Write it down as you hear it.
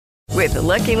With the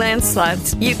Lucky Land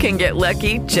Slots, you can get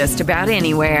lucky just about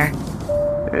anywhere.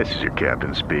 This is your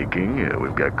captain speaking.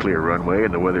 We've got clear runway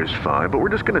and the weather's fine, but we're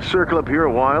just going to circle up here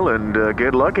a while and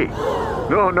get lucky.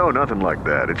 No, nothing like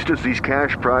that. It's just these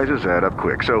cash prizes add up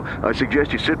quick. So I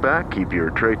suggest you sit back, keep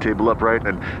your tray table upright,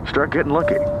 and start getting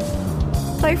lucky.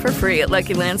 Play for free at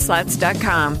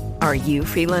LuckyLandSlots.com. Are you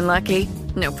feeling lucky?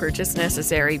 No purchase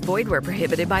necessary. Void where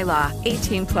prohibited by law.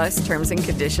 18 plus terms and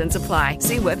conditions apply.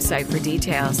 See website for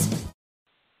details.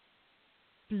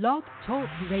 Blog Talk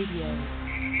Radio.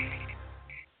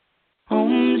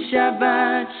 Om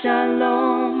Shabbat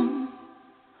Shalom,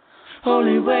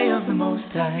 Holy Way of the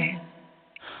Most High.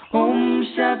 Om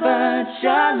Shabbat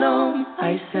Shalom,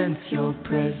 I sense your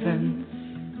presence.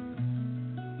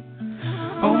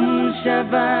 Om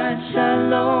Shabbat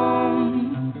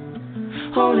Shalom,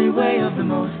 Holy Way of the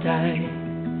Most High.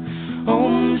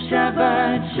 Om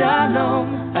Shabbat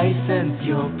Shalom, I sense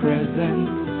your presence.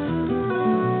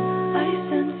 I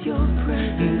sense your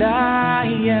presence. And I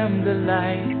am the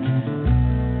light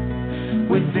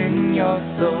within your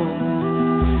soul.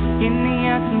 In the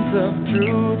essence of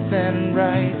truth and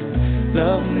right,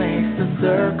 love makes the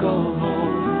circle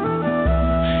whole.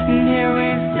 And here we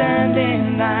stand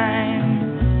in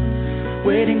line,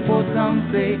 waiting for some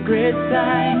sacred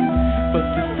sign. But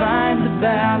to find the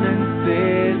balance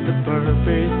is the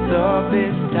purpose of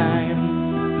this time.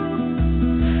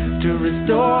 To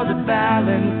restore the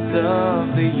balance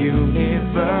of the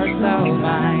universal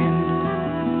mind.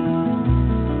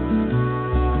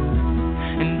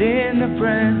 And in the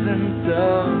presence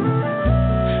of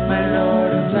my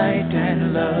Lord of light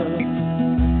and love,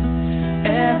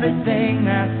 everything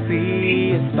I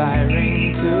see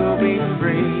aspiring to be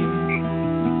free.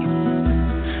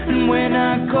 And when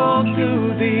I call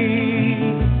to thee,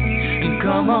 and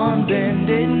come on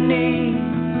bended knee,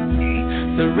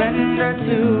 surrender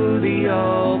to the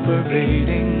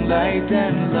all-pervading light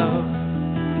and love.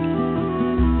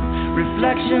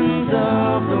 Reflections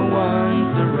of the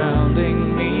one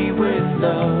surrounding me with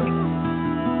love.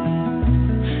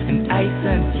 And I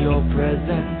sense your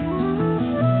presence.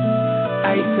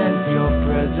 I sense your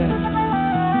presence.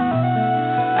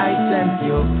 I sense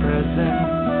your presence.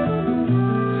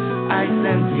 I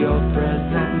sense your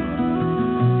presence.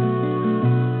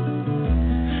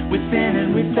 Within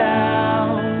and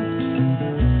without,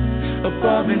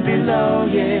 above and below,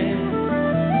 yeah.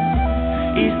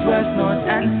 East, west, north,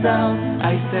 and south,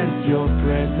 I sense your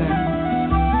presence.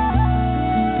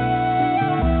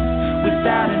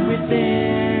 Without and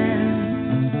within,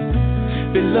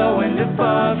 below and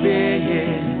above,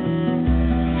 yeah.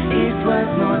 East,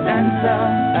 west, north, and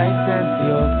south, I sense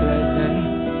your presence.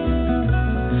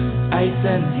 I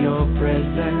sense your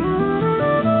presence.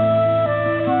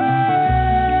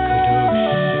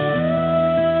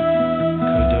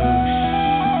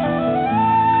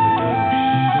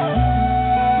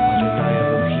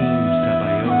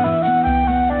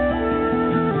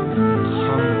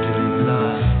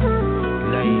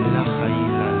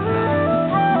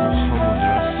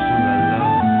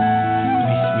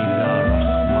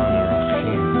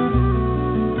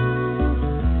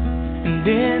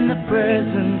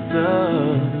 Presence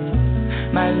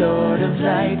of my Lord of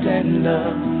light and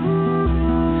love,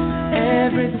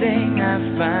 everything I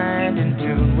find in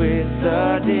tune with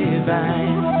the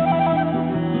divine.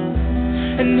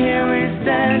 And here we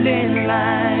stand in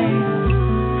line,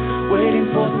 waiting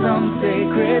for some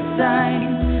sacred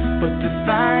sign. But to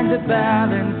find the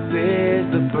balance is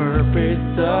the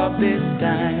purpose of this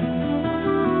time.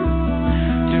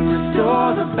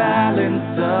 Restore the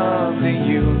balance of the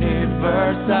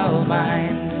universal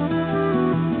mind.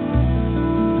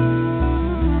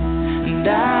 And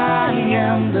I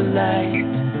am the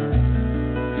light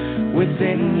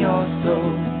within your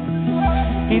soul.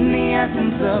 In the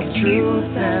essence of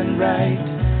truth and right,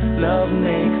 love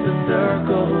makes the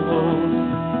circle whole.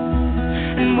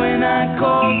 And when I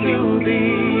call to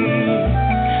thee,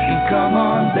 and come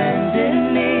on bended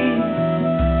knee,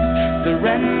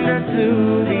 surrender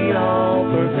to the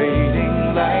all-pervading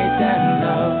light and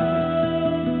love.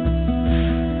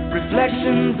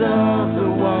 Reflections of the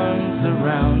one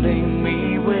surrounding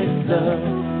me with love.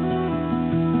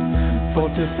 For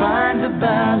to find the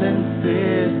balance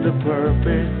is the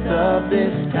purpose of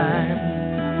this time.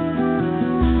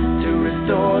 To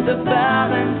restore the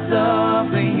balance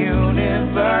of the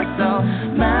universal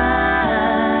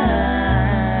mind.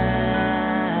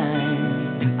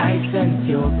 And I sense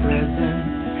your presence.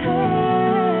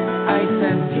 I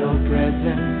sense your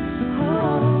presence.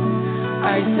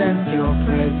 I sense your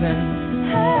presence.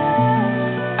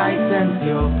 I sense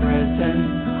your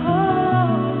presence.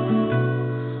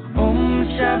 Om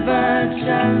Shabbat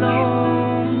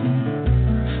Shalom,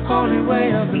 holy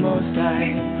way of the Most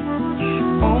High.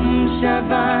 Om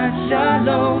Shabbat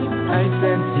Shalom, I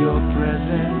sense your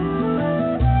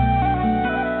presence.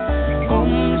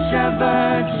 Om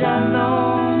Shabbat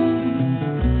Shalom,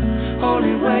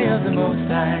 holy way of the Most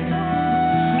High.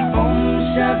 Om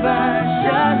Shabbat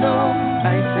Shalom,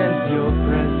 I sense your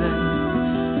presence.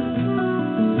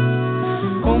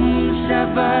 Om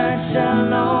Shabbat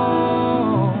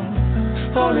Shalom,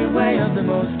 holy way of the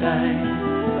Most High.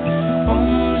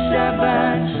 Om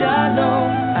Shabbat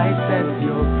Shalom, I sense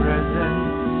your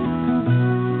presence.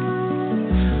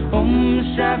 Om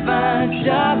Shabbat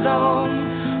Shalom,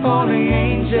 holy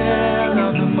angel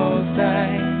of the Most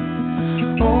High.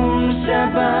 Om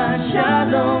Shabbat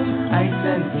Shalom, I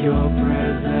sense your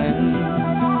presence.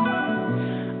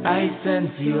 I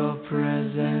sense your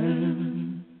presence.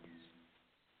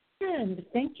 And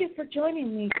thank you for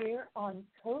joining me here on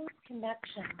Code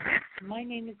Connection. My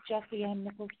name is Jessie Ann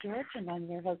Nichols-George, and I'm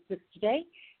your hostess today.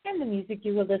 And the music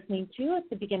you were listening to at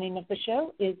the beginning of the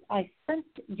show is I Sense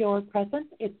Your Presence.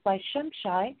 It's by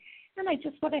Shimshai. And I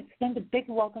just want to extend a big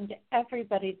welcome to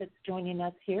everybody that's joining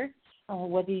us here.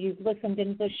 Whether you've listened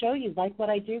into the show, you like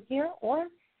what I do here, or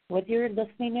whether you're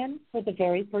listening in for the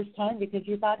very first time because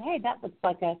you thought, hey, that looks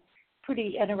like a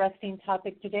pretty interesting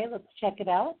topic today. Let's check it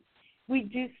out. We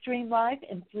do stream live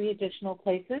in 3 additional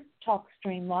places: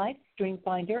 TalkStream Live,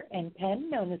 StreamFinder, and PEN,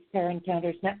 known as Pair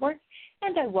Encounters Network.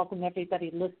 And I welcome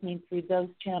everybody listening through those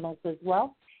channels as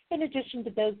well, in addition to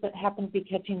those that happen to be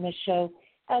catching this show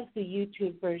as the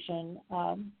YouTube version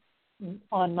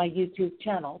on my YouTube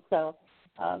channel. So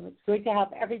it's great to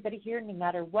have everybody here, no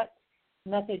matter what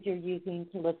method you're using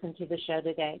to listen to the show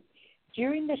today.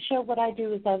 During the show, what I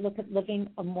do is I look at living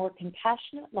a more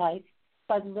compassionate life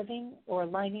by living or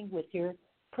aligning with your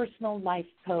personal life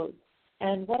code.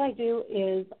 And what I do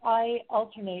is I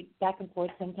alternate back and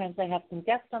forth. Sometimes I have some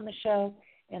guests on the show,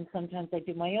 and sometimes I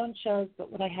do my own shows.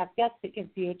 But when I have guests, it gives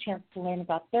you a chance to learn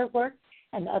about their work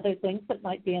and other things that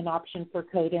might be an option for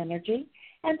Code Energy.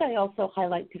 And I also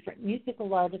highlight different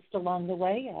musical artists along the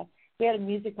way. We had a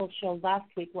musical show last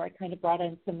week where I kind of brought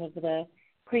in some of the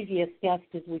previous guests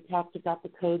as we talked about the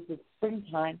codes of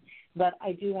springtime. But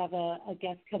I do have a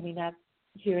guest coming up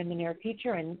here in the near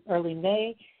future in early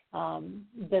May.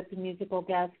 That's a musical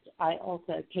guest. I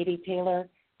also, Katie Taylor.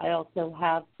 I also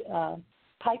have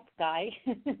Pipe Guy,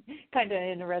 kind of an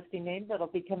interesting name, that'll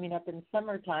be coming up in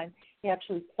summertime. He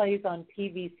actually plays on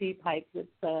PVC pipes.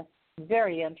 It's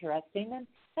very interesting.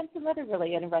 And some other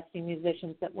really interesting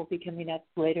musicians that will be coming up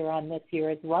later on this year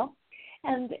as well.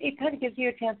 And it kind of gives you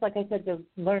a chance, like I said, to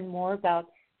learn more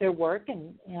about their work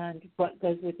and what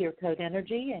goes with your code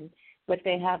energy and what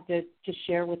they have to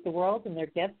share with the world and their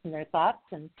gifts and their thoughts.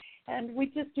 And we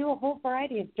just do a whole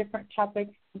variety of different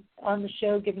topics on the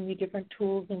show, giving you different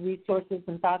tools and resources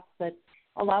and thoughts that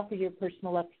allow for your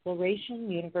personal exploration,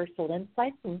 universal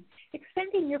insights, and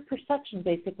expanding your perception,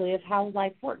 basically, of how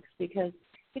life works. Because,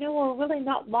 you know, we're really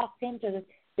not locked into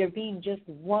there being just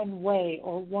one way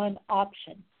or one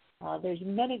option. There's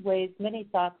many ways, many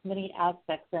thoughts, many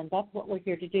aspects, and that's what we're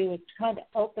here to do, is to kind of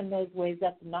open those ways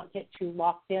up and not get too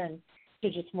locked in to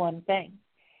just one thing.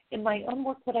 In my own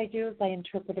work, what I do is I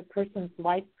interpret a person's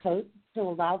life code to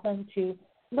allow them to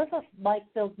live a life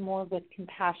filled more with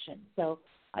compassion. So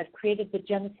I've created the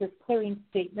Genesis Clearing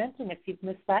Statement, and if you've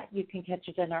missed that, you can catch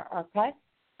it in our archive.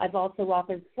 I've also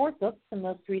authored 4 books, the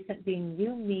most recent being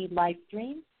You, Me, Life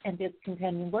Dreams, and its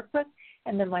companion workbook.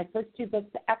 And then my first 2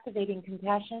 books, Activating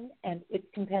Compassion and its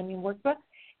companion workbook.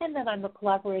 And then I'm a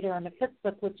collaborator on a 5th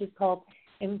book, which is called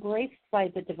Embraced by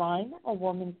the Divine, A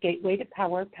Woman's Gateway to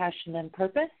Power, Passion, and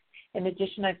Purpose. In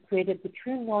addition, I've created the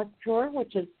True North Tour,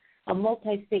 which is a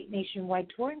multi-state nationwide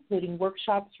tour, including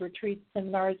workshops, retreats,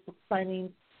 seminars, book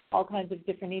signings, all kinds of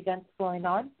different events going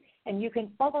on. And you can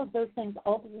follow those things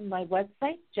all over my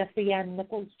website,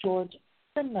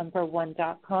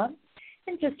 JessieAnnNicholsGeorge1.com.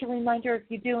 And just a reminder, if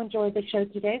you do enjoy the show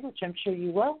today, which I'm sure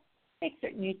you will, make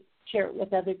certain you share it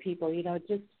with other people. You know,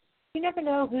 just you never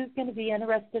know who's going to be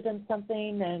interested in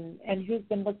something and who's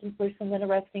been looking for some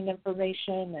interesting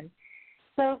information. And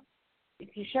so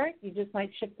if you share it, you just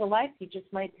might shift the life. You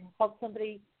just might help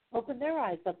somebody open their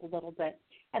eyes up a little bit.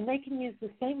 And they can use the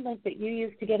same link that you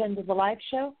use to get into the live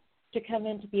show to come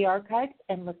into the archives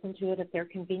and listen to it at their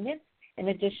convenience. In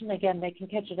addition, again, they can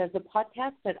catch it as a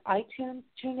podcast at iTunes,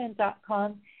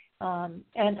 TuneIn.com,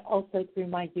 and also through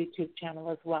my YouTube channel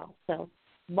as well. So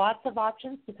lots of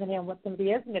options depending on what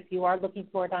somebody is. And if you are looking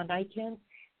for it on iTunes,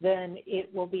 then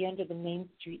it will be under the Main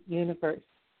Street Universe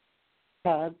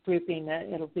grouping.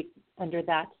 It'll be under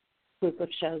that group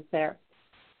of shows there.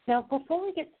 Now, before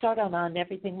we get started on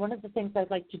everything, one of the things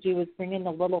I'd like to do is bring in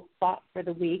a little thought for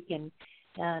the week. And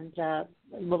and a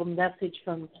little message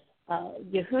from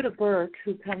Yehuda Berg,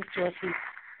 who comes to us.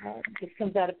 This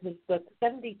comes out of his book,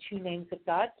 72 Names of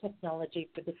God, Technology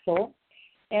for the Soul.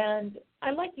 And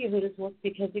I like Yehuda's work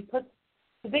because he puts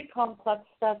the big complex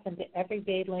stuff into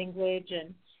everyday language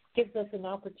and gives us an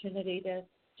opportunity to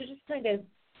just kind of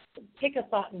take a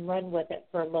thought and run with it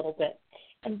for a little bit.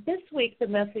 And this week, the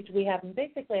message we have, and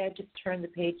basically I just turn the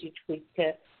page each week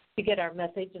to get our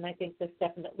message, and I think this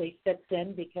definitely fits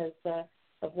in because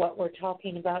of what we're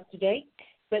talking about today.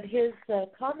 But his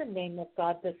common name of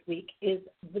God this week is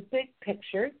the big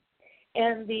picture,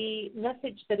 and the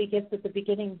message that he gives at the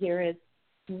beginning here is,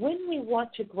 when we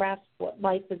want to grasp what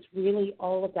life is really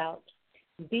all about,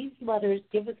 these letters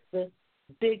give us the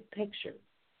big picture,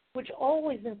 which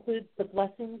always includes the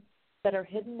blessings that are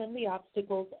hidden in the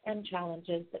obstacles and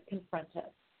challenges that confront us.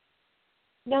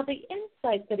 Now, the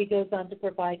insight that he goes on to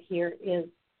provide here is,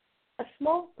 a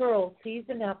small girl sees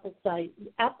an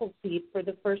apple seed for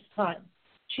the first time.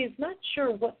 She is not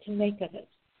sure what to make of it.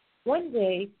 One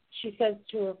day, she says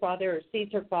to her father, or sees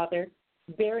her father,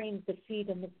 burying the seed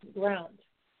in the ground.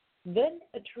 Then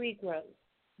a tree grows,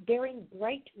 bearing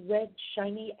bright red,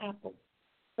 shiny apples.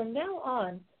 From now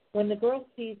on, when the girl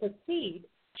sees a seed,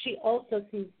 she also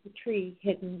sees the tree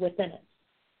hidden within it.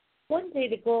 One day,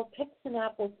 the girl picks an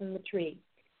apple from the tree,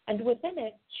 and within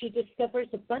it, she discovers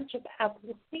a bunch of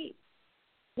apple seeds.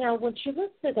 Now, when she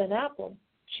looks at an apple,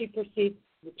 she perceives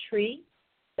the tree,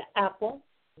 the apple,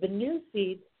 the new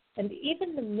seeds, and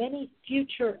even the many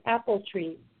future apple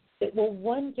trees that will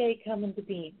one day come into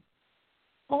being.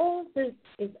 All this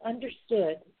is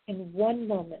understood in one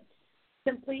moment,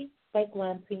 simply by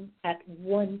glancing at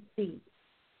one seed.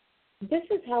 This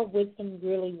is how wisdom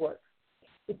really works.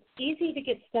 It's easy to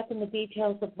get stuck in the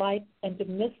details of life and to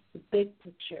miss the big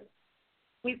picture.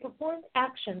 We perform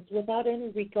actions without any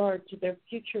regard to their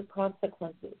future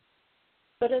consequences.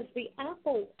 But as the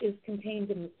apple is contained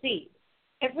in the seed,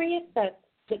 every effect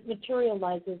that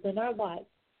materializes in our lives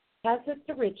has its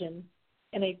origin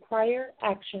in a prior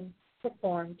action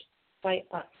performed by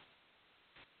us.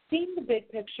 Seeing the big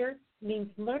picture means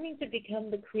learning to become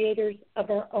the creators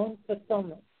of our own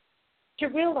fulfillment, to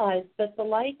realize that the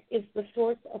light is the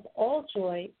source of all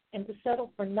joy and to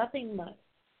settle for nothing less.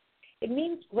 It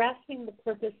means grasping the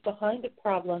purpose behind a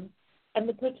problem and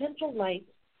the potential light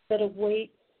that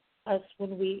awaits us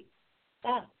when we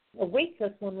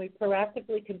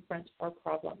proactively confront our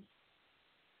problems.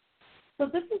 So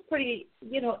this is pretty,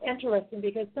 interesting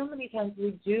because so many times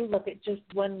we do look at just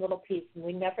one little piece and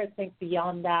we never think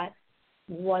beyond that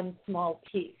one small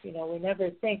piece. We never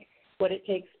think what it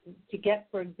takes to get,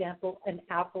 for example, an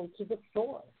apple to the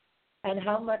store and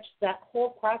how much that whole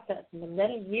process and the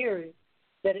many years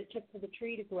that it took for the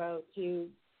tree to grow to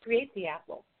create the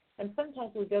apple. And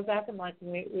sometimes we go back in life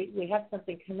and we have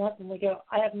something come up and we go,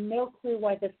 I have no clue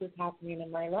why this is happening in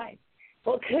my life.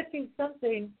 Well, it could be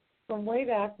something from way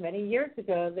back many years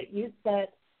ago that you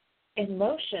set in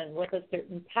motion with a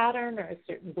certain pattern or a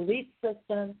certain belief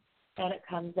system, and it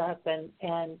comes up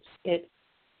and it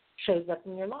shows up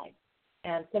in your life.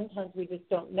 And sometimes we just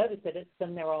don't notice it. It's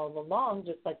been there all along,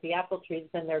 just like the apple tree's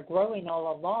been there growing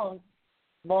all along,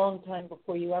 long time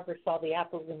before you ever saw the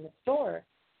apples in the store.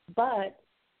 But,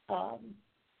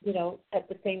 at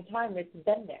the same time, it's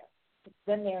been there. It's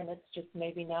been there, and it's just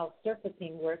maybe now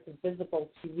surfacing where it's visible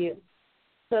to you.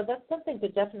 So that's something to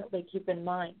definitely keep in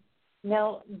mind.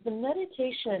 Now, the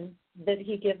meditation that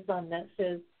he gives on this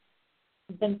is,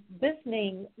 this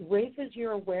name raises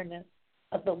your awareness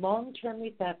of the long-term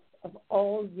effects of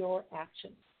all your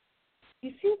actions.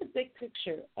 You see the big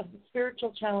picture of the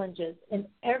spiritual challenges in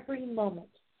every moment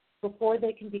before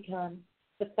they can become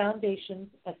the foundations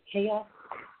of chaos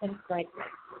and crisis.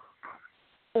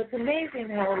 So it's amazing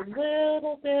how a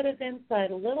little bit of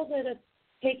insight, a little bit of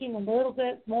taking a little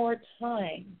bit more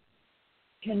time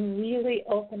can really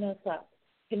open us up,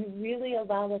 can really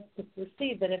allow us to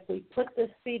perceive that if we put this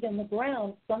seed in the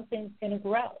ground, something's going to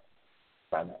grow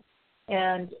from it.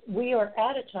 And we are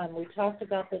at a time, we talked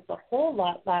about this a whole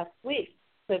lot last week.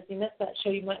 So if you missed that show,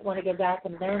 you might want to go back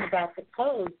and learn about the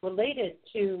codes related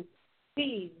to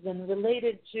seeds and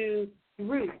related to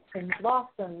roots and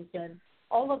blossoms and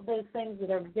all of those things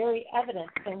that are very evident.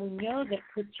 And we know that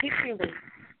particularly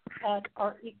at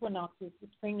our equinoxes, the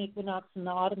spring equinox and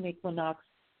the autumn equinox,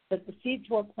 that the seeds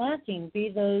we're planting be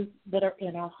those that are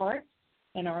in our hearts,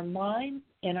 in our minds,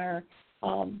 in our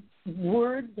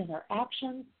words, in our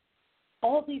actions,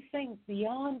 all these things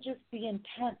beyond just the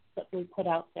intent that we put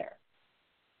out there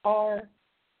are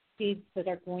seeds that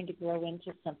are going to grow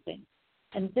into something.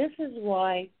 And this is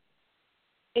why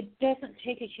it doesn't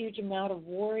take a huge amount of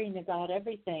worrying about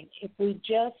everything. If we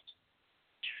just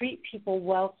treat people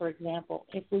well, for example,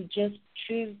 if we just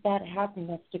choose that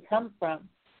happiness to come from,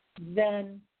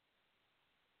 then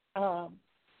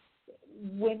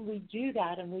when we do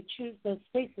that and we choose those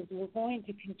spaces, we're going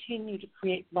to continue to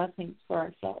create blessings for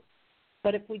ourselves.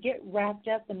 But if we get wrapped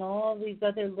up in all these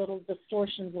other little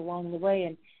distortions along the way,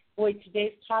 and boy,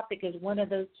 today's topic is one of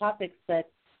those topics that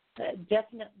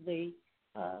definitely,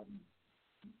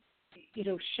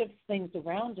 shifts things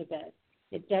around a bit.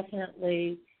 It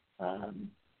definitely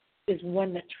is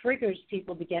one that triggers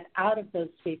people to get out of those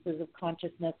spaces of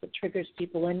consciousness, that triggers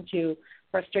people into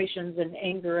frustrations and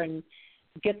anger and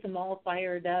gets them all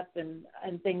fired up and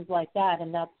things like that.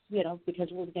 And that's, because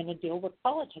we're going to deal with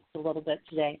politics a little bit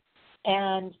today.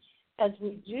 And as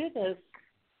we do this,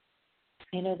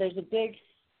 there's a big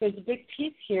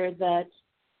piece here that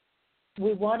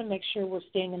we want to make sure we're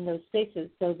staying in those spaces,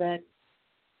 so that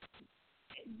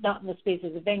not in the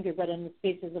spaces of anger, but in the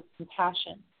spaces of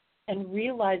compassion, and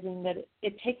realizing that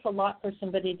it takes a lot for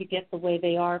somebody to get the way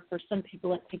they are. For some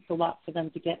people, it takes a lot for them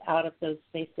to get out of those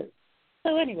spaces.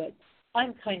 So anyway,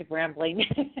 I'm kind of rambling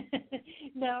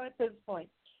now at this point.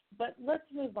 But let's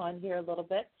move on here a little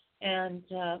bit. And,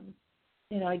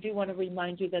 I do want to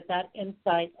remind you that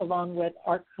insight, along with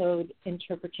our code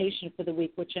interpretation for the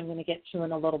week, which I'm going to get to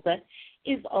in a little bit,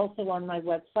 is also on my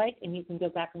website, and you can go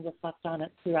back and reflect on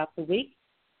it throughout the week.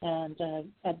 And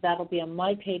that'll be on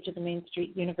my page of the Main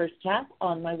Street Universe tab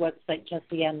on my website,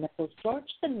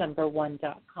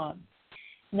 JessieAnnNicholsGeorge1.com.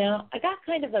 Now, I got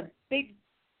kind of a big,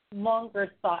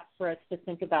 longer thought for us to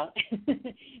think about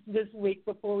this week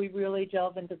before we really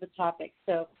delve into the topic.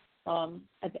 So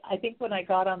I think when I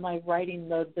got on my writing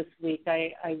mode this week,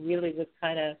 I really was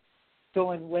kind of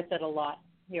going with it a lot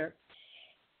here.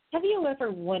 Have you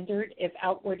ever wondered if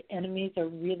outward enemies are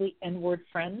really inward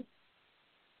friends?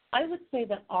 I would say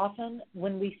that often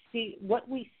when what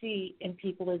we see in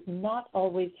people is not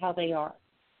always how they are.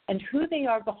 And who they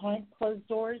are behind closed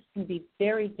doors can be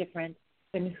very different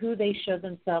than who they show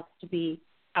themselves to be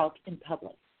out in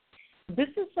public. This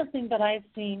is something that I've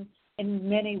seen in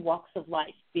many walks of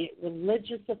life, be it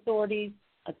religious authorities,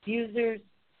 abusers,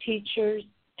 teachers,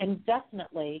 and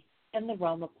definitely in the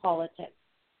realm of politics.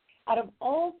 Out of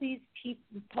all these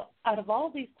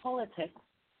politics,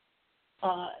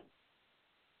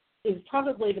 is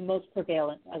probably the most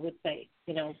prevalent, I would say.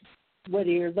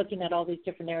 Whether you're looking at all these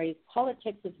different areas,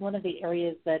 politics is one of the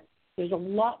areas that there's a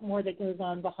lot more that goes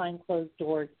on behind closed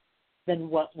doors than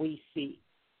what we see.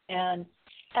 And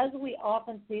as we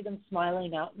often see them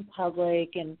smiling out in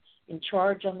public and in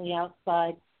charge on the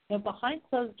outside, behind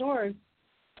closed doors,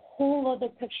 a whole other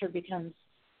picture becomes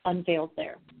unveiled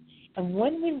there. And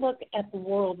when we look at the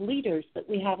world leaders that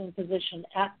we have in position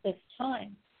at this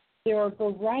time, there are a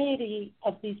variety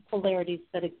of these polarities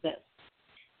that exist.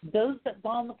 Those that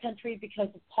bomb the country because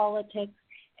of politics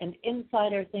and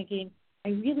insider thinking, I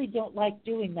really don't like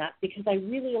doing that because I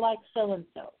really like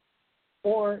so-and-so.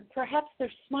 Or perhaps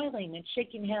they're smiling and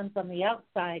shaking hands on the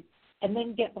outside and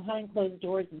then get behind closed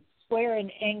doors and swear in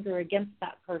anger against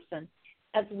that person.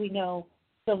 As we know,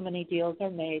 so many deals are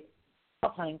made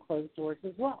behind closed doors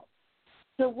as well.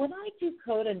 So when I do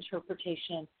code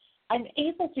interpretation, I'm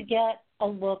able to get a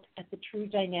look at the true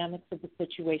dynamics of the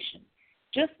situation.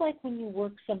 Just like when you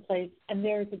work someplace and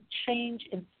there's a change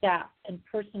in staff and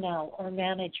personnel or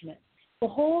management, the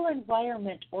whole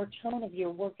environment or tone of your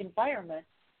work environment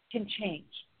can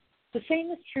change. The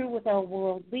same is true with our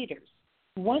world leaders.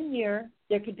 One year,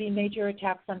 there could be major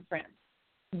attacks on France.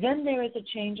 Then there is a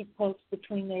change of post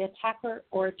between the attacker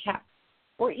or attacked,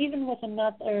 or even with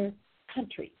another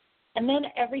country. And then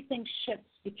everything shifts,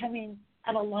 becoming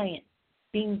an alliance,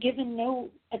 being given no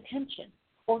attention,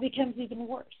 or becomes even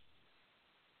worse.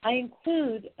 I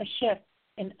include a shift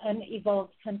in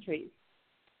unevolved countries,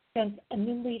 since a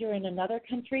new leader in another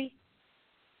country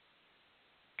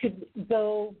could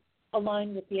go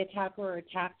align with the attacker or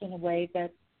attacked in a way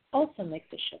that also makes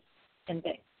a shift in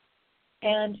things.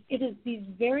 And it is these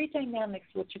very dynamics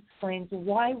which explains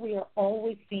why we are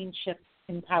always seeing shifts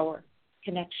in power,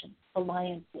 connection,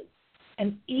 alliances,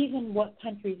 and even what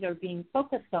countries are being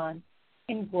focused on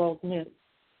in world news.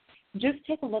 Just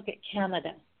take a look at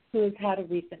Canada, who has had a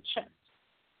recent shift.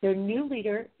 Their new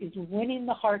leader is winning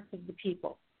the hearts of the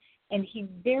people, and he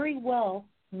very well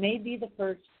may be the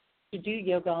first to do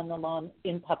yoga on the lawn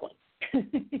in public.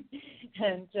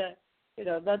 And,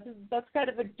 that's kind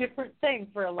of a different thing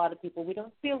for a lot of people. We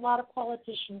don't see a lot of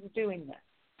politicians doing that.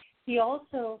 He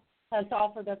also has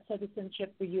offered up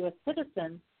citizenship for U.S.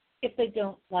 citizens if they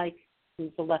don't like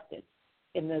who's elected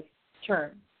in this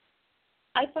term.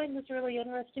 I find this really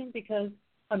interesting because,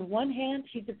 on one hand,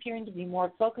 he's appearing to be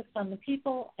more focused on the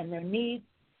people and their needs.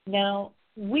 Now,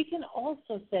 we can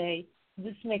also say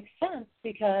this makes sense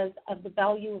because of the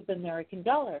value of the American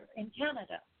dollar in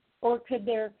Canada. Or could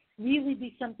there really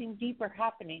be something deeper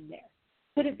happening there?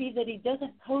 Could it be that he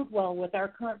doesn't code well with our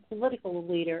current political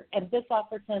leader, and this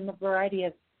offers him a variety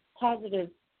of positive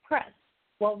press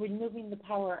while removing the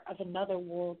power of another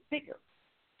world figure?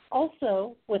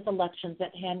 Also, with elections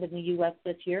at hand in the U.S.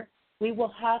 this year, we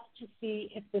will have to see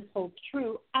if this holds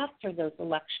true after those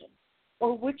elections,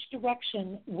 or which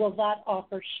direction will that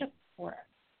offer shift for us.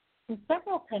 In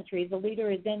several countries, a leader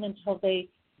is in until they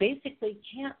basically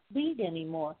can't lead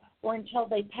anymore, or until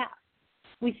they pass.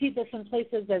 We see this in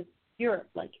places as Europe,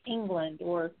 like England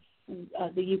or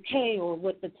the UK, or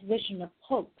with the position of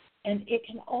Pope, and it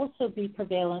can also be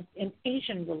prevalent in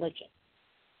Asian religion.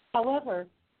 However,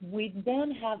 we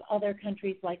then have other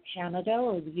countries like Canada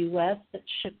or the U.S. that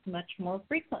shift much more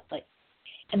frequently.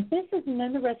 And this is an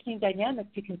interesting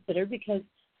dynamic to consider because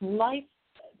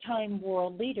lifetime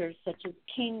world leaders such as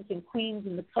kings and queens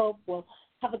and the Pope will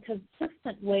have a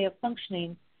consistent way of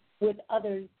functioning with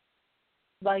other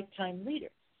lifetime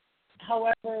leaders.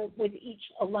 However, with each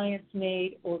alliance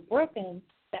made or broken,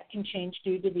 that can change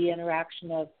due to the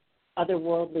interaction of other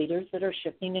world leaders that are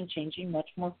shifting and changing much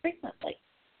more frequently.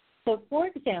 So, for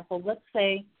example, let's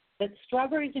say that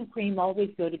strawberries and cream always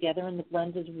go together and the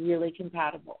blend is really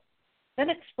compatible. Then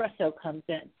espresso comes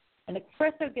in, and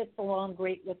espresso gets along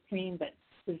great with cream but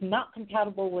is not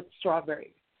compatible with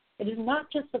strawberries. It is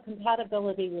not just the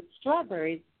compatibility with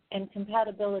strawberries and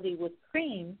compatibility with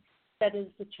cream that is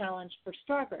the challenge for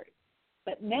strawberries.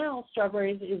 But now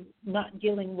strawberries is not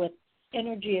dealing with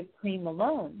energy of cream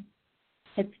alone.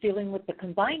 It's dealing with the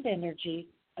combined energy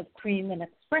of cream and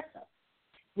espresso,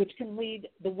 which can lead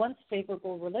the once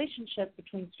favorable relationship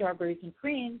between strawberries and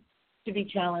cream to be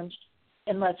challenged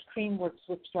unless cream works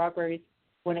with strawberries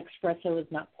when espresso is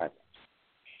not present.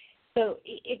 So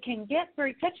it can get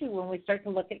very touchy when we start to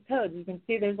look at code. You can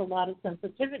see there's a lot of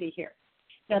sensitivity here.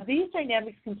 Now, these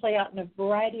dynamics can play out in a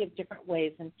variety of different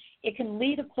ways, and it can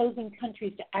lead opposing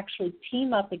countries to actually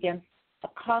team up against a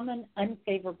common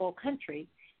unfavorable country,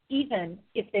 even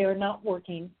if they are not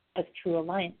working as true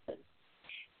alliances.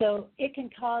 So it can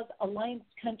cause alliance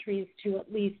countries to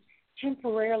at least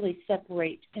temporarily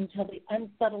separate until the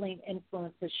unsettling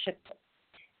influence is shifted.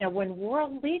 Now, when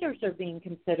world leaders are being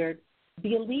considered,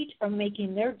 the elite are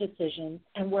making their decisions,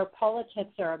 and where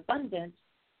politics are abundant,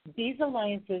 these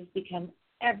alliances become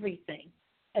everything,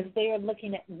 as they are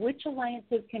looking at which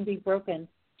alliances can be broken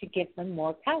to give them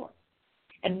more power,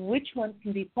 and which ones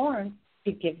can be formed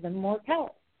to give them more power,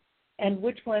 and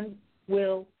which ones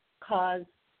will cause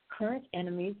current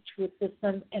enemies to assist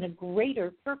them in a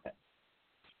greater purpose.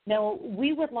 Now,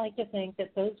 we would like to think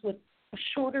that those with a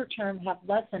shorter term have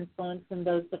less influence than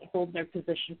those that hold their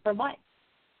position for life.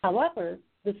 However,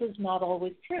 this is not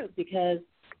always true because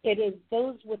it is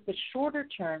those with the shorter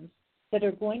terms that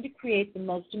are going to create the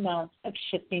most amount of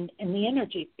shifting in the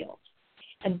energy field.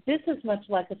 And this is much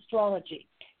like astrology,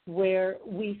 where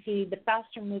we see the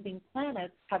faster moving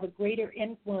planets have a greater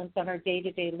influence on our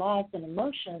day-to-day lives and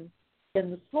emotions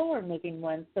than the slower moving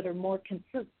ones that are more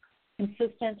consistent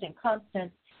and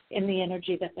constant in the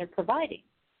energy that they're providing.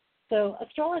 So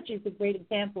astrology is a great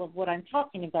example of what I'm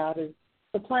talking about, is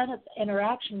the planets'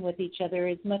 interaction with each other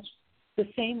is much the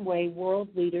same way world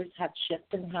leaders have shifts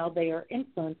in how they are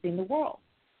influencing the world.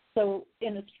 So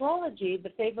in astrology,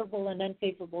 the favorable and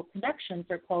unfavorable connections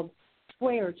are called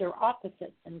squares or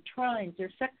opposites, and trines or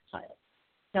sextiles.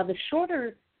 Now the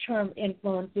shorter term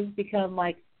influences become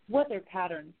like weather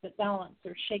patterns that balance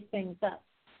or shake things up,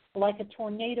 like a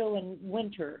tornado in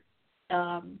winter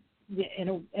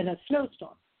in a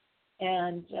snowstorm,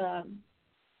 and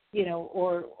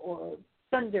or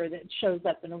thunder that shows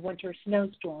up in a winter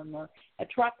snowstorm, or a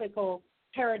tropical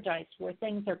paradise where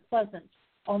things are pleasant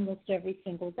almost every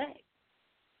single day.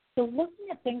 So looking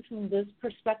at things from this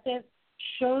perspective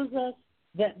shows us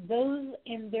that those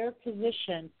in their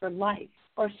position for life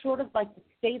are sort of like the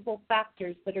stable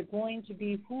factors that are going to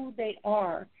be who they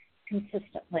are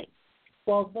consistently,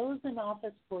 while those in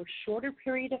office for a shorter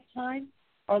period of time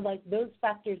are like those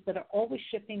factors that are always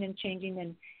shifting and changing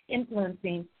and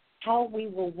influencing how we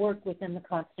will work within the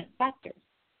constant factors.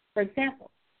 For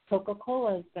example,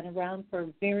 Coca-Cola has been around for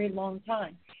a very long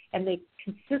time, and they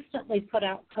consistently put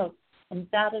out Coke, and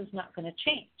that is not going to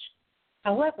change.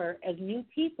 However, as new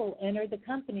people enter the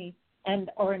company and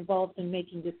are involved in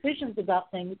making decisions about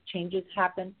things, changes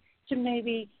happen to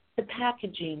maybe the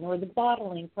packaging or the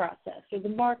bottling process or the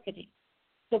marketing.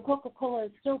 So Coca-Cola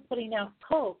is still putting out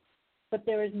Coke, but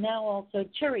there is now also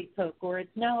cherry Coke, or it's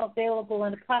now available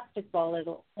in a plastic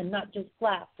bottle and not just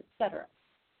glass, etc.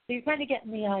 So you're kind of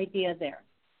getting the idea there.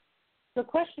 The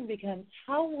question becomes,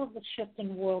 how will the shift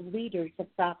in world leaders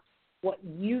affect what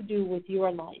you do with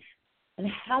your life? And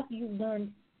have you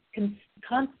learned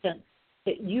constants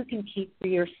that you can keep for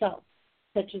yourself,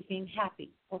 such as being happy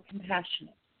or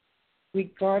compassionate,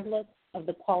 regardless of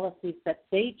the policies that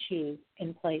they choose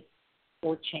in place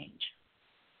or change?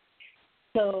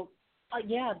 So,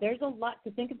 there's a lot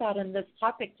to think about in this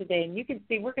topic today. And you can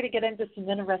see we're going to get into some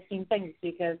interesting things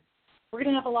because we're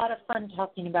going to have a lot of fun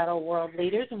talking about our world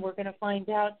leaders, and we're going to find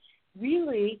out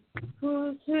really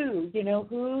who's who,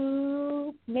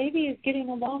 who maybe is getting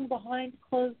along behind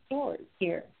closed doors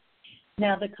here.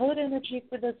 Now, the code energy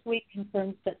for this week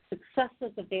confirms that success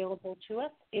is available to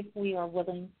us if we are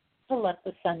willing to let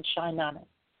the sun shine on us.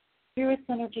 Spirit's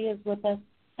energy is with us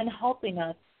and helping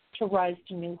us to rise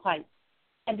to new heights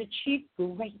and achieve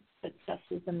great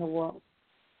successes in the world.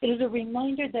 It is a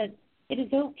reminder that it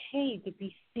is okay to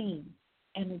be seen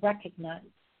and recognized.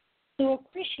 So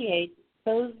appreciate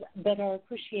those that are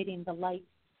appreciating the light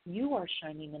you are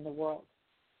shining in the world.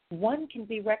 One can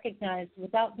be recognized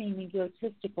without being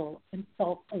egotistical and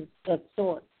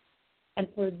self-absorbed. And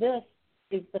for this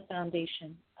is the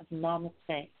foundation of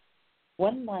Namaste.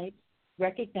 One light,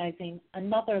 recognizing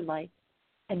another light,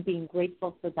 and being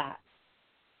grateful for that.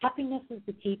 Happiness is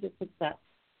the key to success.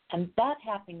 And that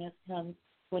happiness comes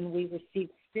when we receive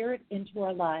Spirit into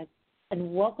our lives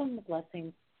and welcome the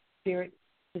blessings Spirit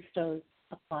bestows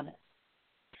upon us.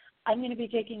 I'm going to be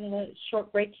taking a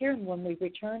short break here, and when we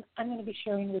return, I'm going to be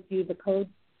sharing with you the codes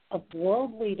of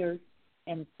world leaders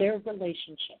and their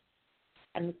relationships.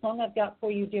 And the song I've got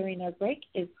for you during our break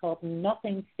is called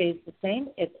Nothing Stays the Same.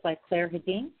 It's by Claire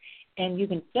Hedin, and you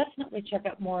can definitely check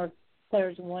out more of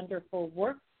Claire's wonderful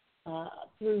work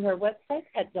through her website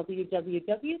at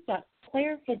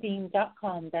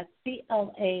www.clairehedin.com. That's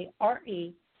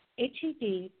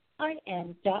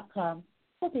CLAREHEDIN.com.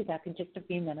 We'll be back in just a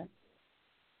few minutes.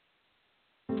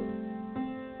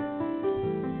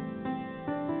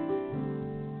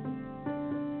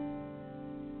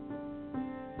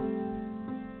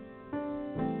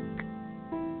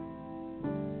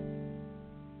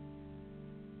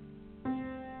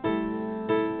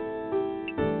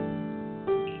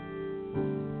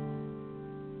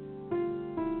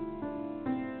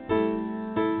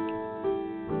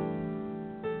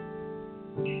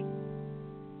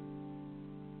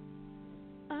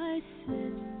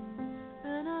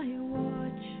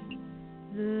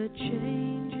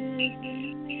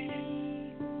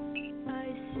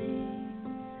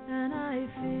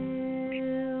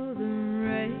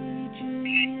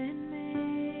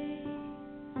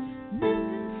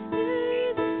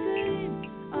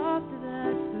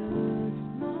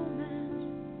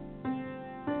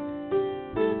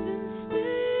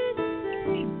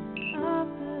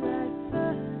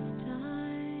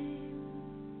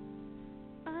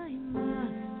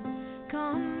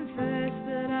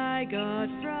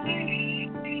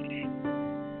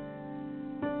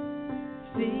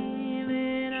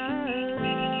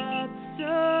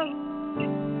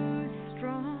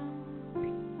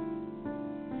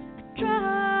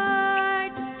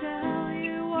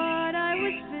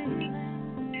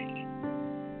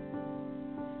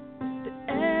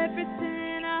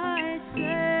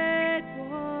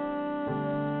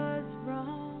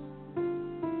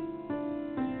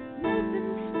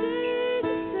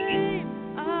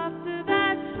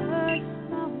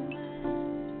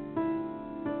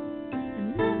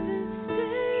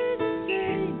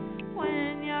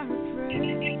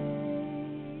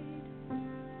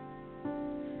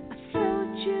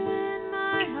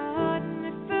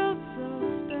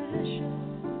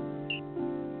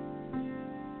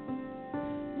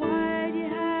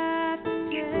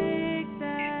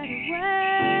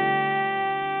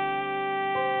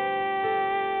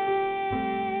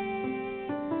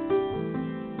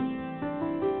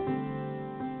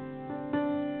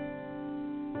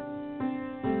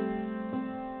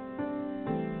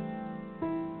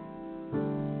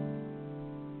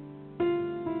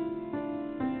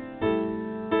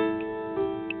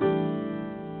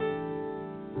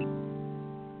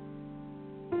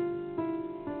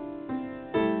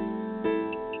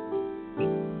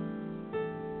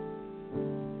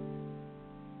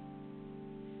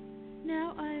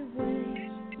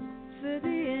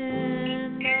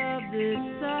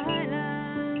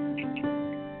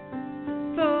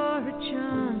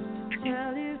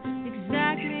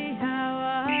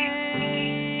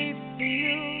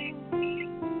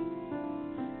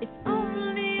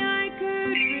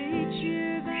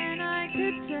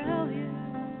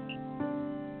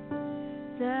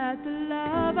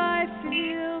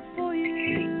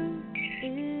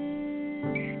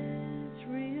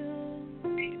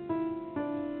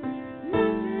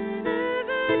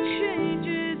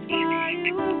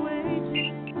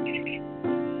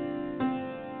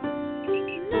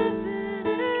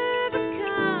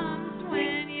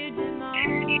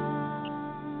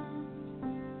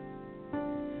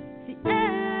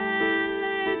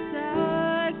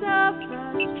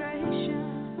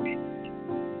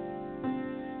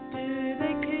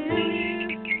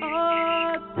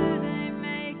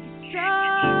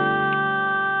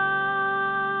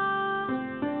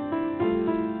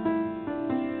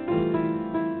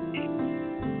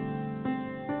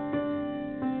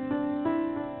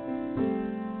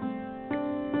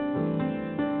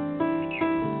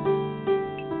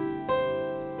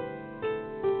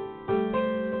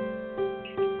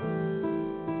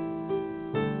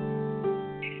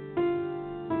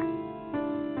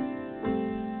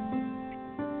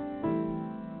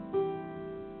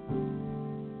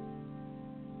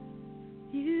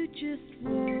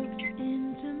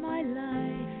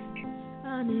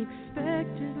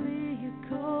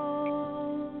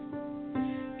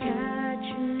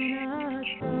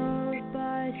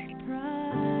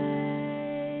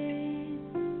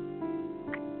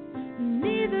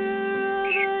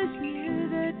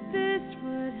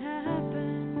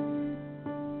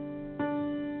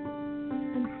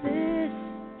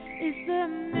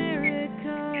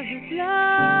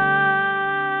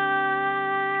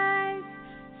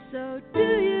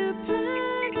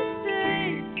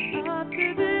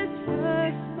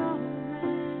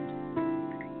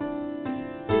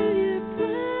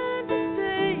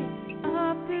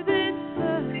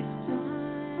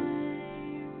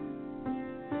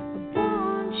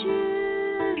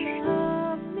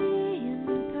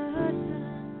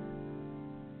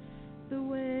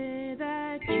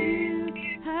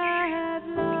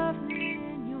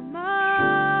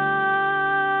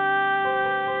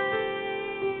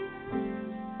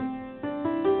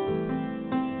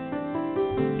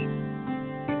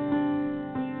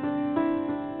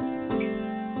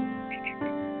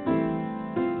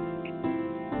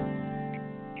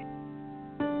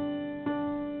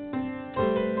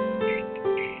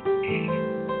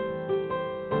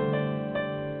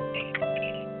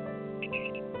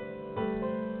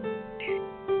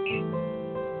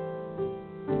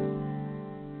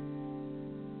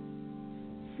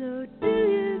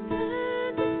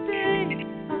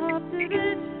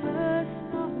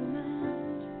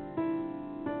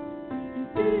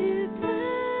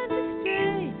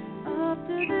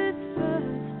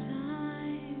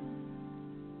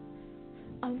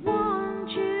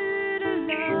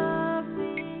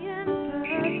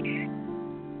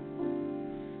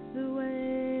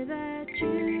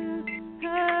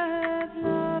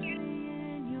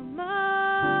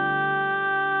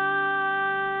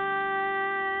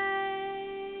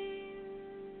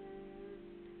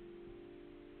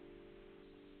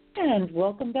 And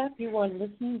welcome back. You are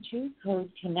listening to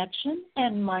Code Connection,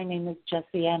 and my name is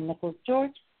Jessie Ann Nichols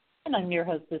George, and I'm your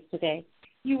hostess today.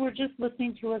 You were just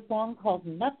listening to a song called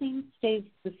Nothing Stays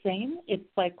the Same. It's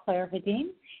by Claire Hedin,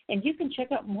 and you can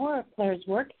check out more of Claire's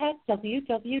work at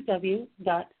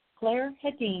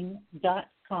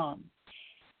www.clairehedin.com.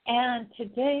 And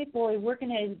today, boy, we're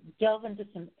going to delve into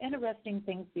some interesting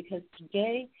things because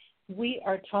today we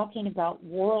are talking about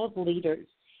world leaders.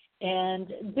 And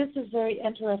this is very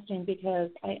interesting because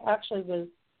I actually was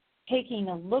taking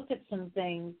a look at some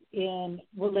things in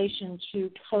relation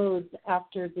to codes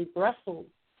after the Brussels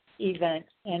event.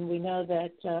 And we know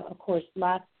that, of course,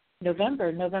 last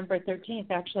November 13th,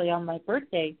 actually on my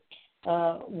birthday,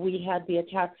 we had the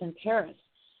attacks in Paris.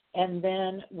 And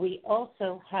then we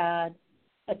also had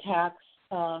attacks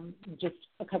just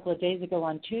a couple of days ago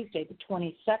on Tuesday, the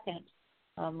 22nd,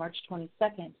 March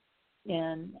 22nd,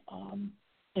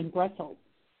 in Brussels.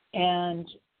 And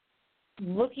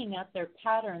looking at their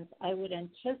patterns, I would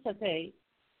anticipate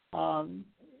the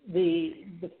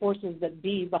forces that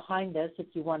be behind this, if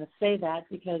you want to say that,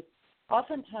 because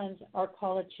oftentimes our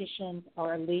politicians,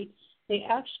 our elite, they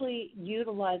actually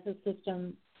utilize a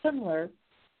system similar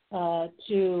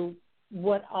to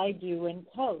what I do in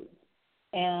codes.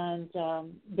 And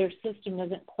their system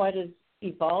isn't quite as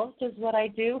evolved as what I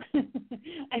do.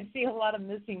 I see a lot of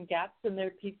missing gaps in their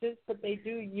pieces, but they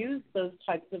do use those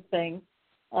types of things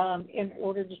in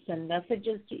order to send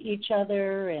messages to each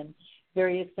other and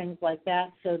various things like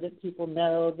that, so that people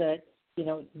know that, you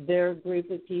know, their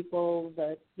group of people,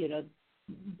 that, you know,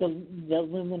 the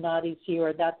Illuminati's here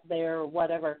or that's there or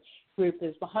whatever group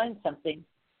is behind something.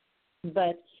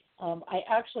 But I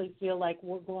actually feel like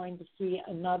we're going to see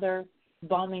another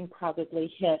bombing probably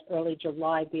hit early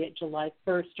July, be it July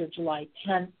 1st or July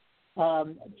 10th,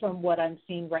 from what I'm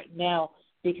seeing right now,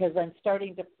 because I'm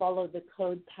starting to follow the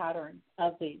code pattern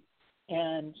of these.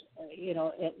 And, you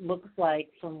know, it looks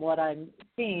like from what I'm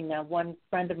seeing now, one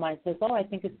friend of mine says, I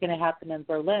think it's going to happen in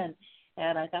Berlin.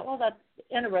 And I thought, well, that's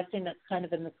interesting. That's kind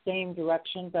of in the same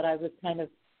direction, but I was kind of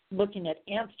looking at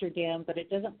Amsterdam, but it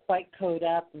doesn't quite code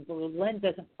up, and Berlin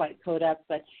doesn't quite code up.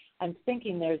 But I'm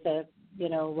thinking there's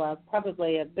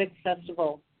probably a big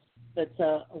festival that's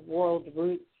a World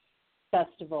Roots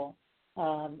Festival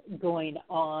going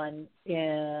on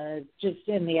just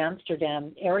in the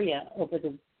Amsterdam area over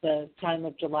the time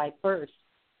of July 1st.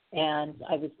 And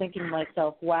I was thinking to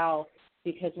myself, wow,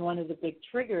 because one of the big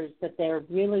triggers that they're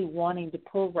really wanting to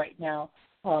pull right now,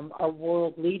 our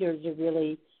world leaders are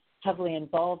really heavily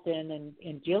involved in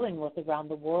and dealing with around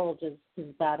the world is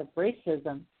that of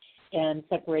racism and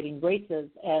separating races.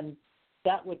 And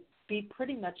that would be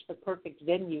pretty much the perfect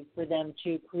venue for them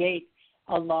to create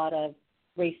a lot of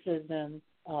racism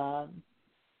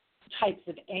types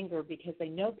of anger, because they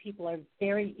know people are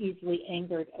very easily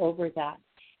angered over that.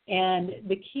 And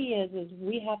the key is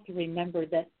we have to remember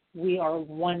that we are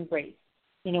one race.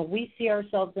 You know, we see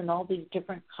ourselves in all these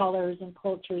different colors and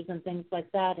cultures and things like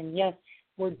that. And yes,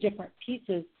 we're different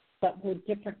pieces, but we're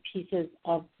different pieces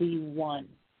of the one.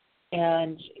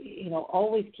 And, you know,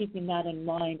 always keeping that in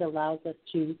mind allows us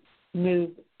to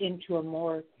move into a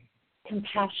more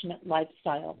compassionate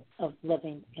lifestyle of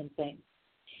living and things.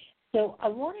 So I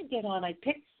want to get on. I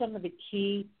picked some of the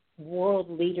key world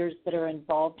leaders that are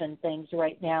involved in things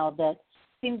right now that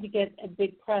seem to get a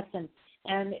big press. And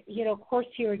you know, of course,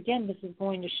 here again, this is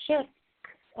going to shift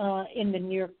in the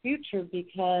near future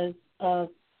because of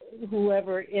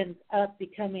whoever ends up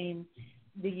becoming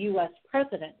the U.S.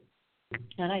 president.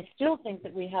 And I still think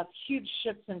that we have huge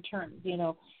shifts and turns. You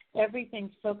know,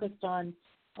 everything's focused on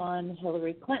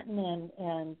Hillary Clinton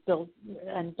and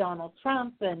Donald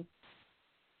Trump, and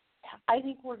I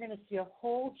think we're going to see a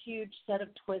whole huge set of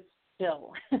twists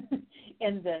still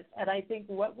in this. And I think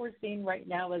what we're seeing right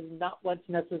now is not what's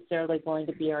necessarily going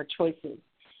to be our choices.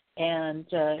 And,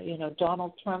 you know,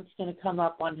 Donald Trump's going to come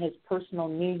up on his personal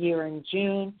New Year in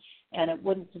June, and it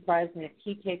wouldn't surprise me if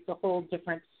he takes a whole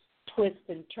different twist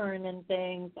and turn in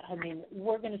things. I mean,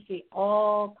 we're going to see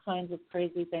all kinds of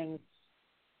crazy things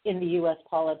in the U.S.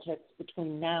 politics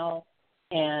between now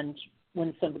and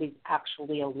when somebody's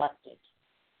actually elected.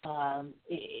 And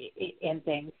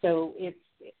things. So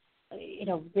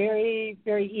very,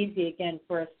 very easy, again,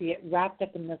 for us to get wrapped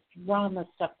up in this drama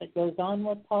stuff that goes on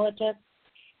with politics.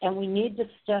 And we need to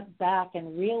step back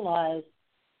and realize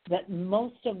that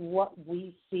most of what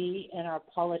we see in our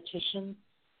politicians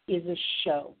is a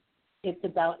show. It's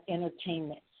about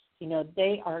entertainment.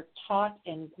 They are taught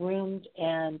and groomed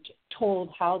and told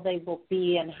how they will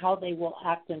be and how they will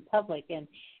act in public. And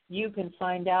you can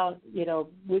find out,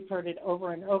 we've heard it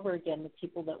over and over again, the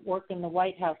people that work in the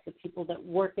White House, the people that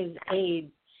work as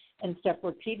aides and stuff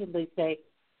repeatedly say,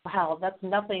 wow, that's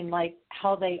nothing like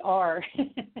how they are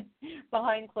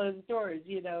behind closed doors.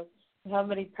 How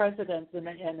many presidents, and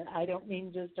I don't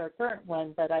mean just our current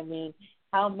one, but I mean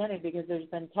how many, because there's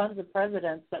been tons of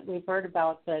presidents that we've heard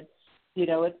about that,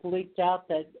 it's leaked out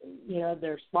that,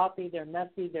 they're sloppy, they're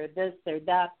messy, they're this, they're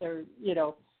that, they're,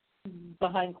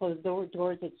 behind closed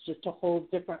doors, it's just a whole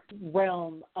different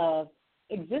realm of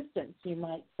existence, you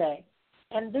might say.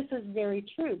 And this is very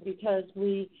true because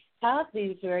we have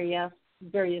these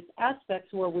various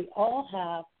aspects where we all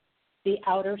have the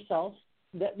outer self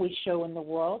that we show in the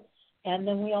world, and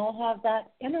then we all have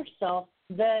that inner self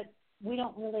that we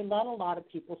don't really let a lot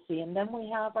of people see. And then we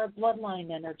have our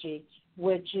bloodline energy,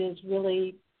 which is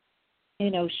really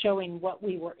showing what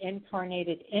we were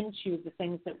incarnated into, the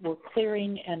things that we're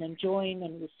clearing and enjoying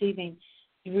and receiving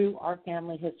through our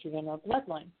family history and our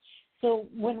bloodline. So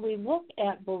when we look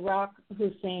at Barack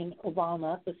Hussein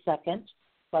Obama II,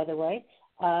 by the way,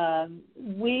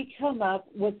 we come up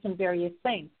with some various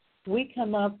things. We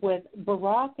come up with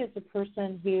Barack as a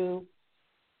person who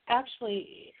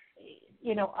actually,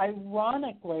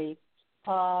 ironically,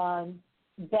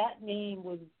 that name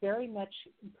was very much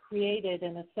created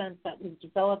in a sense that was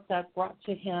developed, that brought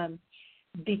to him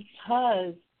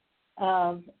because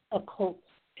of occult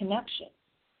connection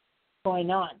going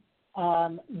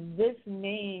on. This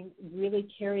name really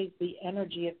carries the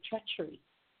energy of treachery,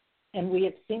 and we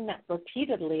have seen that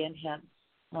repeatedly in him.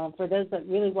 For those that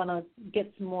really want to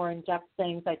get some more in-depth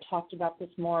things, I talked about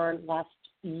this more last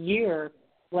year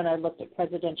when I looked at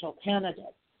presidential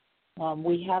candidates.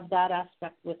 We have that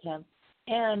aspect with him.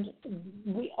 And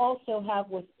we also have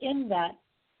within that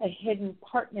a hidden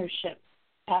partnership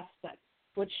aspect,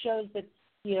 which shows that,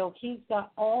 he's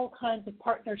got all kinds of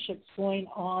partnerships going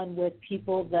on with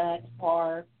people that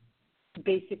are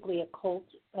basically occult.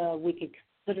 We could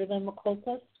consider them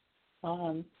occultists,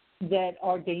 that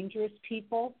are dangerous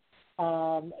people.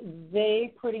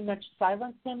 They pretty much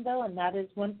silence him, though, and that is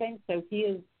one thing. So he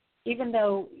is, even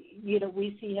though,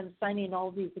 we see him signing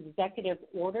all these executive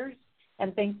orders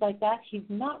and things like that, he's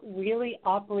not really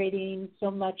operating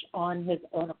so much on his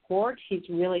own accord. He's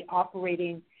really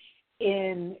operating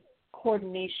in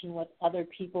coordination with other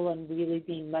people and really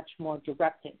being much more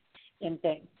directed in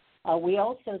things. We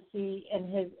also see in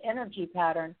his energy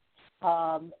pattern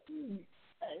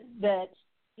that,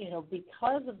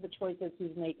 because of the choices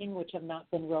he's making, which have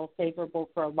not been real favorable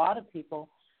for a lot of people,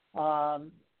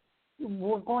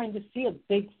 we're going to see a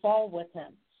big fall with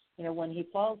him. When he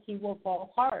falls, he will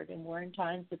fall hard, and we're in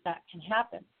times that can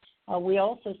happen. We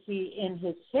also see in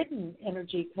his hidden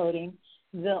energy coding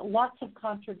lots of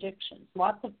contradictions,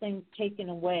 lots of things taken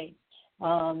away.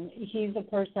 He's a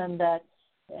person that,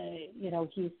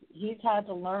 he's had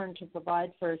to learn to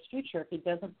provide for his future. If he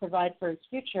doesn't provide for his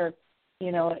future,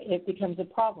 it becomes a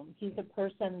problem. He's a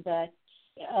person that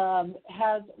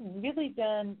has really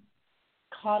been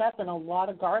caught up in a lot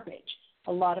of garbage,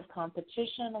 a lot of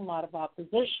competition, a lot of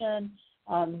opposition.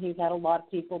 He's had a lot of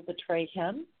people betray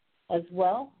him as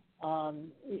well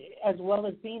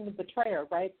as being the betrayer,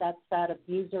 right? That's that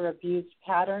abuser-abused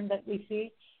pattern that we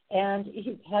see. And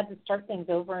he's had to start things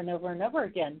over and over and over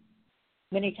again,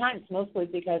 many times, mostly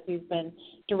because he's been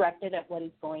directed at what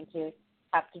he's going to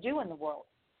have to do in the world.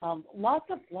 Lots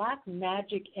of black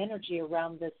magic energy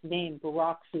around this name,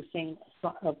 Barack Hussein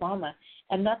Obama.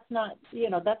 And that's not,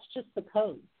 that's just the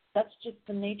code. That's just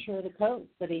the nature of the code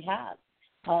that he has.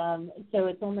 So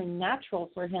it's only natural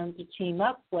for him to team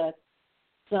up with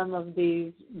some of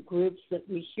these groups that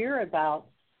we hear about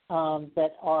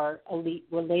that are elite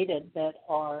related, that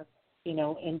are,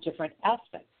 in different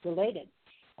aspects related.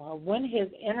 When his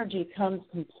energy comes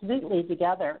completely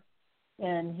together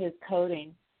in his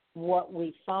coding, what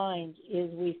we find is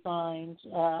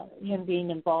him being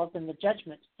involved in the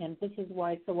judgment. And this is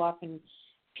why so often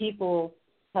people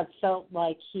have felt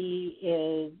like he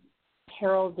is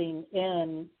heralding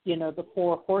in, the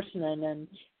four horsemen and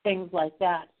things like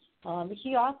that.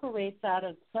 He operates out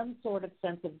of some sort of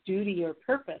sense of duty or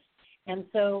purpose. And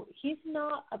so he's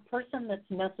not a person that's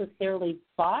necessarily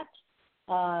bought,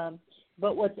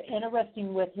 but what's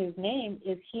interesting with his name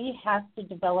is he has to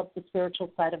develop the spiritual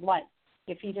side of life.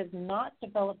 If he does not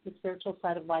develop the spiritual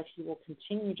side of life, he will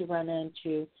continue to run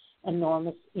into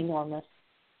enormous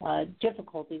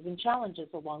difficulties and challenges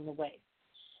along the way.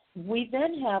 We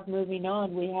then have, moving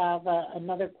on, we have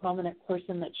another prominent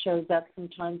person that shows up from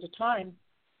time to time,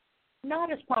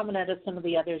 not as prominent as some of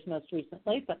the others most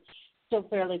recently, but still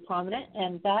fairly prominent,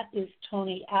 and that is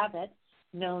Tony Abbott,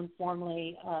 known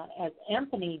formerly as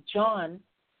Anthony John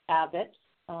Abbott,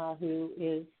 who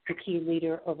is the key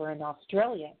leader over in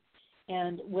Australia.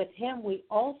 And with him, we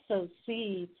also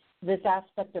see this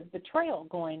aspect of betrayal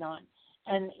going on.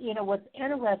 And, what's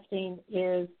interesting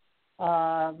is,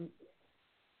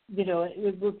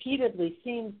 it repeatedly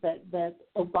seems that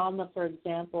Obama, for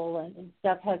example, and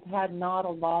stuff has had not a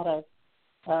lot of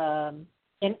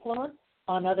influence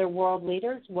on other world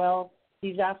leaders. Well,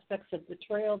 these aspects of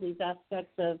betrayal, these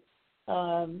aspects of,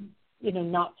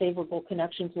 not favorable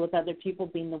connections with other people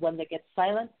being the one that gets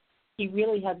silenced, he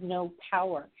really has no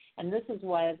power. And this is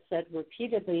why I've said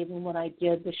repeatedly, even when I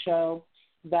did the show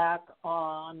back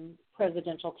on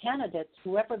presidential candidates,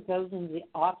 whoever goes into the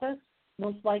office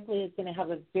most likely is going to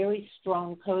have a very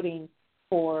strong coding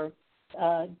for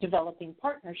developing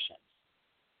partnerships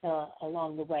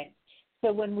along the way.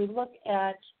 So when we look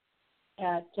at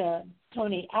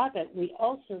Tony Abbott, we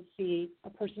also see a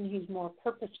person who's more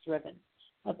purpose-driven,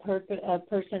 a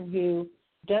person who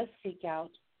does seek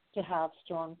out to have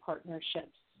strong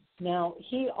partnerships. Now,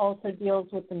 he also deals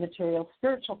with the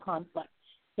material-spiritual conflict.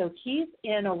 So he's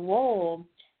in a role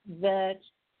that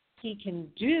he can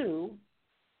do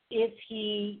if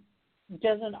he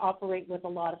doesn't operate with a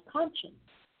lot of conscience.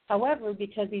 However,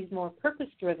 because he's more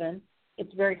purpose-driven,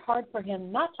 it's very hard for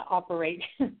him not to operate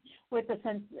with a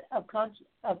sense of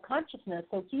consciousness.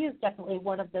 So he is definitely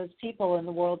one of those people in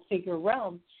the world figure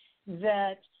realm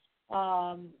that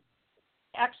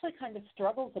actually kind of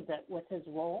struggles a bit with his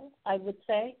role, I would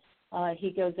say.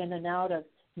 He goes in and out of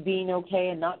being okay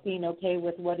and not being okay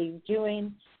with what he's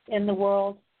doing in the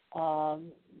world.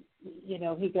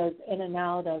 He goes in and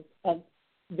out of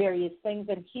various things,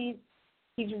 and he's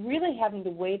really having to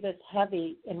weigh this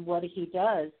heavy in what he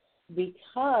does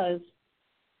because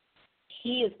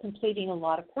he is completing a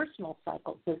lot of personal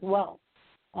cycles as well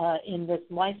in this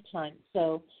lifetime.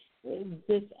 So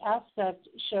this aspect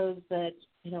shows that,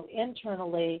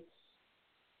 internally,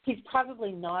 he's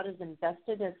probably not as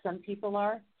invested as some people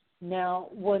are. Now,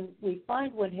 when we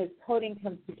find when his coding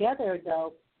comes together,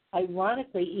 though,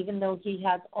 ironically, even though he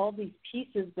has all these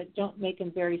pieces that don't make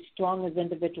him very strong as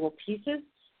individual pieces,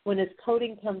 when his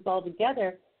coding comes all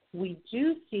together, we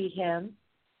do see him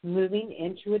moving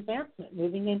into advancement,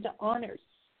 moving into honors,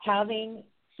 having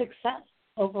success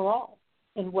overall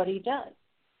in what he does.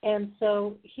 And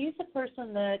so he's a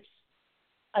person that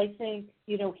I think,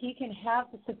 he can have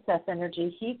the success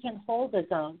energy. He can hold his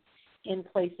own in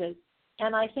places.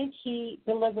 And I think he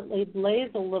deliberately lays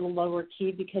a little lower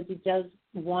key because he does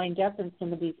wind up in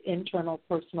some of these internal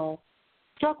personal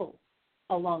struggles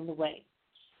along the way.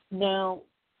 Now,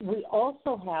 we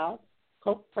also have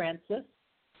Pope Francis,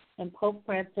 and Pope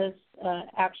Francis'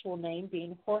 actual name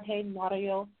being Jorge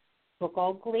Mario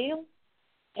Bergoglio.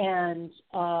 And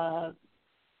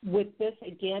with this,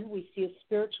 again, we see a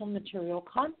spiritual material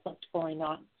conflict going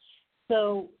on.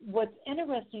 So what's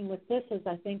interesting with this is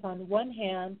I think on one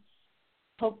hand,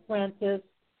 Pope Francis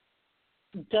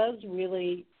does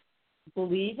really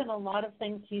believe in a lot of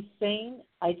things he's saying.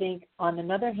 I think on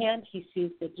another hand, he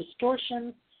sees the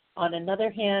distortions. On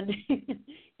another hand,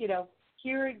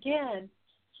 here again,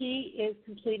 he is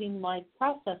completing life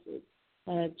processes,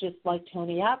 just like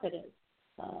Tony Abbott is.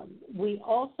 We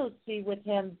also see with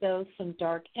him, though, some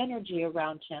dark energy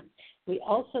around him. We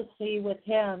also see with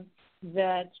him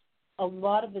that a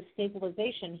lot of his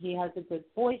stabilization, he has a good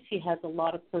voice, he has a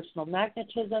lot of personal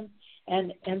magnetism,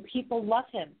 and people love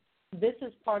him. This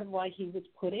is part of why he was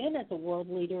put in as a world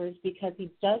leader, is because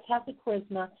he does have the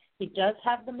charisma, he does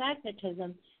have the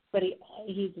magnetism, but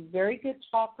he's a very good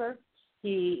talker,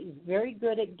 he's very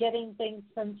good at getting things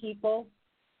from people,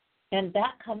 and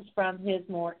that comes from his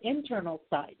more internal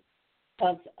side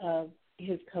of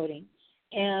his coding.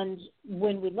 And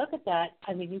when we look at that,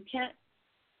 I mean, you can't,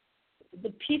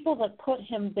 the people that put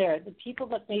him there, the people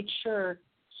that made sure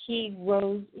he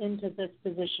rose into this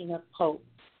position of Pope,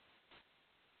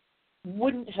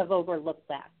 wouldn't have overlooked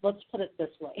that. Let's put it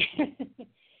this way.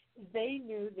 They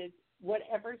knew that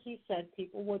whatever he said,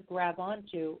 people would grab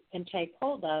onto and take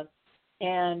hold of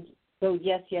and go,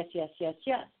 yes, yes, yes, yes,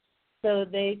 yes. So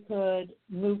they could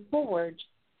move forward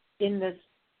in this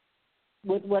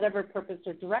with whatever purpose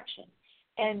or direction.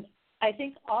 And I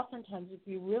think oftentimes if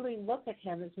you really look at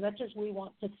him, as much as we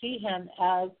want to see him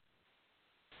as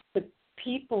the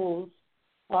people's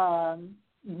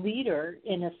leader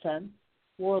in a sense,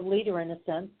 world leader in a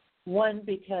sense. One,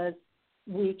 because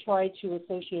we try to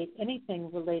associate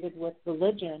anything related with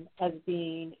religion as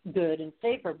being good and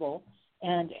favorable.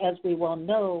 And as we well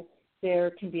know,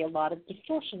 there can be a lot of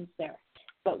distortions there.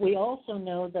 But we also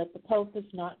know that the Pope is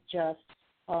not just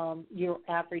your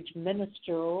average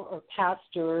minister or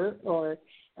pastor or,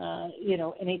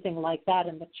 anything like that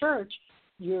in the church.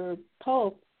 Your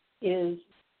Pope is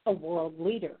a world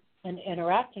leader and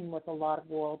interacting with a lot of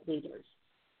world leaders.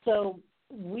 So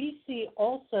we see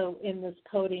also in this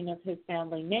coding of his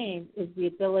family name is the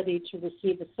ability to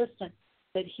receive assistance,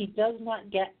 that he does not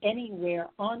get anywhere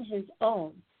on his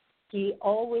own. He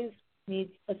always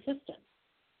needs assistance.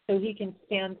 So he can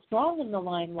stand strong in the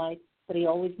limelight, but he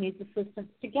always needs assistance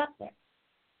to get there.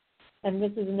 And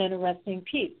this is an interesting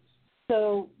piece.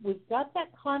 So we've got that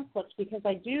conflict because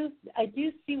I do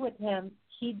see with him,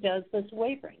 he does this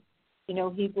wavering.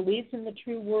 He believes in the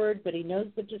true word, but he knows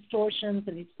the distortions,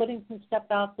 and he's putting some stuff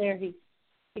out there. He's,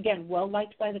 again,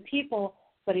 well-liked by the people,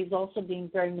 but he's also being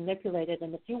very manipulated.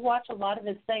 And if you watch a lot of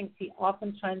his things, he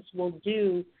oftentimes will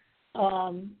do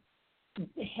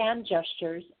hand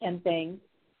gestures and things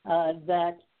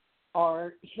that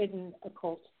are hidden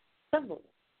occult symbols.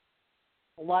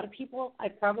 A lot of people, I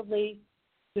probably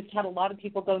just had a lot of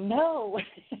people go, no,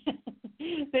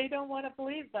 they don't want to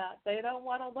believe that. They don't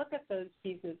want to look at those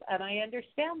pieces. And I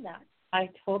understand that. I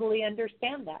totally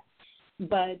understand that.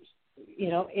 But,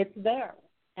 it's there.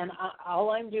 And all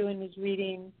I'm doing is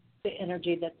reading the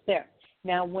energy that's there.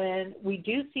 Now, when we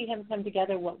do see him come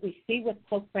together, what we see with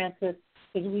Pope Francis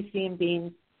is we see him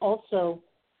being also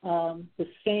the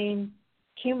same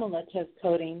cumulative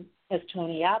coding as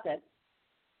Tony Abbott,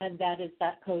 and that is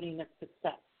that coding of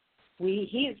success.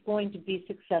 He is going to be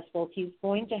successful. He's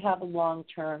going to have a long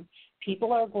term.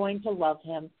 People are going to love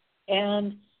him.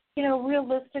 And,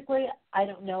 realistically, I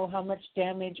don't know how much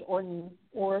damage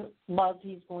or love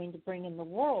he's going to bring in the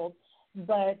world,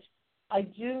 but I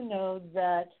do know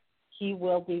that he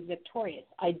will be victorious.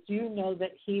 I do know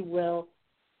that he will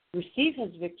receive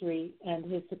his victory and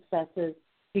his successes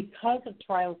because of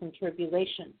trials and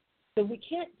tribulations. So we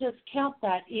can't discount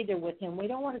that either with him. We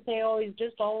don't want to say, he's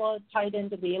just all tied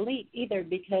into the elite either,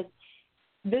 because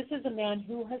this is a man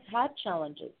who has had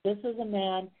challenges. This is a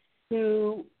man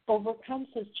who overcomes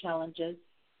his challenges,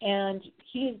 and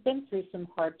he has been through some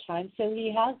hard times, so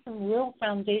he has some real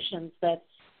foundations that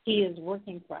he is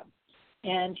working from.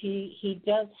 And he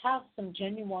does have some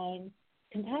genuine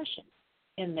compassion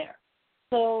in there.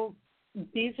 So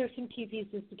these are some key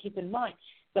pieces to keep in mind.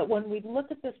 But when we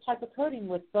look at this type of coding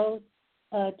with both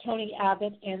Tony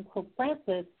Abbott and Pope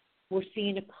Francis, we're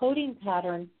seeing a coding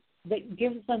pattern that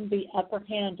gives them the upper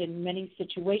hand in many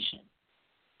situations.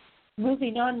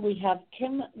 Moving on, we have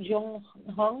Kim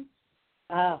Jong-un.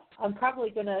 I'm probably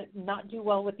going to not do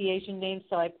well with the Asian names,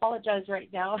 so I apologize right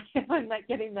now if I'm not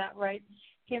getting that right.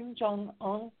 Kim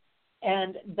Jong-un,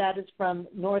 and that is from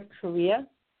North Korea.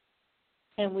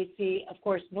 And we see, of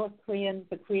course, the Koreans,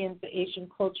 the Asian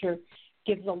culture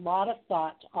gives a lot of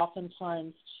thought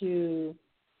oftentimes to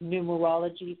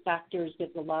numerology factors,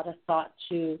 gives a lot of thought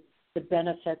to the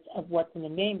benefits of what's in the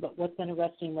name. But what's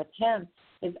interesting with him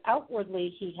is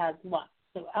outwardly he has luck.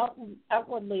 So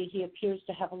outwardly he appears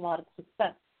to have a lot of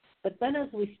success. But then as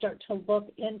we start to look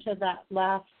into that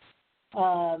last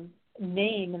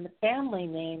name and the family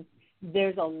name,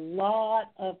 there's a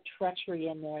lot of treachery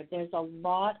in there. There's a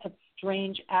lot of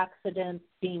strange accidents,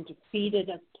 being defeated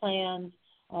of plans,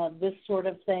 this sort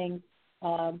of thing.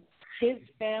 His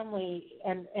family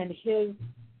and his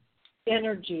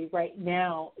energy right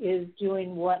now is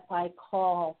doing what I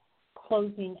call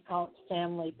closing out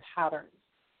family patterns.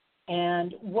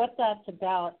 And what that's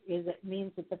about is it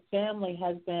means that the family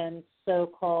has been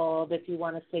so-called, if you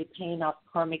want to say, paying off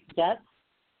karmic debts,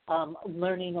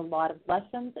 learning a lot of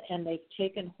lessons, and they've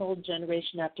taken hold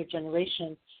generation after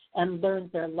generation and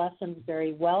learned their lessons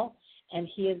very well, and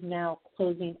he is now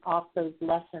closing off those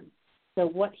lessons. So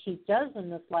what he does in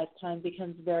this lifetime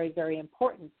becomes very, very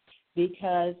important,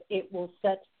 because it will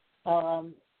set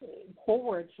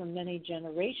forward for many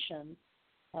generations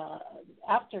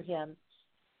after him,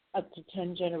 up to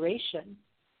 10 generations,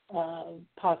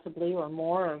 possibly, or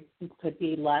more, or it could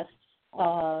be less,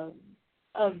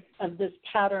 of this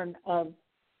pattern of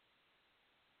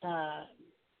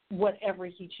whatever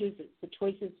he chooses. The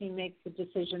choices he makes, the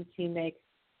decisions he makes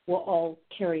will all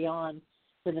carry on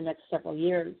for the next several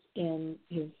years in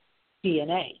his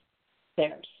DNA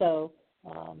there. So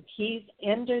he's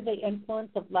under the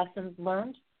influence of lessons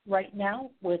learned right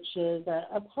now, which is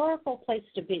a powerful place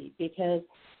to be, because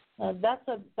that's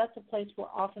a place where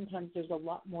oftentimes there's a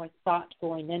lot more thought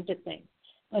going into things.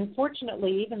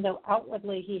 unfortunately, even though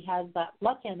outwardly he has that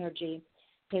luck energy,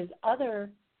 his other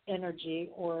energy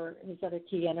or his other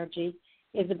key energy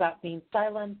is about being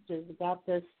silenced, is about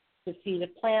this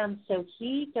defeated plan. So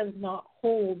he does not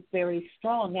hold very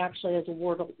strong actually as a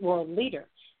world leader.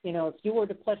 You know, if you were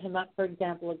to put him up, for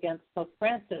example, against Pope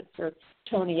Francis or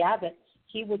Tony Abbott,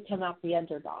 he would come out the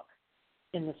underdog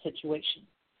in the situation.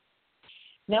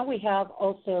 Now we have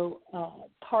also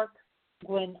Park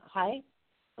Geun-hye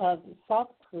of South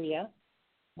Korea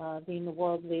being the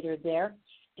world leader there.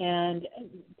 And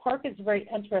Park is very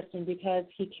interesting because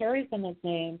he carries in his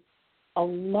name a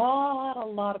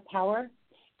lot of power,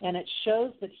 and it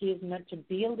shows that he is meant to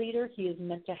be a leader. He is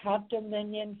meant to have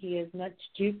dominion. He is meant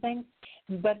to do things.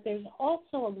 But there's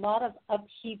also a lot of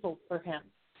upheaval for him.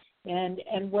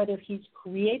 And whether he's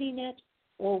creating it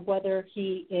or whether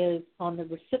he is on the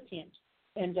recipient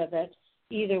end of it,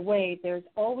 either way, there's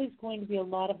always going to be a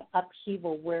lot of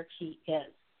upheaval where he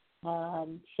is.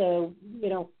 So, you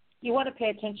know, you want to pay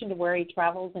attention to where he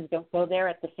travels and don't go there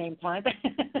at the same time.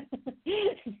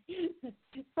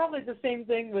 It's probably the same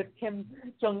thing with Kim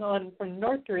Jong-un from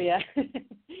North Korea.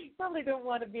 Probably don't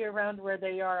want to be around where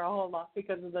they are a whole lot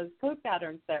because of those code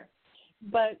patterns there.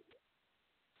 But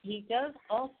he does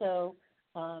also,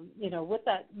 you know, with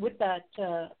that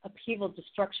upheaval,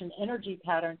 destruction, energy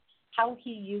pattern, how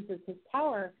he uses his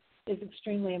power is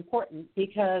extremely important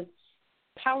because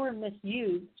power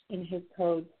misused in his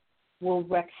codes will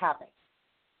wreak havoc.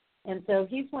 And so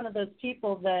he's one of those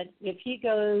people that if he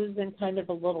goes in kind of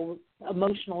a little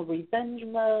emotional revenge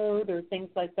mode or things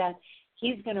like that,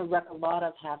 he's going to wreak a lot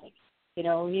of havoc. You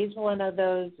know, he's one of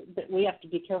those that we have to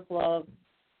be careful of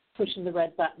pushing the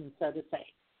red button, so to say,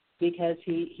 because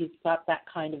he's got that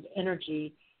kind of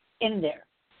energy in there.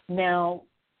 Now,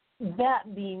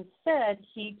 that being said,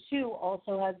 he too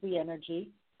also has the energy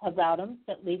about him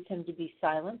that leads him to be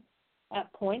silent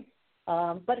at points,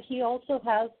 but he also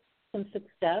has some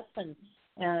success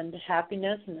and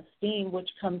happiness and esteem, which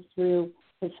comes through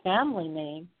his family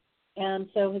name. And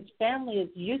so his family is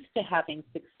used to having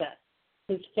success.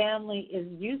 His family is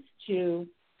used to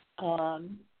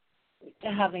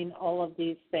having all of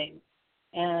these things.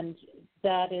 And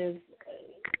that is,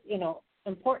 you know,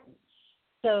 important.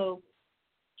 So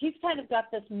he's kind of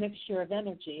got this mixture of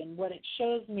energy. And what it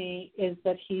shows me is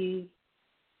that he's,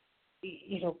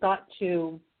 you know, got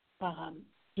to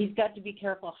be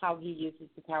careful how he uses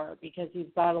the power because he's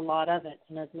got a lot of it.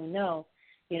 And as we know,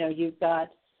 you know, you've got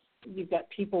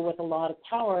people with a lot of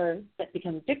power that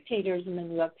become dictators, and then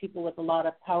you have people with a lot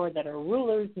of power that are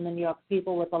rulers, and then you have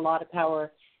people with a lot of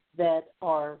power that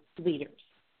are leaders.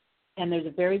 And there's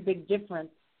a very big difference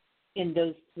in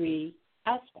those three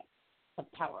aspects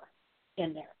of power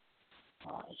in there.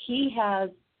 He has,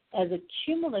 as a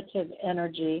cumulative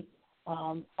energy,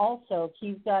 also,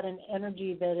 he's got an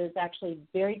energy that is actually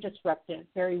very disruptive,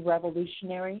 very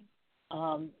revolutionary.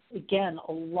 Again,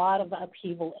 a lot of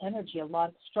upheaval energy, a lot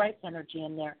of strife energy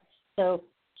in there. So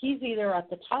he's either at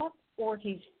the top or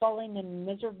he's falling in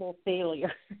miserable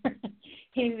failure.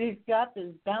 He's got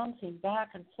this bouncing back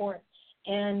and forth.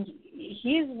 And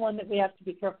he's one that we have to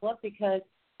be careful of because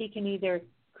he can either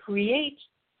create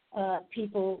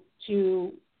people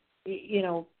to, you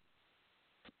know,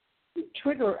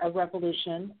 trigger a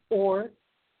revolution, or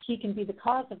he can be the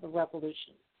cause of a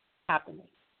revolution happening.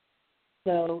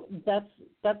 So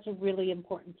that's really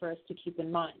important for us to keep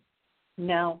in mind.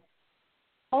 Now,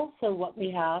 also what we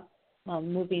have,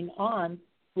 moving on,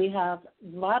 we have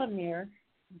Vladimir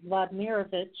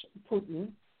Vladimirovich Putin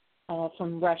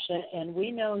from Russia, and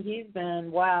we know he's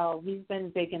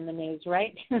been big in the news,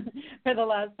 right? For the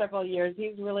last several years.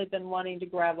 He's really been wanting to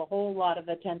grab a whole lot of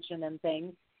attention and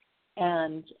things.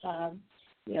 And,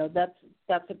 you know,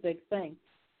 that's a big thing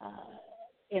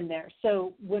in there.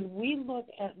 So when we look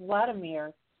at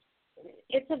Vladimir,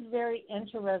 it's a very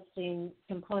interesting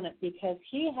component because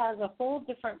he has a whole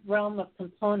different realm of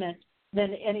component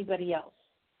than anybody else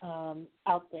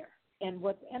out there. And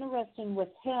what's interesting with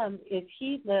him is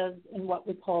he lives in what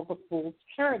we call the fool's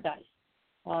paradise.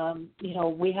 You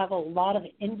know, we have a lot of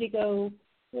indigo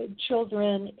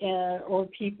children or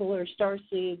people or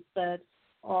starseeds that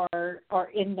are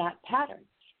in that pattern.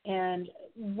 And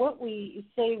what we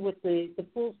say with the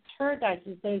fool's paradise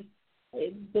is there's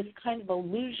this kind of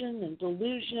illusion and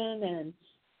delusion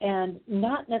and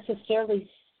not necessarily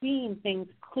seeing things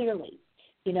clearly.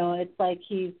 You know, it's like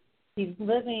he's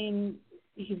living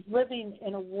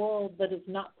in a world that is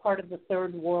not part of the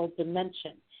third world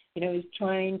dimension. You know, he's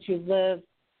trying to live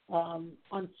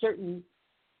on certain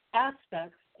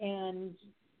aspects, and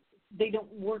they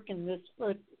don't work in this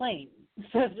earth plane,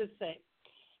 so to say.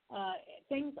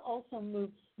 Things also move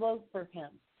slow for him.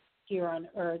 here on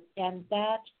Earth, and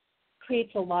that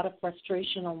creates a lot of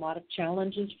frustration, a lot of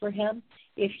challenges for him.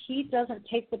 If he doesn't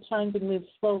take the time to move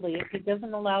slowly, if he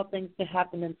doesn't allow things to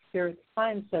happen in Spirit's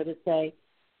time, so to say,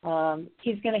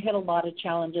 he's going to hit a lot of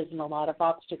challenges and a lot of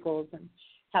obstacles and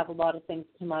have a lot of things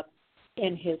come up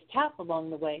in his path along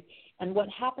the way. And what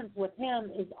happens with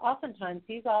him is oftentimes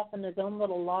he's off in his own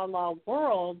little la-la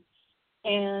world,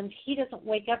 and he doesn't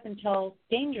wake up until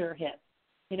danger hits.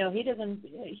 You know,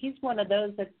 he's one of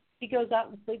those that he goes out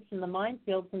and sleeps in the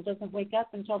minefields and doesn't wake up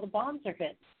until the bombs are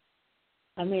hit.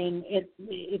 I mean,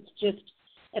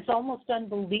 it's almost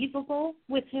unbelievable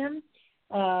with him,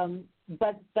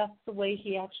 but that's the way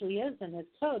he actually is in his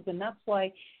codes, and that's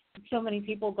why so many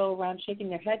people go around shaking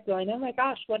their head going, oh, my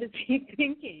gosh, what is he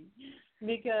thinking?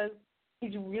 Because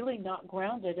he's really not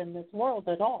grounded in this world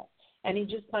at all, and he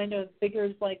just kind of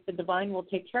figures like the divine will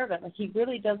take care of it. Like he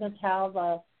really doesn't have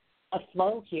a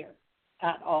flow here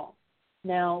at all.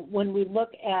 Now, when we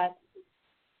look at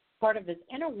part of his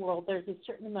inner world, there's a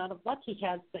certain amount of luck he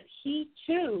has, but he,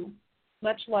 too,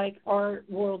 much like our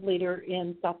world leader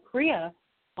in South Korea,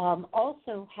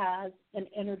 also has an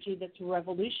energy that's a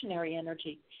revolutionary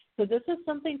energy. So this is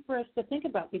something for us to think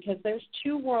about because there's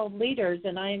two world leaders,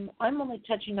 and I'm only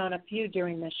touching on a few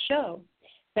during this show,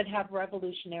 that have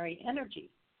revolutionary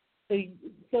energy.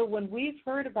 So when we've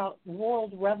heard about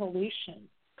world revolution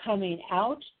coming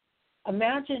out,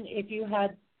 imagine if you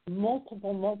had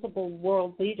multiple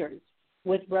world leaders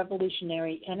with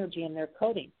revolutionary energy in their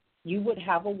coding. You would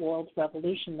have a world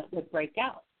revolution that would break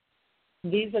out.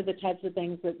 These are the types of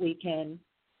things that we can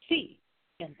see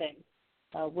in things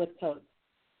with codes.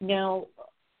 Now,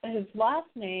 his last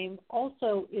name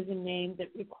also is a name that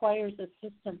requires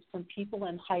assistance from people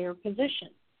in higher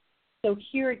positions. So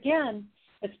here again,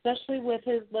 especially with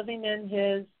his living in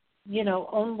his,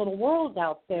 own little world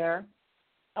out there,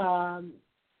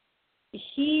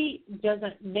 he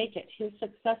doesn't make it. His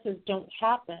successes don't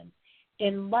happen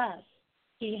unless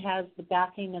he has the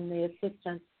backing and the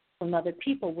assistance from other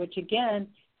people, which again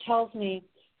tells me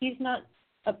he's not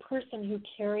a person who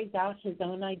carries out his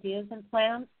own ideas and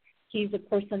plans. He's a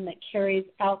person that carries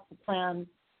out the plans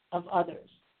of others,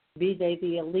 be they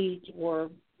the elite or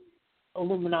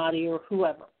Illuminati or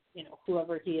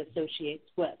whoever he associates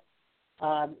with.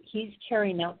 He's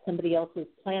carrying out somebody else's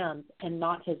plans and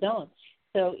not his own.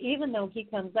 So even though he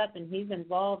comes up and he's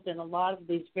involved in a lot of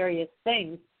these various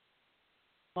things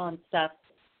on stuff,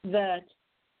 that,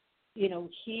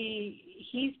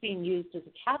 he's being used as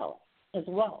a catalyst as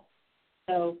well.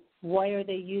 So why are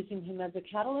they using him as a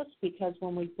catalyst? Because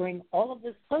when we bring all of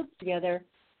his codes together,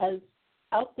 as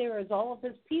out there as all of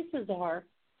his pieces are,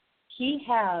 he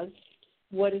has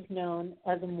what is known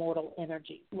as immortal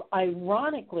energy.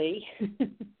 Ironically,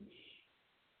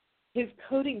 his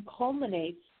coding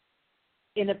culminates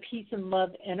in a peace and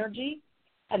love energy,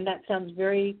 and that sounds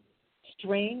very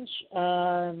strange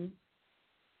to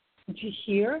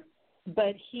hear,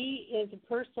 but he is a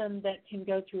person that can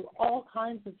go through all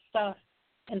kinds of stuff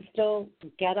and still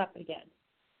get up again.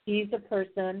 He's a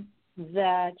person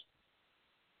that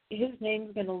his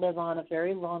name's going to live on a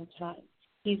very long time.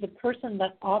 He's a person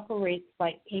that operates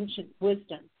by ancient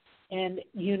wisdom and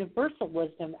universal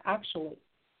wisdom, actually.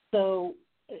 So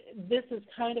this is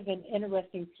kind of an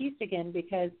interesting piece again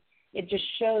because it just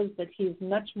shows that he's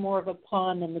much more of a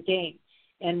pawn in the game.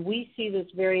 And we see this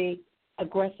very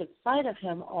aggressive side of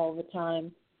him all the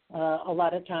time, a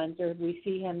lot of times, or we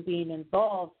see him being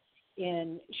involved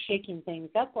in shaking things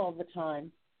up all the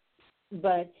time.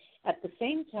 But at the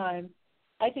same time,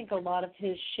 I think a lot of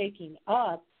his shaking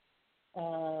up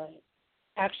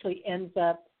actually ends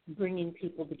up bringing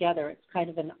people together. It's kind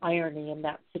of an irony in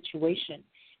that situation.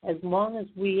 As long as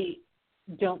we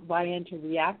don't buy into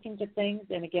reacting to things,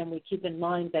 and again, we keep in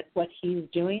mind that what he's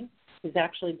doing is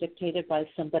actually dictated by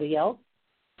somebody else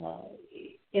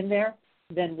in there,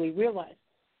 then we realize.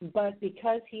 But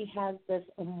because he has this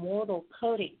immortal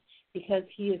coding, because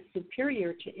he is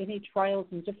superior to any trials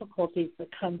and difficulties that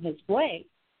come his way,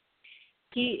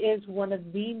 he is one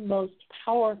of the most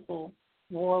powerful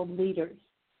world leaders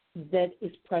that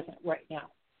is present right now.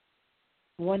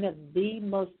 One of the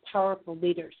most powerful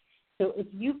leaders. So if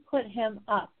you put him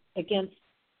up against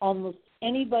almost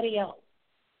anybody else,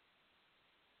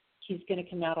 he's going to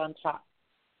come out on top.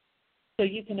 So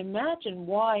you can imagine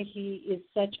why he is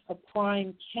such a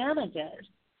prime candidate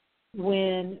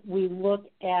when we look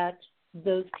at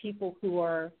those people who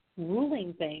are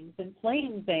ruling things and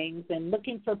playing things and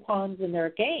looking for pawns in their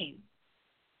game,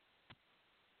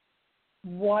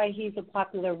 why he's a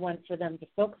popular one for them to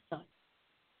focus on.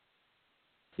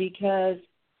 Because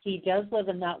he does live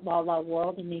in that la-la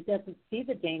world and he doesn't see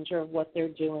the danger of what they're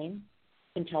doing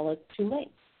until it's too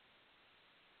late.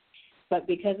 But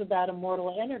because of that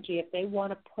immortal energy, if they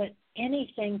want to put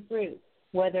anything through,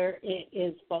 whether it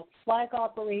is false flag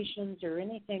operations or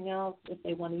anything else, if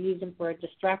they want to use him for a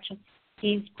distraction,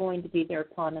 he's going to be their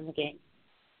pawn in the game.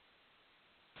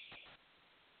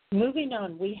 Moving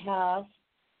on, we have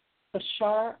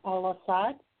Bashar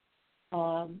al-Assad,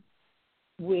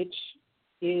 which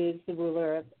is the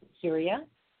ruler of Syria.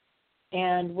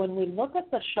 And when we look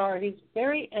at Bashar, he's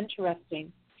very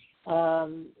interesting.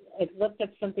 I looked up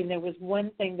something. There was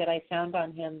one thing that I found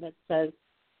on him that says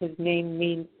his name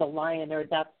means the lion, or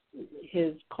that's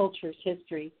his culture's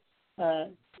history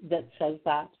that says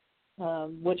that,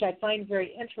 which I find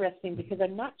very interesting because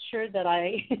I'm not sure that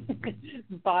I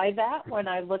buy that when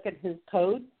I look at his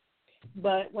codes.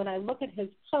 But when I look at his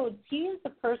codes, he is a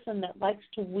person that likes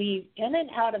to weave in and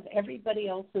out of everybody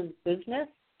else's business,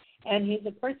 and he's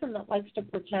a person that likes to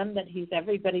pretend that he's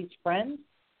everybody's friend.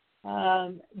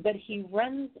 But he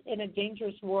runs in a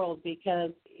dangerous world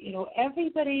because, you know,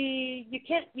 everybody, you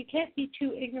can't be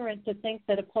too ignorant to think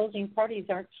that opposing parties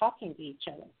aren't talking to each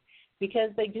other, because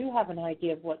they do have an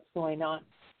idea of what's going on.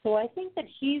 So I think that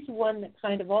he's one that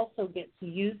kind of also gets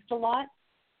used a lot.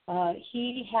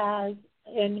 He has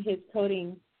in his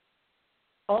coding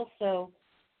also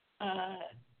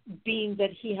being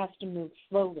that he has to move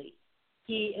slowly.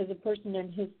 He is a person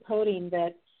in his coding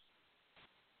that,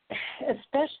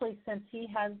 especially since he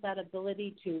has that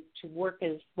ability to work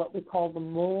as what we call the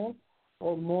mole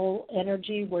or mole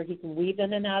energy, where he can weave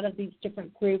in and out of these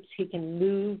different groups. He can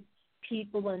move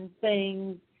people and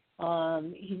things.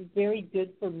 He's very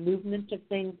good for movement of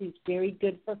things. He's very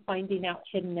good for finding out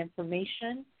hidden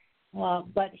information.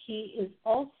 But he is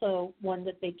also one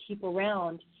that they keep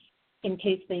around in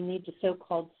case they need to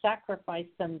so-called sacrifice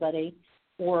somebody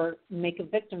or make a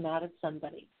victim out of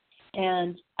somebody.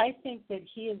 And I think that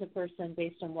he is a person,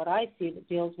 based on what I see, that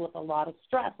deals with a lot of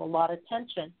stress, a lot of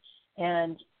tension,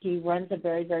 and he runs a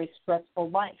very, very stressful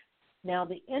life. Now,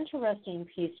 the interesting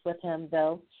piece with him,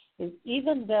 though, is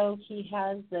even though he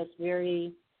has this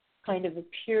very kind of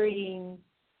appearing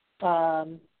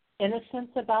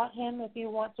innocence about him, if you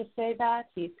want to say that,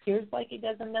 he appears like he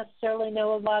doesn't necessarily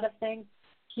know a lot of things,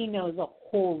 he knows a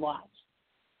whole lot.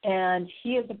 And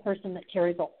he is a person that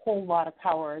carries a whole lot of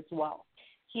power as well.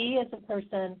 He is a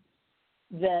person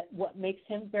that what makes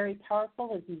him very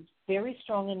powerful is he's very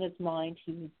strong in his mind.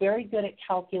 He's very good at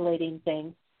calculating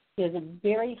things. He has a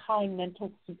very high mental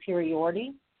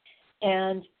superiority.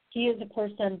 And he is a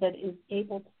person that is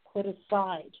able to put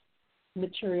aside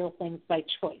material things by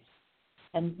choice.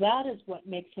 And that is what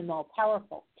makes him all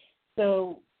powerful.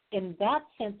 So in that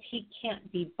sense, he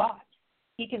can't be bought.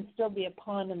 He can still be a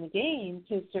pawn in the game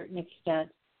to a certain extent,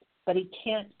 but he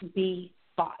can't be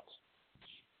bought.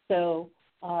 So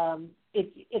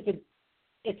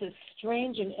it's a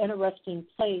strange and interesting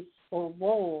place or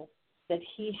role that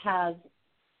he has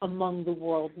among the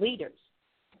world leaders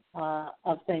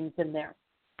of things in there.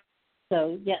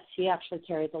 So, yes, he actually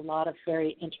carries a lot of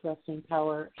very interesting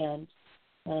power and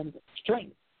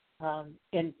strength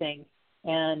in things.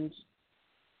 And,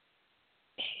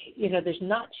 you know, there's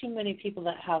not too many people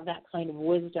that have that kind of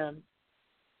wisdom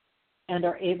and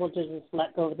are able to just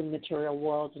let go of the material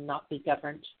world and not be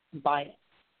governed by it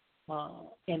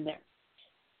in there.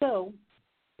 So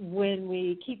when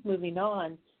we keep moving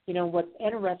on, you know, what's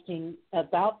interesting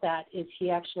about that is he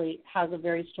actually has a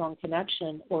very strong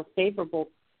connection or favorable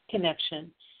connection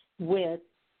with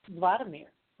Vladimir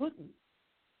Putin.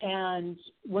 And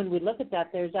when we look at that,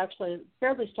 there's actually a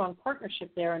fairly strong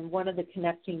partnership there, and one of the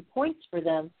connecting points for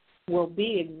them will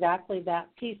be exactly that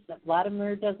piece, that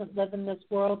Vladimir doesn't live in this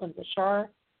world and Bashar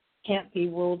can't be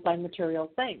ruled by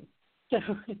material things. So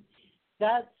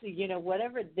that's, you know,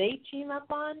 whatever they team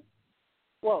up on,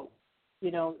 whoa,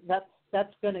 you know,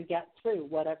 that's going to get through,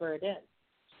 whatever it is.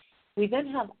 We then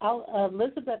have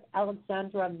Elizabeth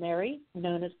Alexandra Mary,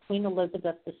 known as Queen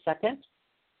Elizabeth II,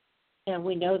 and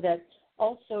we know that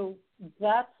also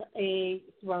that's a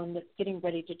throne that's getting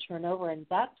ready to turn over, and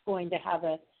that's going to have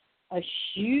a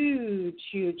huge,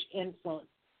 huge influence.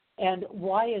 And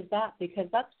why is that? Because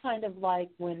that's kind of like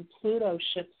when Pluto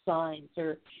shifts signs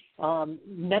or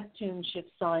Neptune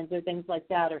shifts signs or things like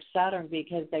that, or Saturn,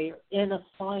 because they are in a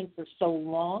sign for so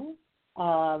long.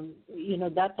 You know,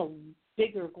 that's a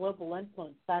bigger global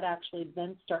influence. That actually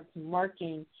then starts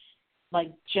marking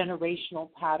like generational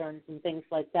patterns and things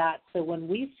like that. So when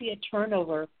we see a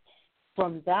turnover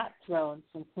from that throne,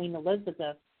 from Queen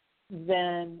Elizabeth,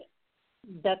 then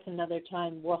that's another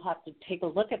time we'll have to take a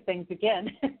look at things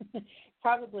again,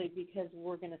 probably because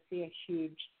we're going to see a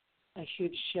huge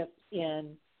shift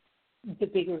in the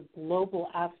bigger global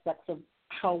aspects of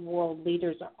how world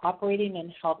leaders are operating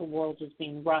and how the world is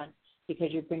being run.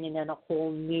 because you're bringing in a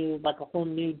whole new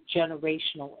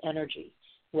generational energy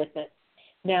with it.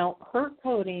 Now, her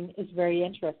coding is very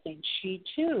interesting. She,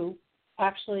 too,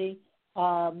 actually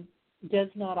does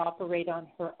not operate on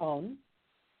her own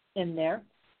in there,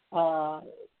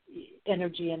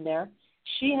 energy in there.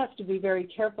 She has to be very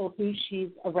careful who she's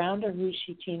around or who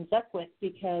she teams up with,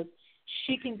 because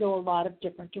she can go a lot of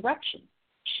different directions.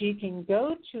 She can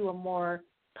go to a more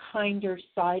kinder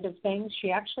side of things.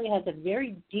 She actually has a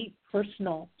very deep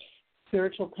personal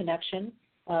spiritual connection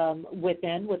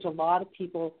within, which a lot of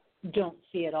people don't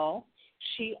see at all.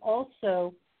 She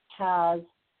also has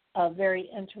a very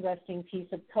interesting piece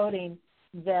of coding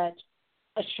that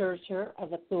assures her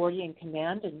of authority and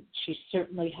command, and she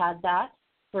certainly had that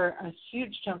for a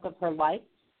huge chunk of her life.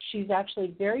 She's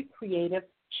actually very creative.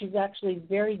 She's actually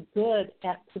very good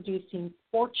at producing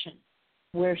fortune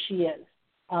where she is.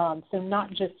 So not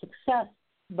just success,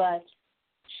 but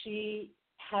she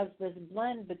has this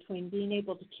blend between being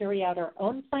able to carry out her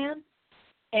own plan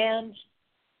and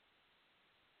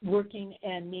working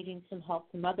and needing some help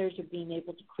from others, or being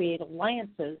able to create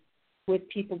alliances with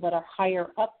people that are higher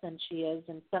up than she is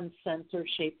in some sense or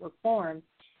shape or form,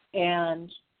 and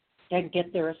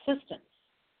get their assistance.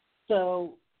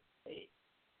 So,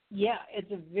 yeah,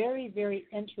 it's a very, very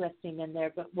interesting in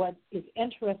there. But what is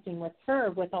interesting with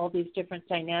her, with all these different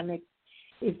dynamics,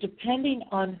 is depending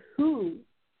on who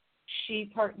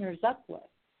she partners up with,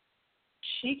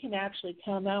 she can actually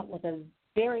come out with a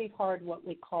very hard, what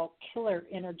we call killer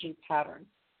energy pattern,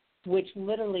 which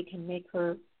literally can make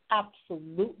her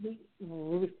absolutely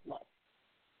ruthless.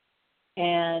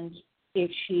 And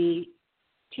if she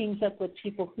teams up with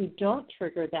people who don't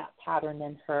trigger that pattern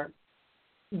in her,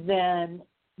 then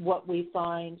what we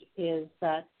find is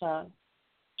that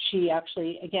she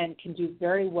actually, again, can do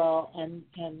very well, and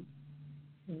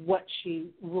what she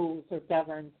rules or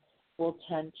governs will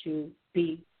tend to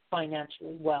be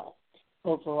financially well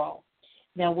overall.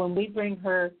 Now, when we bring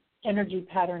her energy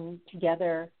pattern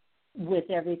together with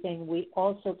everything, we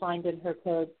also find in her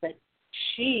codes that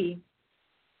she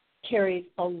carries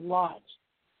a lot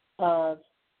of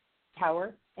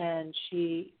power, and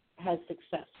she has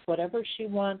success. Whatever she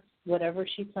wants, whatever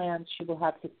she plans, she will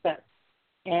have success.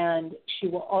 And she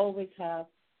will always have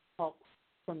help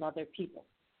from other people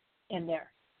in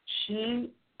there.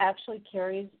 She actually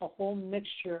carries a whole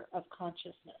mixture of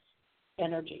consciousness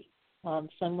energy.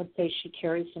 Some would say she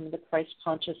carries some of the Christ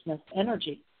consciousness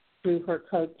energy through her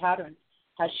code patterns.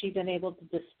 Has she been able to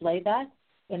display that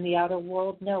in the outer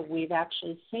world? No, we've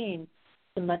actually seen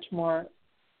some much more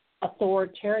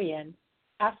authoritarian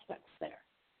aspects there.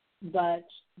 But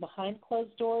behind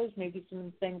closed doors, maybe some of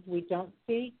the things we don't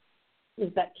see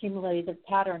is that cumulative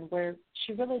pattern where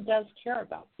she really does care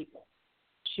about people.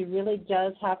 She really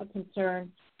does have a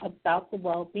concern about the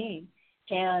well-being.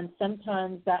 And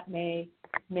sometimes that may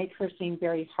make her seem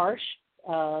very harsh.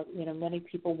 Many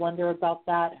people wonder about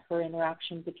that, her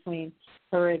interaction between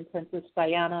her and Princess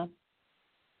Diana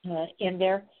in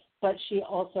there. But she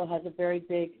also has a very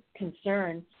big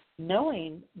concern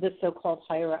knowing the so-called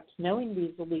higher-ups, knowing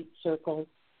these elite circles,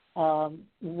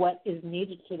 what is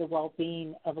needed for the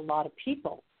well-being of a lot of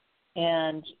people.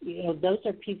 And, those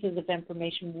are pieces of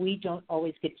information we don't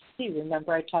always get to see.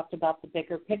 Remember, I talked about the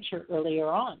bigger picture earlier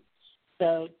on.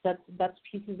 So that's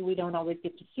pieces we don't always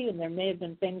get to see. And there may have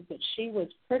been things that she was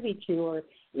privy to or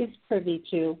is privy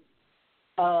to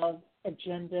of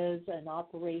agendas and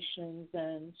operations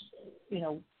and,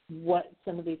 what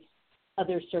some of these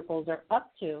other circles are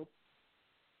up to,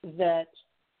 that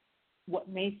what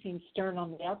may seem stern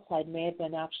on the outside may have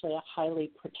been actually a highly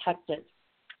protective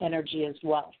energy as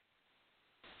well.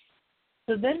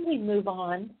 So then we move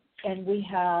on, and we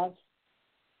have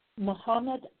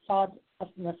Mohammed Saad of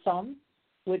Nassam,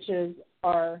 which is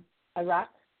our Iraq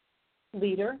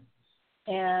leader,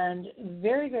 and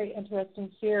very, very interesting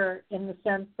here in the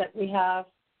sense that we have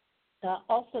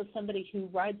also somebody who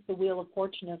rides the wheel of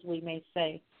fortune, as we may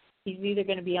say. He's either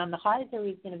going to be on the highs or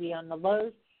he's going to be on the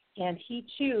lows, and he,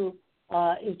 too,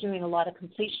 is doing a lot of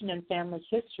completion in family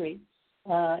history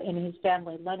in his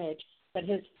family lineage. But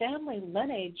his family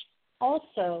lineage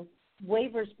also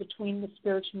wavers between the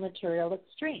spiritual and material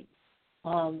extremes.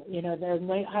 They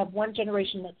may have one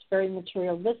generation that's very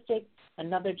materialistic,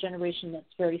 another generation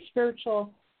that's very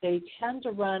spiritual. They tend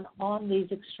to run on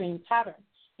these extreme patterns,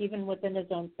 even within his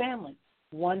own family.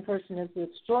 One person is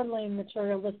extraordinarily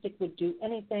materialistic, would do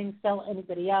anything, sell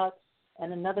anybody out,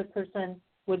 and another person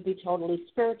would be totally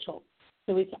spiritual.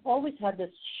 So he's always had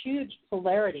this huge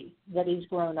polarity that he's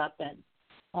grown up in.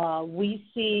 We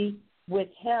see with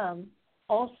him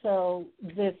also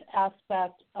this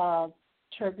aspect of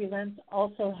turbulence,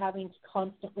 also having to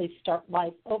constantly start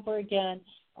life over again,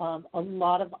 a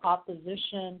lot of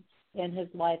opposition in his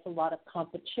life, a lot of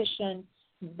competition.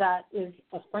 That is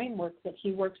a framework that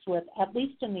he works with, at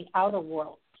least in the outer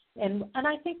world. And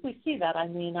I think we see that. I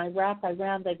mean, Iraq,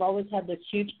 Iran, they've always had this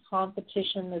huge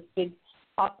competition, this big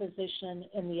opposition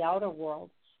in the outer world.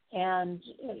 And,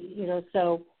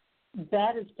 so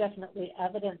that is definitely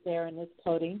evident there in his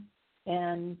coding.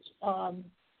 And,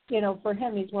 for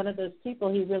him, he's one of those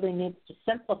people, he really needs to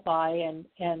simplify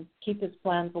and keep his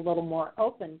plans a little more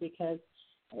open, because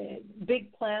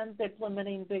big plans,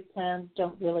 implementing big plans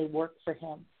don't really work for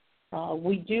him.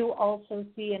 We do also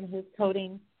see in his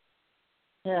coding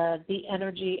the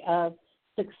energy of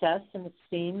success and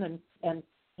esteem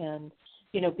and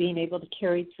being able to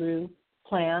carry through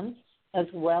plans as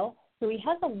well. So he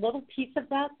has a little piece of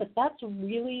that, but that's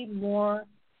really more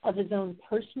of his own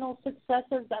personal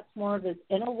successes. That's more of his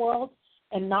inner world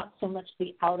and not so much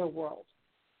the outer world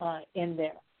in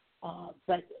there.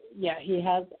 But, yeah, he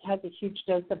has a huge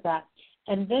dose of that.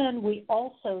 And then we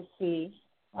also see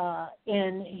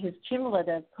in his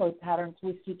cumulative code patterns,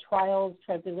 we see trials,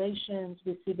 tribulations,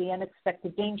 we see the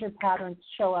unexpected danger patterns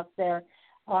show up there,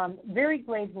 very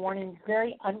grave warnings,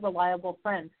 very unreliable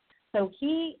friends. So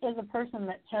he is a person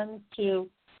that tends to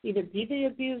either be the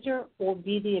abuser or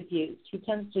be the abused. He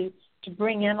tends to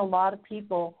bring in a lot of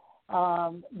people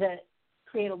that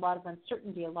create a lot of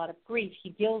uncertainty, a lot of grief. He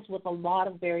deals with a lot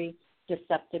of very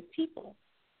deceptive people.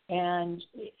 And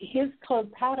his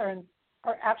code patterns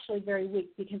are actually very weak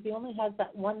because he only has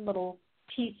that one little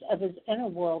piece of his inner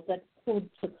world that holds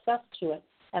success to it.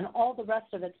 And all the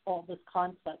rest of it's all this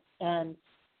conflict and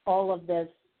all of this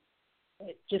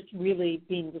just really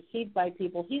being received by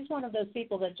people. He's one of those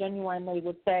people that genuinely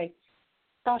would say,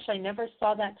 gosh, I never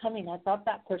saw that coming. I thought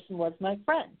that person was my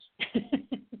friend.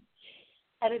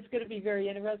 And it's going to be very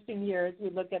interesting here as we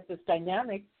look at this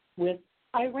dynamic with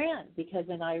Iran, because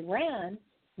in Iran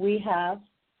we have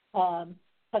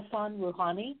Hassan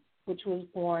Rouhani, which was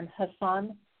born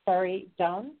Hassan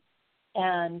Faridun.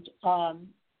 And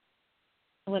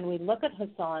when we look at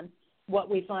Hassan, what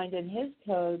we find in his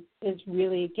code is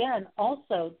really, again,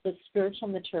 also the spiritual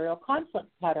material conflict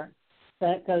pattern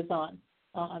that goes on.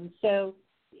 So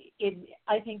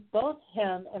I think both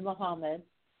him and Muhammad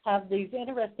have these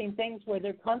interesting things where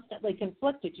they're constantly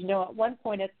conflicted. At one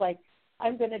point it's like,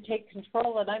 I'm going to take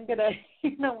control and I'm going to,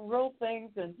 rule things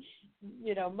and,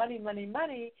 money, money,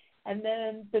 money. And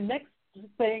then the next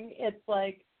thing, it's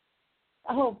like,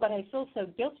 oh, but I feel so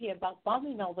guilty about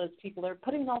bombing all those people or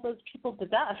putting all those people to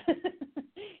death.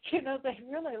 They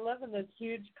really live in this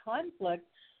huge conflict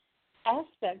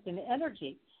aspect and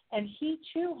energy. And he,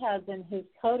 too, has in his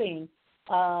coding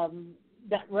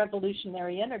that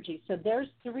revolutionary energy. So there's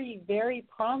three very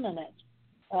prominent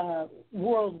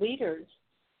world leaders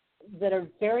that are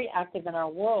very active in our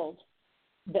world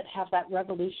that have that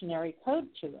revolutionary code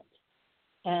to it.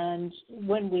 And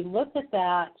when we look at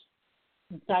that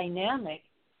dynamic,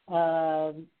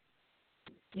 again,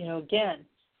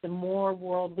 the more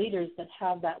world leaders that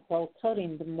have that world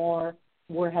coding, the more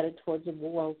we're headed towards a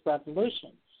world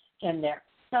revolution in there.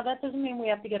 Now, that doesn't mean we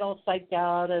have to get all psyched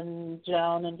out and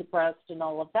down and depressed and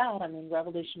all of that. I mean,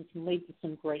 revolution can lead to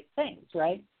some great things,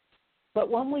 right? But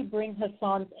when we bring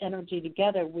Hassan's energy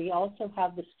together, we also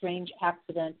have the strange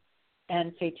accident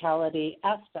and fatality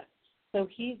aspect. So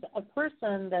he's a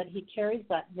person that he carries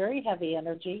that very heavy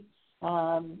energy.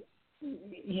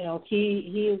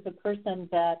 He is a person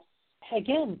that,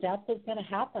 again, death is going to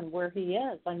happen where he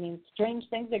is. I mean, strange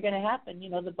things are going to happen.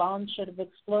 The bomb should have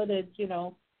exploded,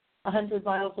 100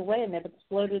 miles away, and it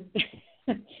exploded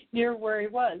near where he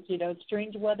was.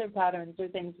 Strange weather patterns or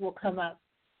things will come up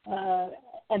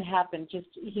and happen. Just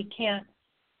he can't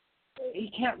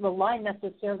rely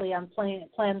necessarily on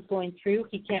plans going through.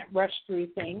 He can't rush through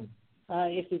things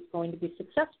if he's going to be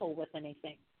successful with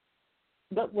anything.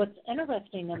 But what's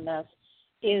interesting in this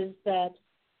is that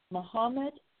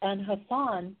Muhammad and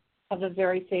Hassan have a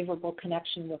very favorable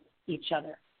connection with each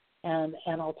other. And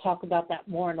I'll talk about that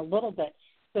more in a little bit.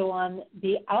 So on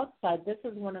the outside, this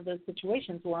is one of those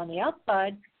situations where on the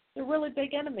outside, they're really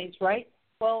big enemies, right?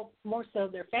 Well, more so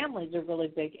their families are really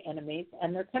big enemies,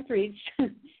 and their countries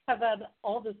have had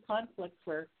all this conflict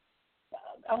for,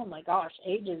 oh my gosh,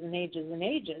 ages and ages and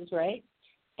ages, right?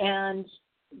 And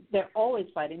they're always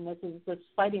fighting. This is this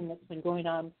fighting that's been going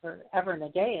on forever and a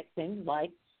day, it seems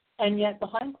like. And yet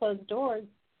behind closed doors,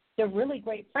 they're really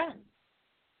great friends.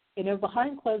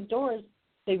 Behind closed doors,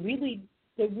 they really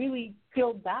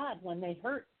feel bad when they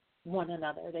hurt one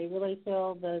another. They really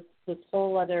feel this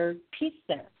whole other piece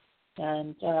there.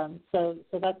 And so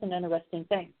that's an interesting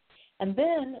thing. And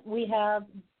then we have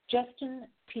Justin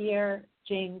Pierre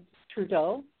James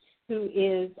Trudeau, who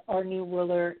is our new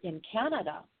ruler in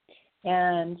Canada.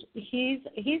 And he's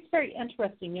very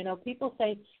interesting. You know, people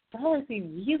say, well, is he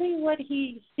really what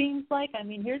he seems like? I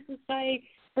mean, here's this guy,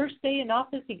 first day in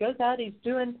office, he goes out, he's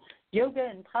doing yoga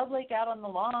in public out on the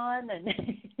lawn, and,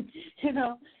 you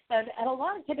know, and a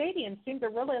lot of Canadians seem to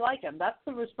really like him. That's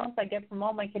the response I get from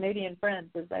all my Canadian friends,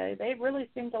 is they really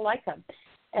seem to like him.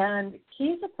 And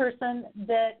he's a person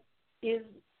that is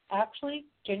actually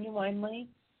genuinely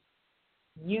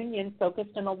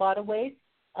union-focused in a lot of ways.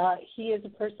 He is a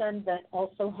person that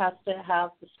also has to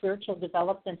have the spiritual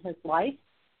developed in his life.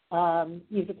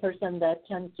 He's a person that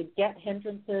tends to get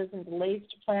hindrances and delays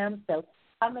to plans. So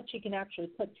how much he can actually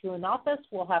put through an office,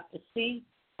 we'll have to see.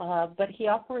 But he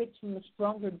operates from a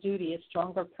stronger duty, a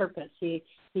stronger purpose. He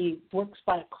works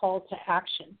by a call to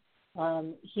action.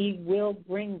 He will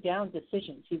bring down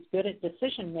decisions. He's good at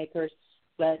decision making,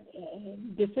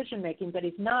 but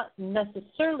he's not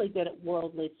necessarily good at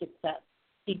worldly success.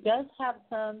 He does have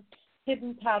some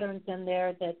hidden patterns in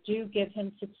there that do give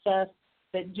him success,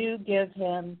 that do give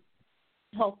him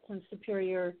help from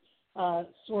superior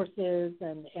sources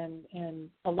and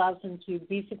allows him to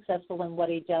be successful in what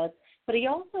he does. But he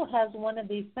also has one of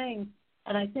these things,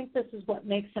 and I think this is what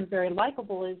makes him very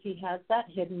likable, is he has that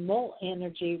hidden mole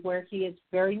energy where he is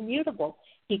very mutable.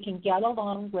 He can get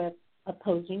along with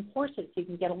opposing forces. He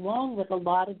can get along with a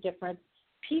lot of different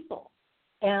people.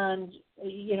 And,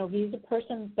 you know, he's a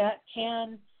person that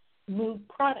can move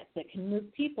product, that can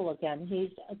move people again.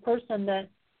 He's a person that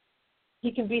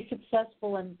he can be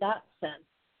successful in that sense,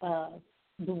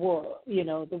 the world,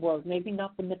 maybe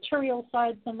not the material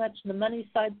side so much, the money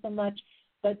side so much,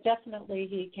 but definitely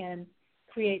he can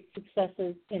create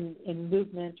successes in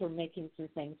movement or making some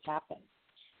things happen.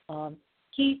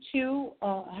 He, too,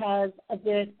 has a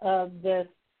bit of this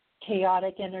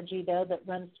chaotic energy, though, that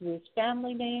runs through his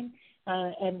family name,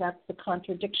 and that's the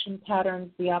contradiction patterns,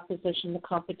 the opposition, the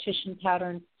competition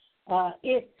patterns.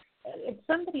 If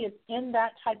somebody is in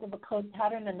that type of a code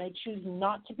pattern and they choose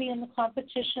not to be in the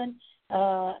competition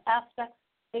aspect,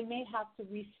 they may have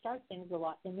to restart things a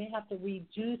lot. They may have to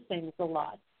redo things a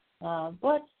lot.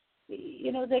 But,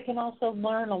 you know, they can also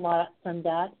learn a lot from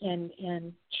that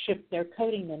and shift their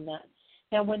coding in that.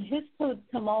 Now, when his codes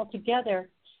come all together,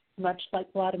 much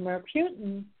like Vladimir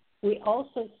Putin, we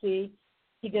also see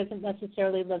he doesn't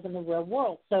necessarily live in the real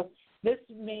world. So this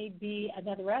may be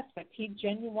another aspect. He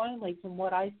genuinely, from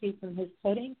what I see from his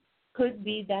coding, could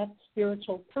be that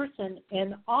spiritual person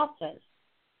in office.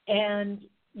 And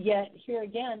yet, here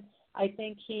again, I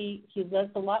think he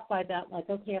lives a lot by that. Like,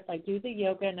 okay, if I do the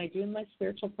yoga and I do my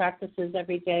spiritual practices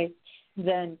every day,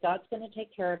 then God's going to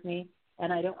take care of me,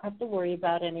 and I don't have to worry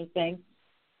about anything.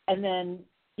 And then,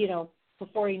 you know,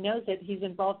 before he knows it, he's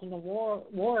involved in a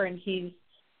war, and he's,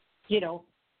 you know,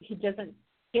 he doesn't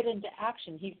get into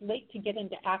action. He's late to get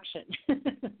into action.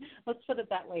 Let's put it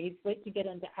that way. He's late to get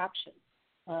into action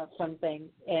from things.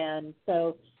 And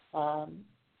so,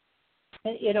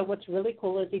 you know, what's really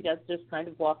cool is he does just kind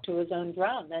of walk to his own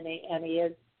drum, and he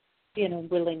is, you know,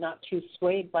 really not too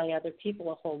swayed by other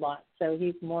people a whole lot. So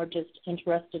he's more just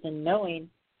interested in knowing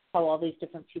how all these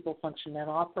different people function and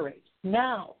operate.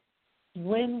 Now,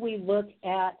 when we look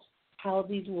at how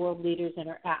these world leaders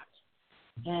interact,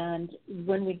 and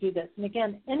when we do this, and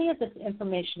again, any of this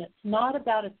information, it's not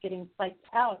about us getting psyched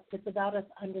out, it's about us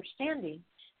understanding,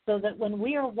 so that when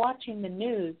we are watching the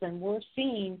news and we're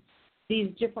seeing these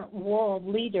different world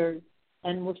leaders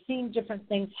and we're seeing different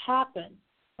things happen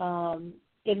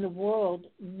in the world,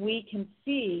 we can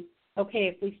see, okay,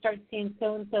 if we start seeing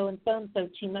so-and-so and so-and-so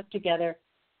team up together,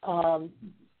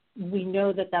 we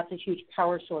know that that's a huge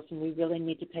power source, and we really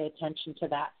need to pay attention to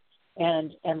that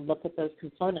and look at those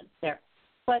components there.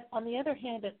 But on the other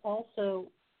hand, it also,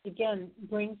 again,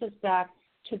 brings us back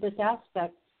to this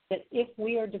aspect that if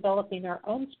we are developing our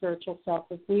own spiritual self,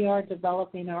 if we are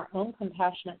developing our own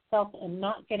compassionate self and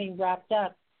not getting wrapped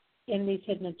up in these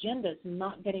hidden agendas and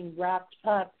not getting wrapped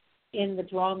up in the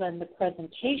drama and the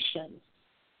presentations,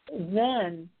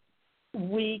 then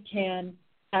we can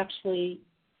actually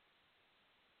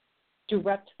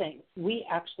direct things. We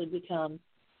actually become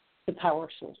the power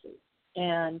sources.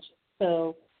 And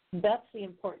so that's the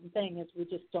important thing, is we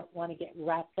just don't want to get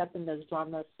wrapped up in those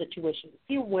drama situations.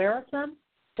 Be aware of them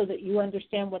so that you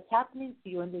understand what's happening, so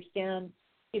you understand,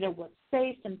 you know, what's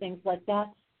safe and things like that,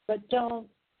 but don't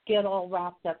get all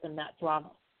wrapped up in that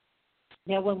drama.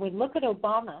 Now, when we look at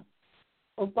Obama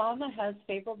has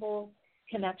favorable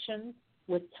connections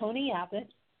with Tony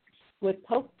Abbott, with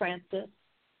Pope Francis,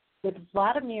 with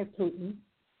Vladimir Putin,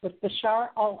 with Bashar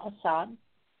al-Assad,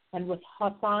 and with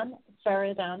Hassan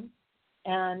Faridun,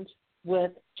 and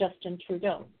with Justin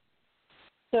Trudeau.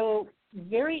 So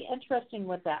very interesting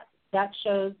with that. That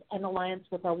shows an alliance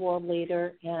with our world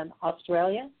leader in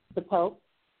Australia, the Pope,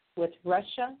 with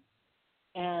Russia,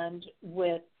 and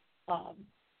with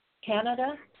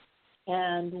Canada,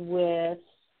 and with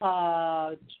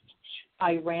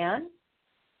Iran,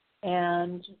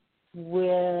 and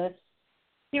with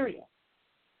Syria.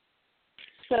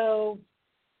 So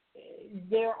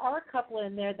there are a couple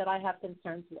in there that I have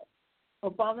concerns with.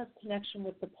 Obama's connection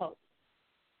with the Pope,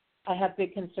 I have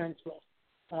big concerns with.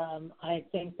 I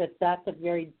think that that's a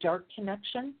very dark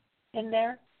connection in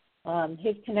there.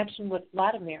 His connection with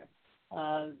Vladimir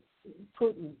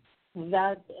Putin,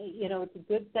 that, it's a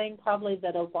good thing probably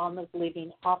that Obama's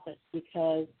leaving office,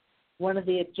 because one of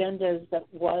the agendas that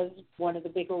was one of the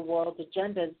bigger world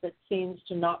agendas that seems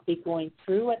to not be going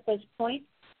through at this point,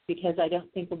 because I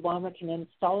don't think Obama can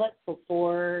install it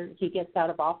before he gets out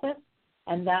of office,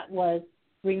 and that was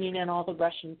bringing in all the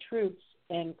Russian troops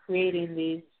and creating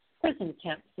these prison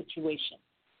camp situations,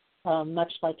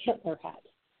 much like Hitler had.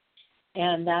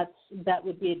 And that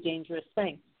would be a dangerous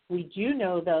thing. We do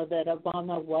know, though, that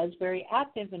Obama was very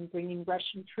active in bringing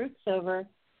Russian troops over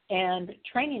and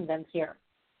training them here.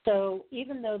 So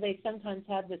even though they sometimes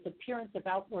have this appearance of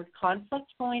outward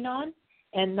conflict going on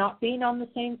and not being on the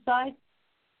same side,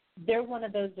 they're one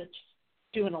of those that's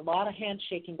doing a lot of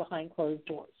handshaking behind closed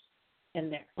doors in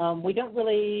there. We don't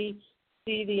really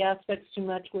see the aspects too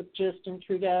much with Justin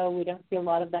Trudeau. We don't see a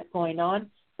lot of that going on.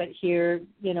 But here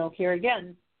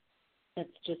again,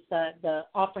 it's just the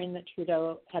offering that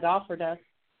Trudeau had offered us,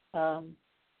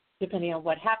 depending on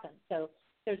what happens. So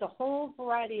there's a whole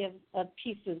variety of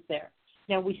pieces there.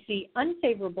 Now, we see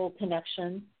unfavorable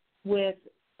connection with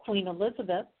Queen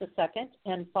Elizabeth II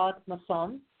and Fahd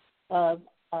Masson of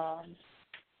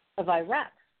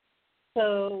Iraq.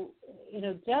 So,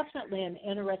 definitely an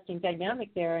interesting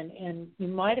dynamic there. And you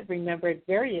might have remembered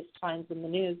various times in the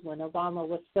news when Obama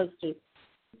was supposed to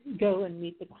go and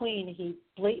meet the Queen, he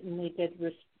blatantly did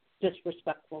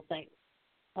disrespectful things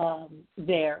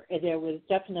there. There was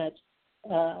definite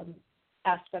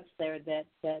aspects there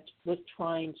that was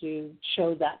trying to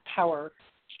show that power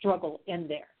struggle in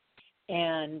there.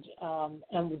 And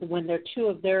when two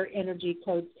of their energy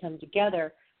codes come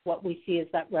together, what we see is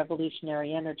that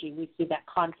revolutionary energy. We see that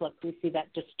conflict. We see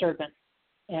that disturbance,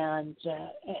 and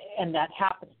that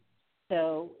happening.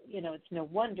 So, it's no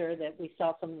wonder that we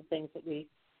saw some of the things that we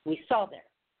saw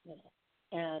there.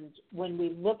 And when we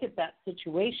look at that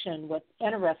situation, what's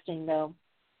interesting, though,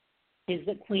 is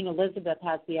that Queen Elizabeth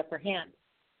has the upper hand.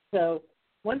 So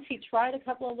once he tried a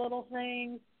couple of little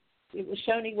things, it was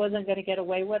shown he wasn't going to get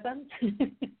away with them.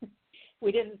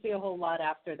 We didn't see a whole lot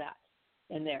after that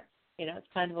in there. It's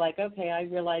kind of like, okay, I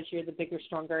realize you're the bigger,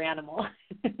 stronger animal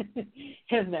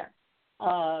in there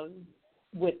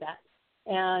with that.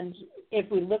 And if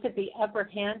we look at the upper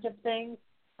hand of things,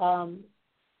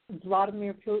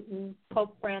 Vladimir Putin,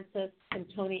 Pope Francis, and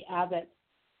Tony Abbott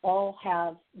all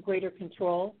have greater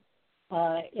control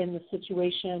in the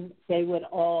situation. They would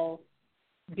all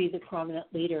be the prominent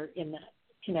leader in that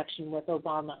connection with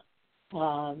Obama.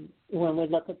 When we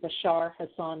look at Bashar,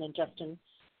 Hassan, and Justin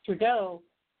Trudeau,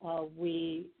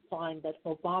 we find that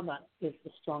Obama is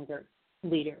the stronger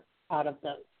leader out of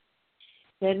those.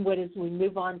 Then as we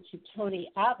move on to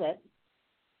Tony Abbott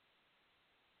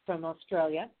from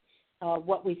Australia,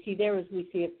 what we see there is we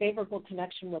see a favorable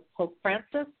connection with Pope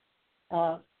Francis,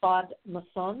 Fahd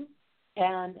Masson,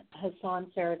 and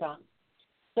Hassan Faridun.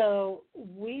 So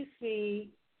we see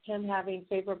him having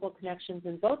favorable connections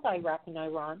in both Iraq and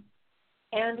Iran,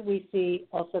 and we see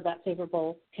also that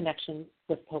favorable connection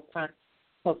with Pope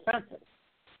Francis.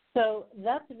 So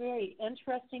that's very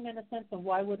interesting in a sense, and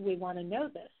why would we want to know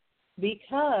this?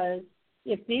 Because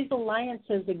if these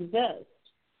alliances exist,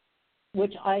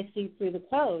 which I see through the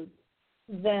codes,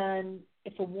 then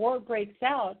if a war breaks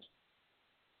out,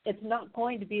 it's not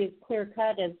going to be as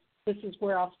clear-cut as this is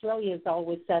where Australia has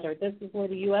always said, or this is where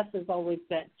the U.S. has always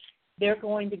been. They're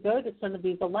going to go to some of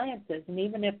these alliances, and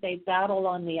even if they battle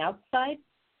on the outside,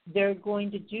 they're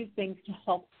going to do things to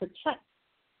help protect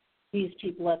these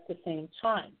people at the same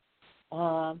time.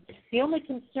 The only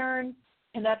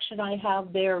connection I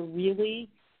have there really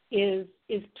is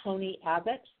Tony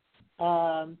Abbott.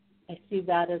 I see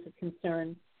that as a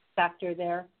concern factor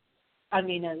there. I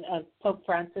mean, of Pope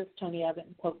Francis, Tony Abbott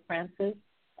and Pope Francis.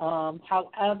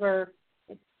 However,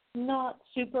 it's not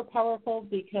super powerful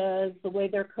because the way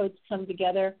their codes come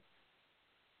together,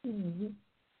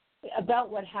 about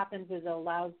what happens is it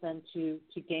allows them to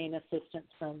gain assistance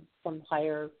from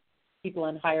higher people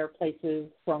in higher places,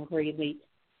 stronger elite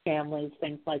families,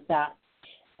 things like that.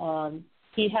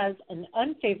 he has an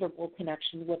unfavorable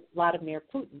connection with Vladimir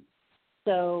Putin.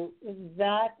 So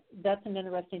that's an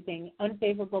interesting thing.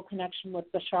 Unfavorable connection with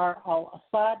Bashar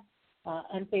al-Assad,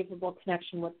 unfavorable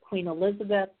connection with Queen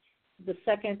Elizabeth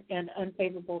II, and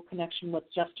unfavorable connection with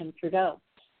Justin Trudeau.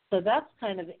 So that's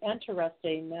kind of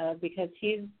interesting because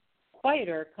he's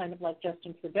quieter, kind of like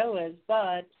Justin Trudeau is,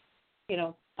 but,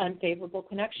 unfavorable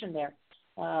connection there.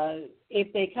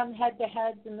 If they come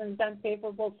head-to-head in those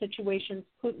unfavorable situations,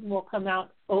 Putin will come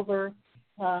out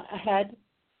ahead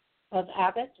of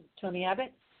Tony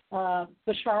Abbott.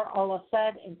 Bashar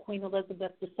al-Assad and Queen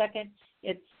Elizabeth II,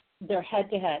 they're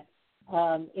head-to-head.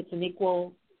 It's an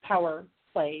equal power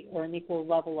play or an equal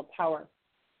level of power.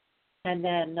 And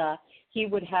then he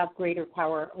would have greater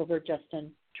power over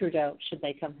Justin Trudeau should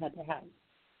they come head-to-head.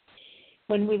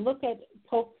 When we look at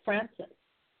Pope Francis,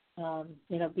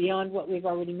 beyond what we've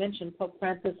already mentioned, Pope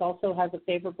Francis also has a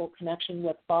favorable connection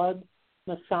with Fahd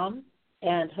Massam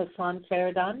and Hassan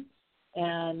Faradan,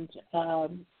 and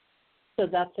so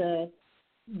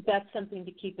that's something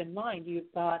to keep in mind.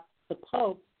 You've got the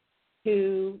Pope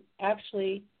who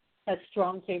actually has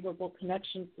strong favorable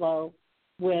connection flow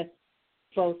with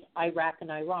both Iraq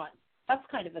and Iran. That's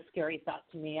kind of a scary thought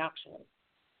to me, actually,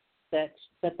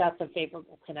 that's a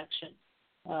favorable connection.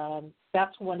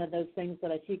 That's one of those things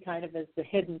that I see kind of as the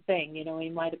hidden thing. He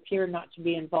might appear not to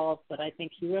be involved, but I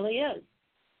think he really is.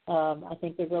 I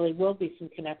think there really will be some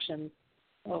connections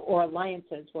or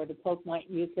alliances where the Pope might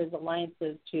use his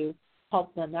alliances to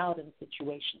help them out in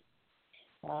situations.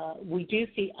 We do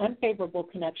see unfavorable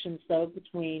connections, though,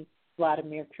 between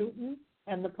Vladimir Putin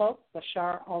and the Pope,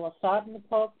 Bashar al-Assad and the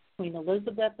Pope, Queen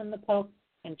Elizabeth and the Pope,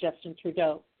 and Justin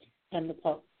Trudeau and the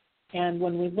Pope. And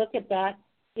when we look at that,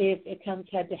 if it comes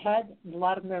head-to-head,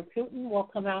 Vladimir Putin will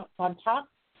come out on top.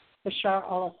 Bashar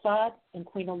al-Assad and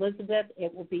Queen Elizabeth,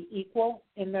 it will be equal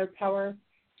in their power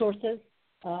sources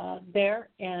there,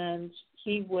 and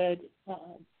he would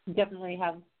definitely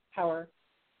have power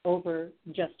over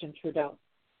Justin Trudeau.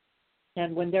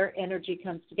 And when their energy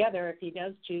comes together, if he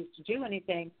does choose to do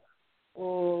anything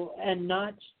and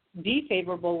not be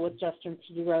favorable with Justin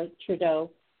Trudeau,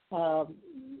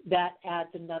 that adds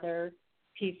another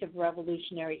piece of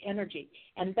revolutionary energy.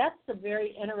 And that's the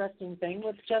very interesting thing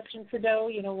with Justin Trudeau,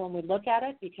 when we look at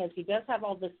it, because he does have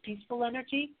all this peaceful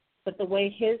energy, but the way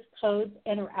his codes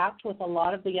interact with a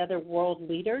lot of the other world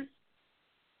leaders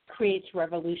creates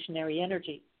revolutionary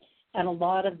energy. And a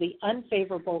lot of the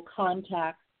unfavorable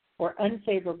contacts or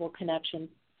unfavorable connections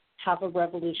have a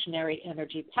revolutionary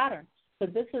energy pattern. So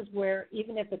this is where,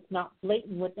 even if it's not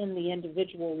blatant within the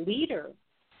individual leader,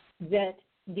 that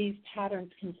these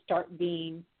patterns can start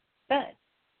being fed.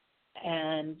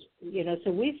 And, so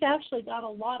we've actually got a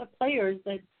lot of players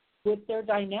that, with their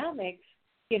dynamics,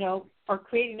 are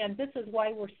creating, and this is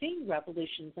why we're seeing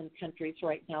revolutions in countries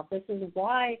right now. This is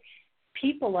why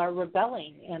people are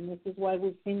rebelling, and this is why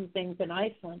we've seen things in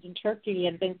Iceland and Turkey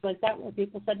and things like that where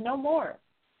people said, no more.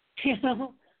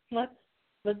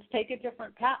 Let's take a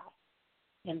different path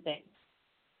in things.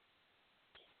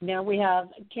 Now we have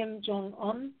Kim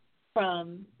Jong-un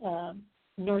from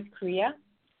North Korea,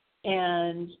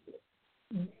 and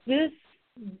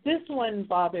this one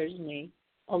bothers me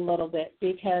a little bit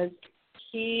because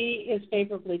he is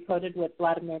favorably coded with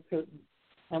Vladimir Putin.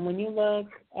 And when you look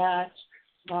at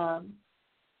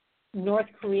North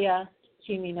Korea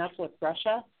teaming up with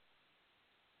Russia,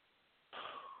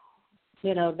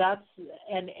 that's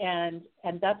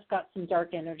and that's got some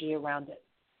dark energy around it.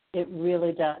 It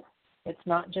really does. It's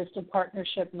not just a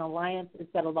partnership and alliance.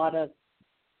 It's got a lot of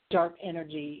dark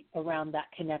energy around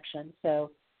that connection.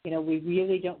 So, we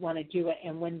really don't want to do it.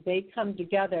 And when they come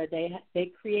together,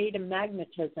 they create a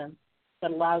magnetism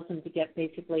that allows them to get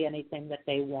basically anything that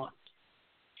they want.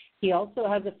 He also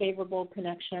has a favorable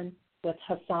connection with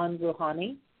Hassan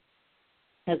Rouhani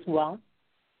as well.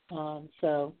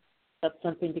 So that's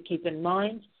something to keep in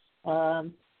mind.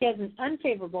 He has an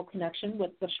unfavorable connection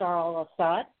with Bashar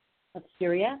al-Assad of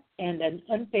Syria and an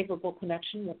unfavorable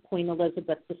connection with Queen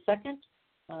Elizabeth II,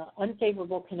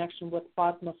 unfavorable connection with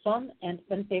Fahd Massam, and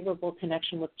unfavorable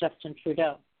connection with Justin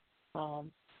Trudeau.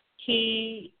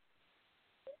 He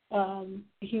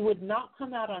would not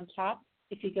come out on top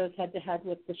if he goes head-to-head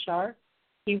with Bashar.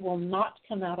 He will not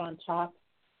come out on top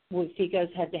if he goes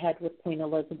head-to-head with Queen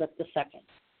Elizabeth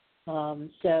II.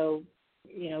 So,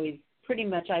 he's pretty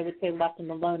much, I would say, left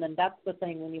him alone. And that's the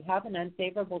thing. When you have an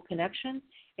unfavorable connection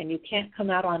and you can't come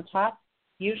out on top,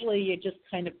 usually you just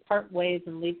kind of part ways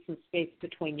and leave some space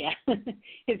between you.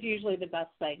 It's usually the best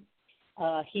thing.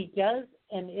 He does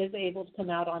and is able to come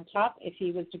out on top if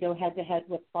he was to go head-to-head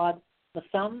with Fahd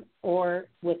Massam or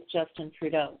with Justin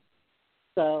Trudeau.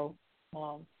 So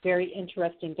very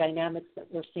interesting dynamics that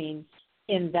we're seeing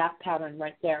in that pattern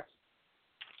right there.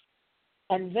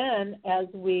 And then as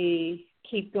we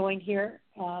keep going here,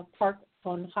 Park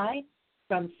Geun-hye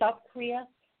from South Korea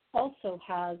also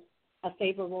has a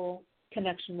favorable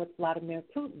connection with Vladimir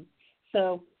Putin.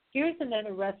 So here's an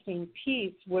interesting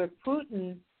piece where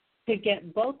Putin could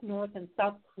get both North and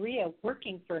South Korea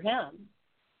working for him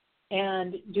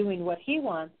and doing what he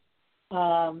wants,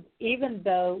 even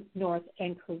though North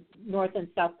and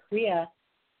South Korea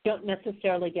don't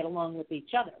necessarily get along with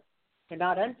each other. They're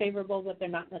not unfavorable, but they're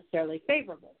not necessarily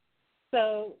favorable.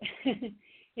 So,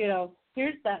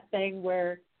 here's that thing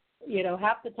where,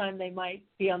 half the time they might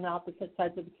be on the opposite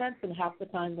sides of the fence and half the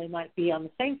time they might be on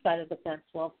the same side of the fence.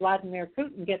 Well, if Vladimir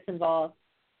Putin gets involved,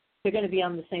 they're going to be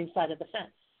on the same side of the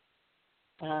fence.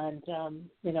 And,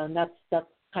 and that's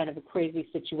kind of a crazy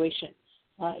situation.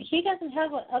 He doesn't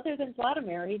have, other than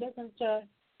Vladimir, he doesn't,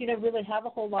 really have a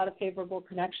whole lot of favorable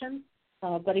connections.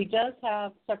 But he does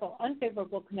have several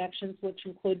unfavorable connections, which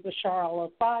include Bashar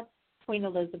al-Assad, Queen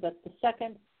Elizabeth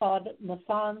II, Saud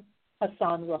Masson,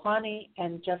 Hassan Rouhani,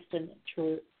 and Justin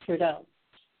Trudeau.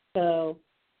 So,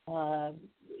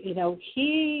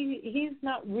 he's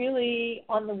not really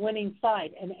on the winning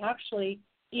side. And actually,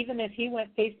 even if he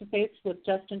went face-to-face with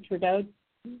Justin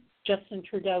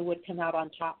Trudeau would come out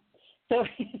on top. So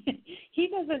he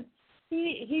doesn't.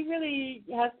 He really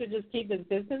has to just keep his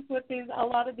distance with a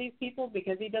lot of these people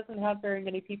because he doesn't have very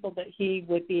many people that he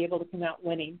would be able to come out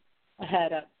winning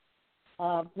ahead of.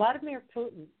 Vladimir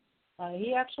Putin,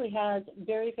 he actually has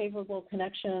very favorable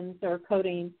connections or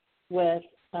coding with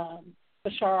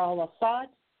Bashar al-Assad,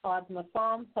 Saud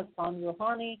Masson, Hassan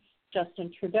Rouhani, Justin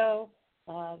Trudeau.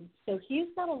 So he's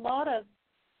got a lot of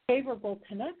favorable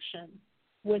connections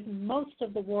with most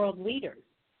of the world leaders.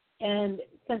 And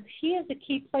since he is a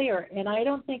key player, and I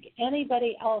don't think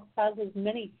anybody else has as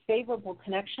many favorable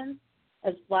connections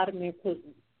as Vladimir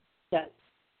Putin does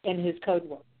in his code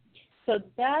work. So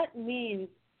that means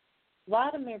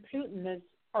Vladimir Putin is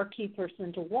our key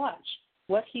person to watch,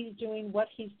 what he's doing, what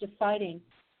he's deciding,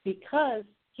 because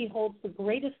he holds the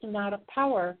greatest amount of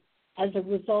power as a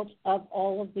result of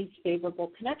all of these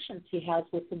favorable connections he has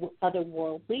with the other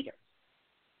world leaders.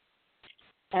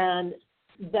 And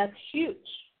that's huge.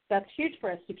 That's huge for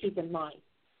us to keep in mind.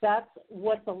 That's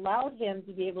what's allowed him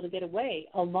to be able to get away,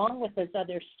 along with his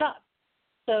other stuff.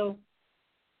 So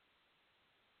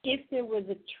if there was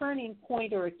a turning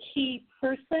point or a key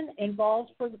person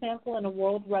involved, for example, in a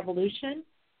world revolution,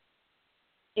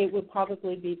 it would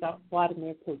probably be about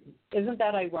Vladimir Putin. Isn't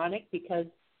that ironic? Because,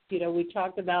 we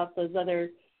talked about those other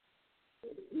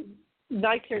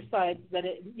nicer sides that,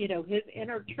 his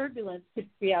inner turbulence could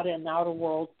create an outer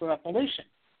world revolution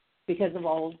because of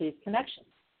all of these connections.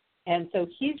 And so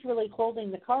he's really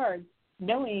holding the cards,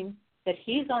 knowing that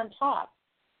he's on top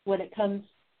when it comes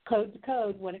code to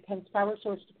code, when it comes power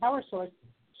source to power source,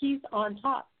 he's on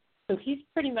top. So he's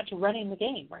pretty much running the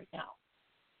game right now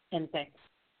and things.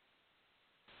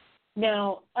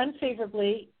 Now,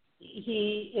 unfavorably,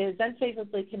 he is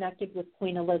unfavorably connected with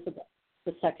Queen Elizabeth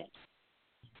II.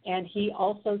 And he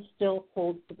also still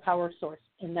holds the power source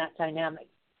in that dynamic.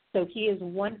 So he is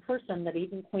one person that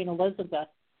even Queen Elizabeth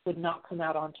would not come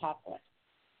out on top with.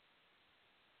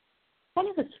 Kind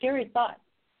of a scary thought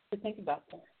to think about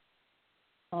there.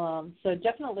 So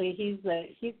definitely he's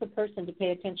the person to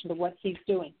pay attention to what he's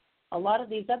doing. A lot of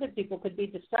these other people could be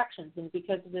distractions, and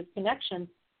because of this connection,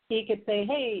 he could say,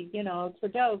 hey,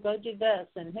 Trudeau, go do this,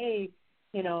 and hey,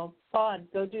 Saud,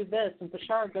 go do this, and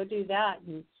Bashar, go do that,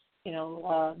 and,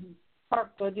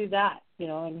 Park, go do that,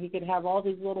 and he could have all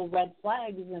these little red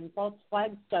flags and false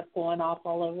flag stuff going off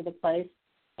all over the place.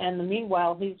 And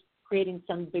meanwhile, he's creating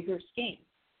some bigger scheme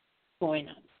going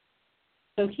on.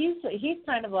 So he's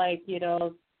kind of like,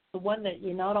 the one that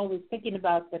you're not always thinking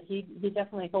about, but he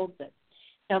definitely holds it.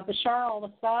 Now, Bashar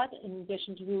al-Assad, in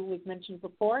addition to who we've mentioned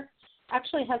before,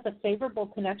 actually has a favorable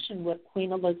connection with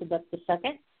Queen Elizabeth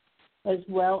II, as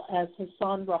well as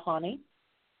Hassan Rouhani.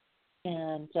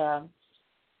 And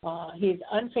he's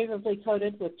unfavorably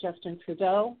coded with Justin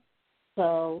Trudeau.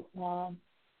 So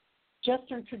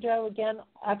Justin Trudeau, again,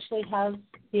 actually has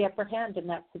the upper hand in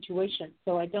that situation.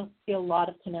 So I don't see a lot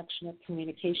of connection or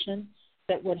communication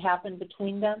that would happen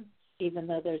between them, even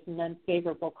though there's an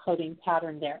unfavorable coding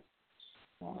pattern there.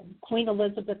 Queen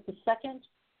Elizabeth II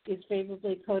is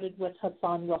favorably coded with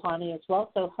Hassan Rouhani as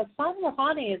well. So Hassan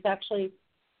Rouhani is actually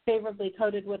favorably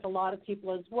coded with a lot of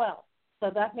people as well.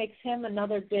 So that makes him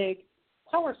another big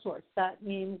power source. That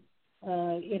means,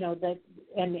 that,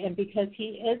 and because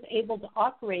he is able to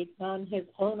operate on his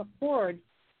own accord,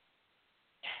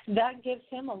 that gives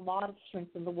him a lot of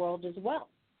strength in the world as well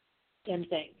in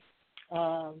things.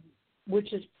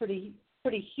 which is pretty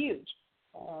huge.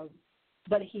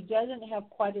 But he doesn't have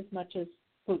quite as much as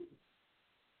Putin.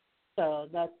 So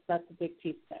that's a big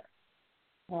piece there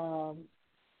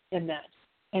in that.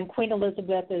 And Queen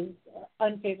Elizabeth is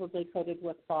unfavorably coded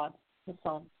with Fahd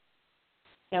Hassan.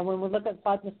 Now, when we look at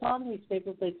Fahd Hassan, he's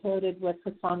favorably coded with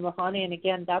Hassan Rouhani. And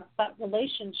again, that's that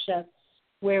relationship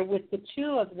where with the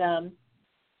two of them,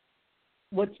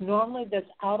 what's normally this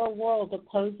outer world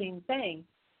opposing thing,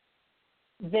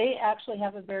 they actually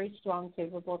have a very strong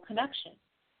favorable connection.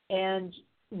 And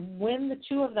when the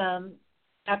two of them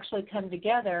actually come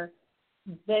together,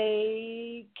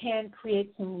 they can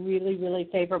create some really, really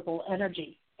favorable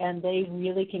energy, and they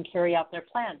really can carry out their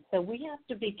plans. So we have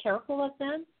to be careful of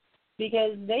them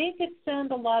because they could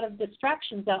send a lot of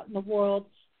distractions out in the world,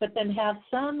 but then have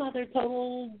some other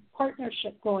total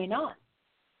partnership going on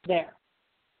there.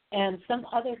 And some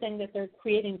other thing that they're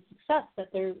creating success, that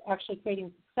they're actually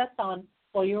creating success on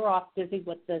while you're off busy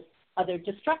with this other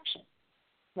distraction,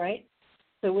 right?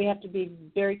 So we have to be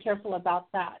very careful about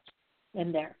that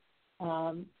in there.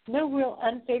 No real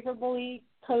unfavorably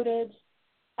coded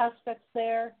aspects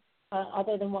there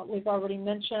other than what we've already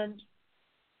mentioned.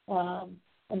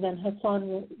 And then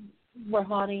Hassan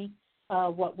Rouhani,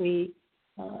 what we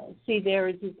see there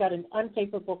is he's got an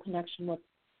unfavorable connection with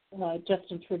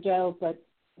Justin Trudeau, but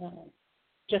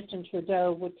Justin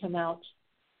Trudeau would come out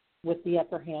with the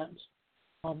upper hand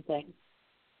on things.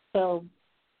 So,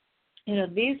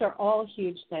 these are all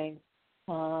huge things.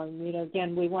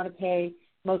 Again, we want to pay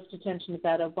most attention to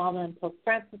that Obama and Pope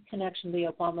Francis connection, the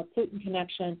Obama-Putin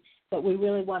connection, but we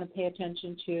really want to pay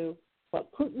attention to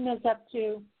what Putin is up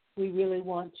to. We really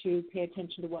want to pay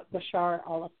attention to what Bashar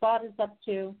al-Assad is up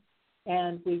to,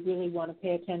 and we really want to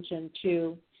pay attention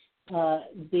to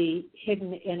the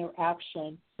hidden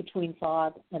interaction between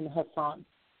Fahd and Hassan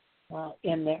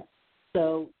in there.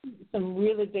 So some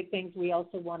really big things. We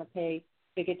also want to pay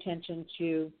big attention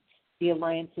to the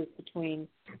alliances between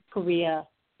Korea,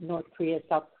 North Korea,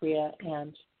 South Korea,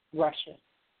 and Russia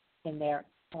in there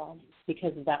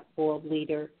because of that world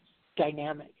leader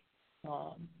dynamic.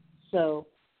 So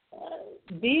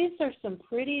these are some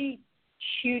pretty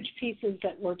huge pieces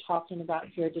that we're talking about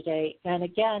here today. And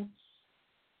again,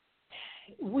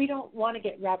 we don't want to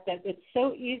get wrapped up. It's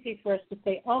so easy for us to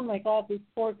say, oh, my God, these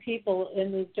poor people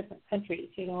in these different countries.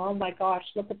 Oh, my gosh,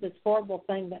 look at this horrible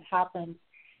thing that happened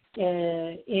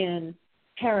in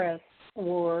Paris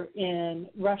or in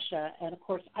Russia. And, of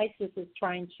course, ISIS is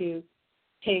trying to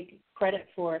take credit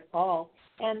for it all.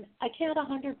 And I can't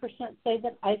 100% say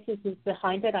that ISIS is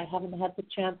behind it. I haven't had the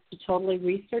chance to totally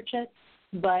research it.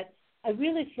 But I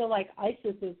really feel like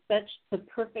ISIS is such the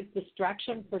perfect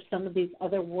distraction for some of these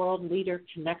other world leader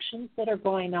connections that are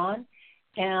going on.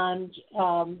 And,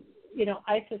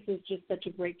 ISIS is just such a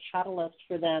great catalyst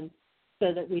for them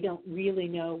so that we don't really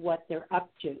know what they're up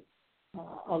to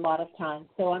a lot of times.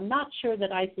 So I'm not sure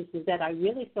that ISIS is dead. I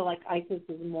really feel like ISIS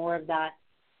is more of that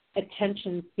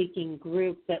attention-seeking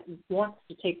group that wants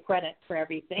to take credit for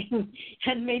everything,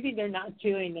 and maybe they're not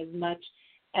doing as much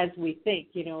as we think.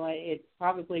 It's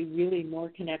probably really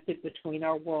more connected between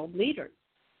our world leaders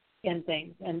and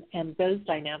things and those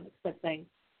dynamics of things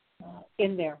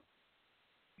in there.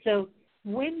 So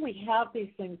when we have these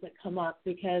things that come up,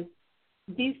 because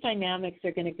these dynamics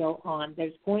are going to go on,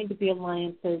 there's going to be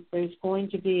alliances, there's going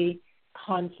to be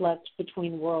conflict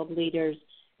between world leaders.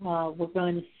 We're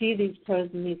going to see these pros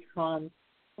and these cons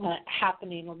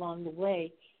happening along the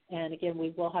way. And again,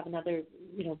 we will have another,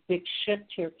 big shift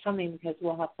here coming because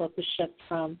we'll have both the shift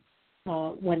from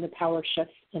when the power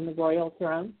shifts in the royal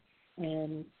throne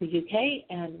in the UK,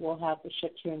 and we'll have the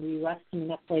shift here in the U.S.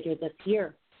 coming up later this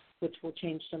year, which will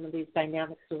change some of these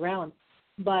dynamics around.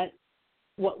 But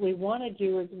what we want to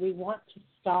do is we want to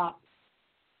stop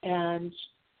and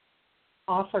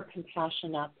offer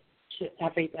compassion up to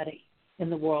everybody in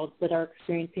the world that are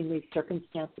experiencing these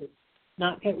circumstances.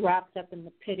 Not get wrapped up in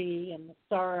the pity and the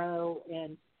sorrow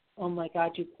and, oh, my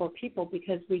God, you poor people,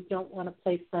 because we don't want to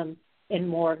place them in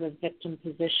more of a victim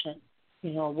position.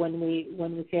 When we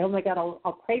say, oh, my God,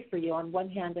 I'll pray for you, on one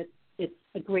hand, it's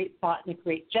a great thought and a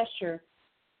great gesture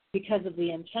because of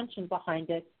the intention behind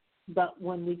it. But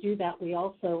when we do that, we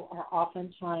also are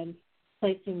oftentimes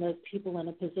placing those people in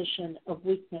a position of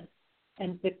weakness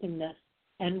and victimness.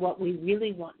 And what we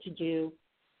really want to do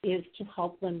is to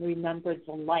help them remember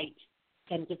the light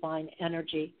and divine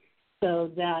energy,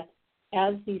 so that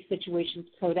as these situations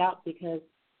code out, because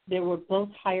there were both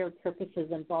higher purposes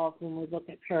involved when we look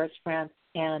at Paris, France,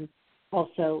 and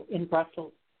also in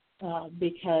Brussels,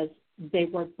 because they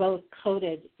were both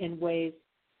coded in ways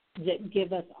that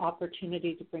give us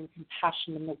opportunity to bring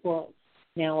compassion in the world.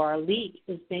 Now, our elite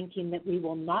is thinking that we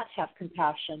will not have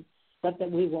compassion, but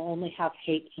that we will only have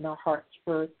hate in our hearts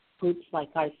for groups like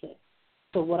ISIS.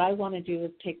 So what I want to do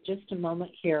is take just a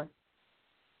moment here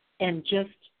and just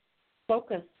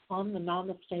focus on the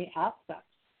namaste aspect.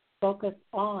 Focus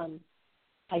on,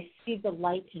 I see the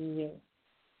light in you,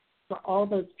 for all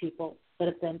those people that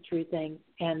have been through things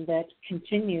and that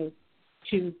continue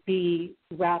to be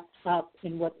wrapped up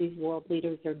in what these world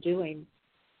leaders are doing,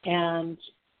 and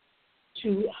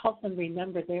to help them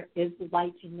remember there is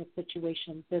light in this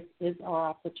situation. This is our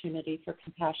opportunity for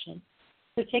compassion.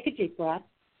 So take a deep breath.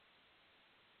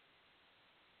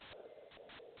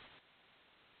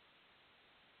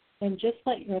 And just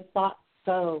let your thoughts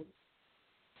go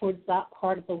towards that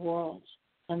part of the world.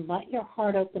 And let your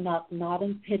heart open up, not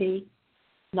in pity,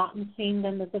 not in seeing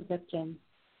them as a victim,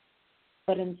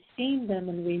 but in seeing them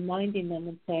and reminding them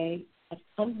and say, I've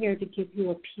come here to give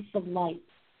you a piece of light,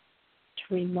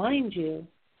 to remind you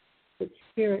that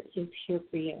Spirit is here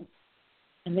for you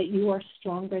and that you are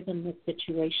stronger than this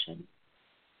situation,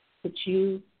 that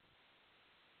you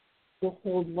will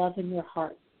hold love in your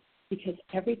heart. Because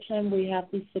every time we have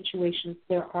these situations,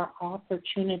 there are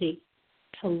opportunities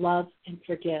to love and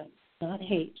forgive. Not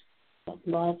hate, but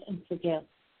love and forgive.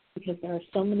 Because there are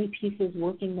so many pieces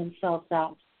working themselves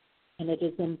out. And it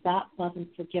is in that love and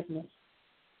forgiveness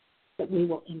that we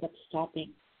will end up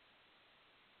stopping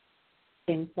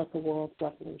things like a world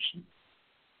revolution.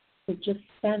 So just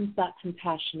send that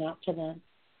compassion out to them.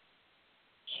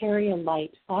 Carry a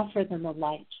light. Offer them a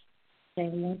light. Say, I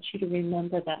want you to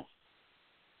remember this.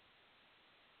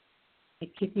 I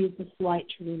give you this light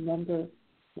to remember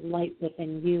the light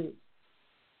within you.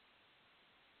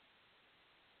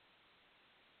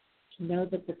 To know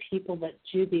that the people that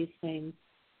do these things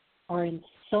are in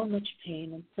so much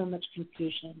pain and so much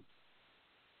confusion.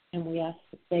 And we ask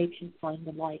that they can find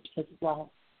the light as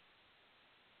well.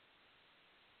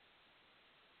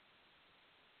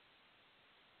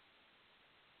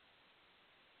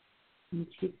 And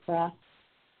deep breath.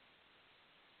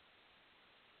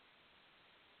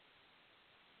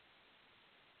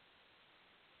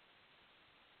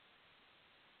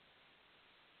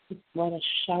 Just let us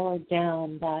shower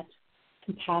down that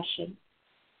compassion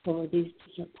over these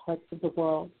different parts of the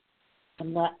world,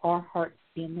 and let our hearts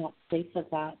be in that place of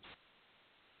that.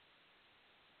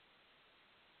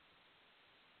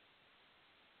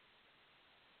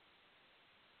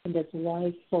 And as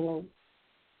wise souls,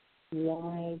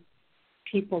 wise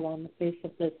people on the face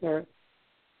of this earth,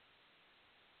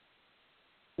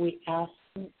 we ask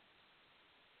that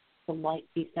the light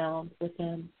be found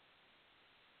within.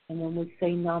 And when we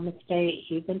say namaste,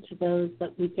 even to those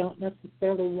that we don't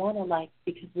necessarily want to like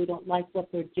because we don't like what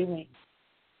they're doing,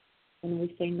 when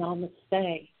we say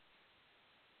namaste,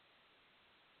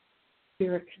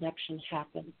 spirit connection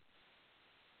happens.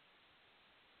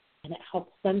 And it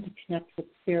helps them to connect with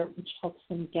spirit, which helps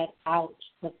them get out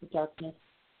of the darkness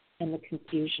and the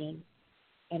confusion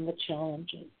and the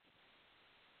challenges.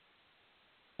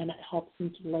 And it helps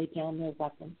them to lay down their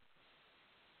weapons.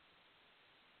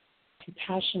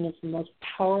 Compassion is the most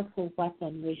powerful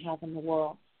weapon we have in the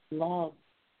world. Love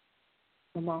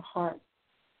from our heart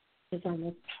is our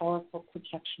most powerful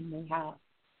protection we have.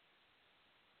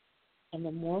 And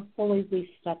the more fully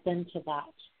we step into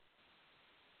that,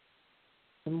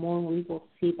 the more we will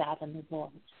see that in the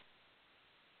world.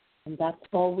 And that's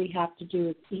all we have to do,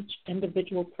 is each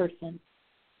individual person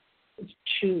is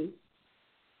choose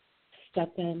to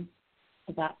step in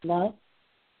to that love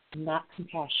and that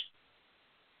compassion.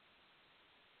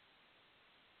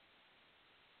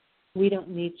 We don't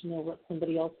need to know what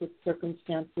somebody else's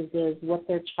circumstances is, what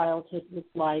their childhood was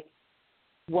like,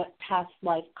 what past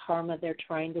life karma they're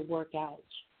trying to work out.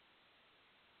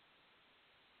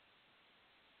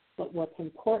 But what's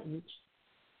important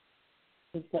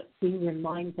is that we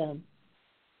remind them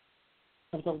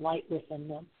of the light within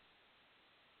them.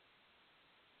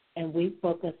 And we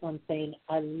focus on saying,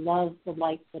 I love the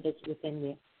light that is within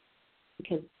you,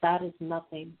 because that is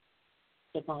nothing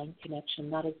divine connection.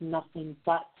 That is nothing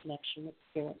but connection with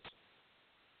spirit.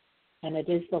 And it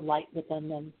is the light within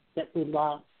them that we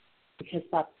love, because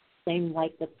that's the same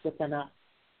light that's within us,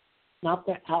 not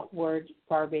the outward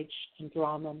garbage and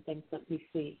drama and things that we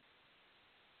see.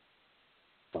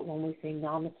 But when we say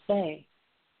namaste,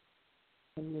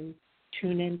 when we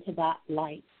tune into that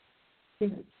light,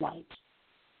 spirit's light,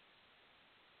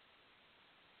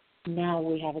 now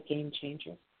we have a game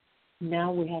changer.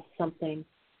 Now we have something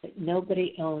that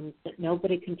nobody owns, that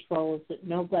nobody controls, that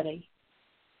nobody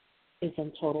is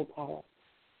in total power.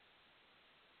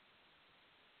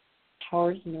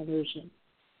 Power is an illusion.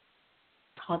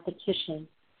 Competition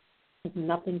has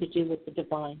nothing to do with the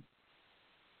divine.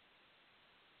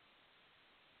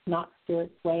 not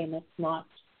Spirit's way, and it's not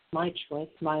my choice,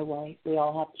 my way. We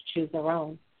all have to choose our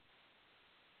own.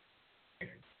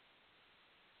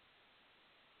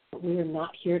 But we are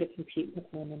not here to compete with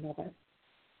one another.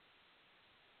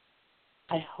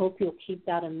 I hope you'll keep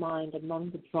that in mind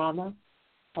among the drama,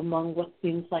 among what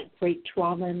seems like great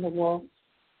trauma in the world.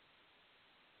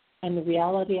 And the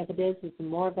reality of it is the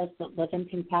more of us that live in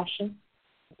compassion,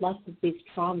 the less of these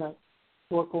traumas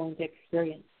we're going to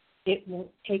experience. It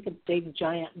won't take a big,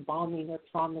 giant bombing or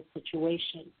trauma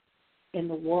situation in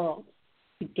the world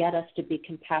to get us to be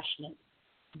compassionate.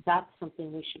 That's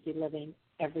something we should be living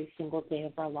every single day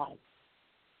of our lives.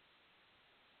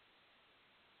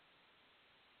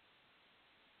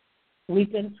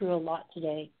 We've been through a lot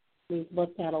today. We've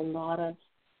looked at a lot of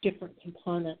different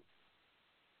components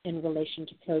in relation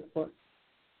to code work.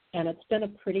 And it's been a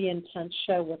pretty intense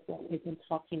show with what we've been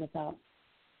talking about.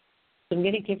 So I'm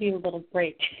going to give you a little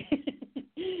break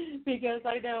because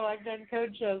I know I've done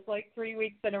code shows like 3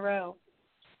 weeks in a row.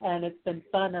 And it's been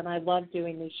fun, and I love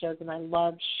doing these shows, and I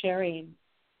love sharing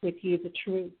with you the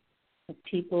truth of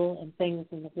people and things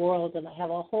in the world. And I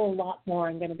have a whole lot more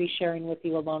I'm going to be sharing with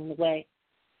you along the way.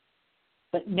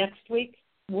 But next week,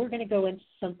 we're going to go into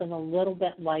something a little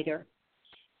bit lighter.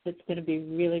 It's going to be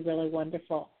really, really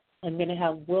wonderful. I'm going to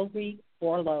have Wilry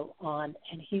Orlow on,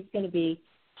 and he's going to be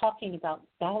talking about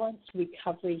balanced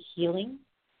recovery healing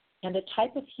and a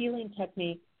type of healing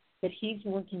technique that he's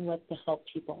working with to help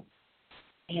people.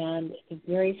 And a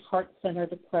very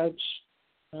heart-centered approach,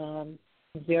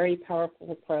 very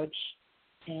powerful approach,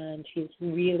 and he's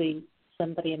really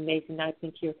somebody amazing. I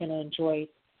think you're going to enjoy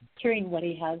hearing what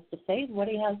he has to say, what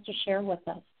he has to share with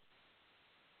us.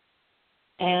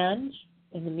 And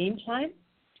in the meantime,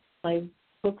 my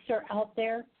books are out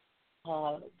there.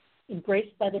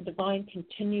 Embraced by the Divine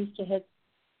continues to hit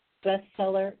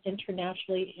bestseller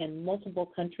internationally in multiple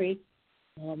countries.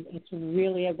 It's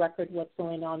really a record what's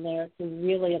going on there. It's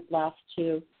really a blast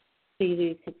to see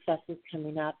these successes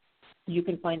coming up. You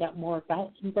can find out more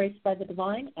about Embraced by the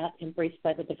Divine at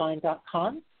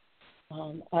embracedbythedivine.com.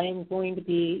 I am going to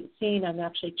be I'm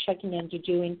actually checking into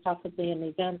doing possibly an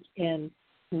event in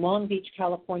Long Beach,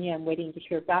 California. I'm waiting to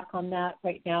hear back on that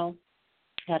right now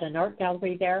at an art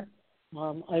gallery there.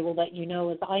 I will let you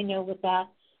know as I know with that.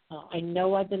 I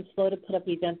know I've been slow to put up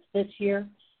events this year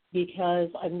because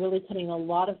I'm really putting a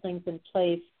lot of things in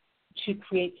place to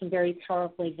create some very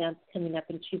powerful events coming up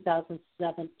in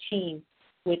 2017,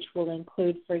 which will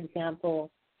include, for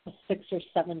example, a 6 or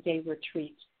 7 day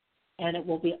retreat. And it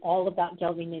will be all about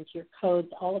delving into your codes,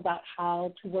 all about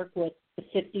how to work with the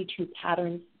 52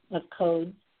 patterns of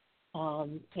codes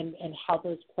and how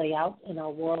those play out in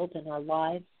our world and our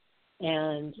lives.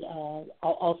 And I'll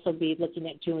also be looking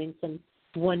at doing some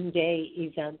one-day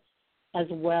events as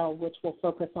well, which will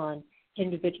focus on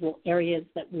individual areas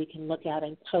that we can look at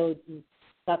in codes. And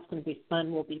that's going to be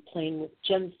fun. We'll be playing with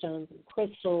gemstones and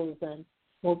crystals, and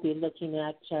we'll be looking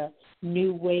at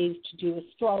new ways to do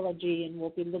astrology, and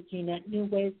we'll be looking at new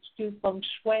ways to do feng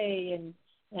shui and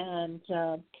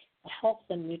health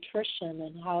and nutrition,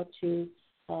 and how to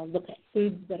look at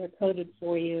foods that are coded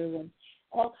for you, and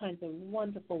all kinds of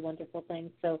wonderful, wonderful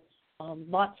things. So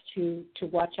lots to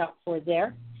watch out for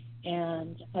there.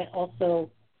 And I also,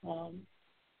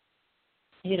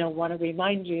 want to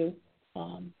remind you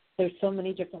there's so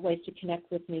many different ways to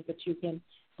connect with me, but you can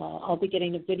I'll be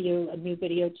getting a new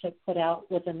video to put out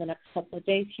within the next couple of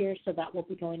days here, so that will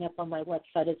be going up on my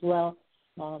website as well.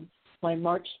 My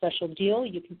March special deal,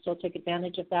 you can still take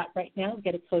advantage of that right now,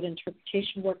 get a code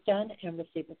interpretation work done, and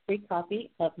receive a free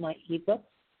copy of my ebook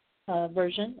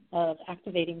version of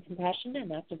Activating Compassion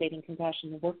and Activating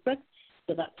Compassion, the workbook.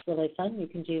 So that's really fun. You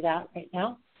can do that right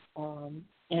now.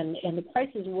 And the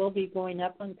prices will be going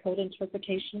up on code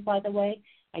interpretation, by the way.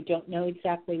 I don't know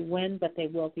exactly when, but they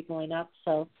will be going up.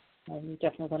 So you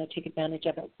definitely want to take advantage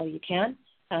of it while you can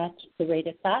at the rate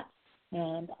it's at.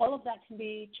 And all of that can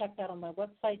be checked out on my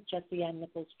website,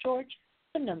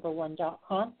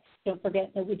 JessieAnnNicholsGeorge1.com. Don't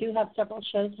forget that we do have several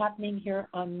shows happening here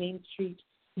on Main Street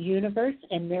Universe,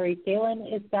 and Mary Phelan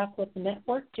is back with the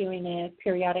network doing a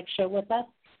periodic show with us.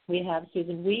 We have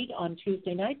Susan Weed on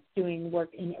Tuesday nights doing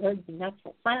work in herbs and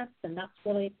natural plants, and that's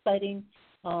really exciting.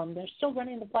 They're still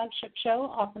running the flagship show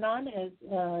off and on, as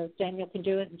Daniel can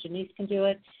do it and Janice can do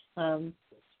it.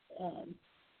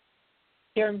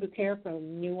 Darren Bouquet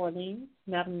from New Orleans,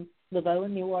 Madame Laveau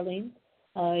in New Orleans,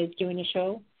 is doing a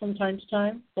show from time to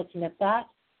time, looking at that.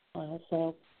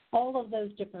 So all of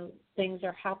those different things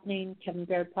are happening. Kevin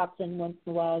Baird pops in once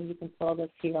in a while. You can follow us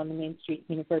here on the Main Street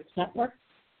Universe Network.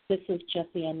 This is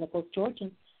Jessie Ann Nichols George,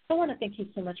 and I want to thank you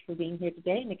so much for being here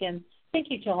today. And again, thank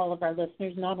you to all of our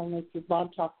listeners, not only through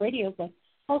Blog Talk Radio, but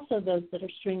Also, those that are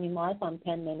streaming live on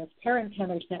Penn Manus Pair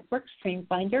Encounters Network, Stream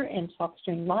Finder, and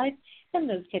TalkStream Live, and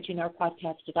those catching our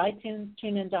podcast at iTunes,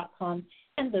 TuneIn.com,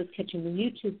 and those catching the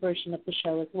YouTube version of the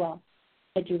show as well.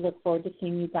 I do look forward to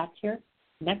seeing you back here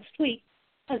next week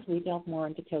as we delve more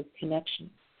into Code Connection.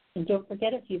 And don't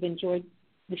forget, if you've enjoyed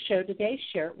the show today,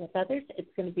 share it with others.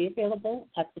 It's going to be available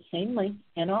at the same link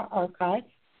in our archive.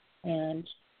 And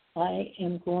I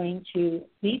am going to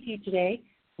leave you today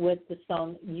with the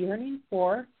song Yearning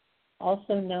For,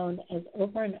 also known as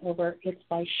Over and Over. It's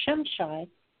by Shemshai,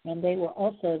 and they were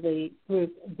also the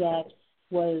group that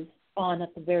was on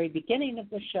at the very beginning of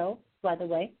the show, by the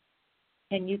way.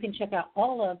 And you can check out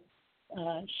all of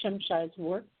Shemshai's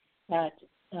work at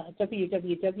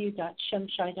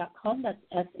www.shemshai.com. That's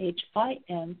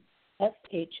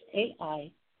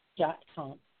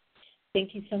SHIMSHAI.com.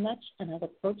 Thank you so much, and I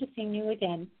look forward to seeing you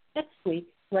again next week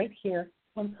right here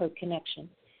on Code Connection.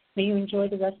 May you enjoy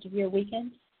the rest of your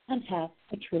weekend and have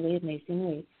a truly amazing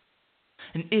week.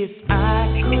 And if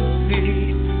I could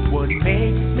see what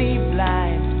makes me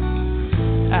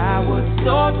blind, I would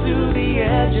soar to the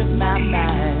edge of my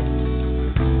mind,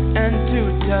 and to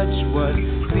touch what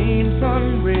seems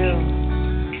unreal,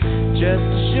 just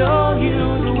to show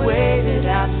you the way that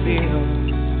I feel.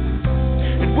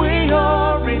 And we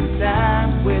are in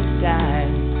time with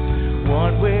time,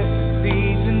 one with the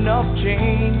season of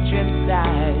change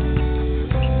inside.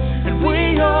 And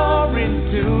we are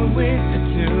in tune with the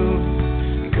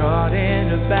tune, caught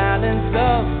in a balance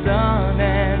of sun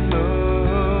and moon.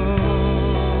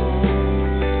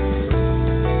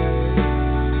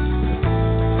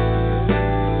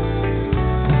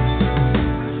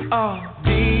 Oh,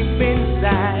 deep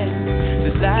inside,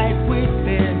 the light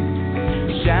within,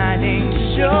 shining to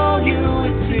show you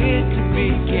it's here to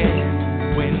begin.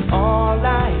 When all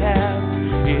I have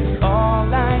is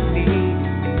all I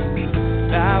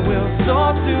need, I will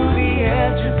soar to the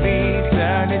edge of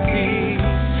eternity.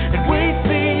 And we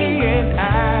see in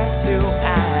eye to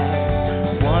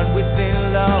eye, one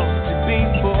within love to be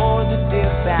for the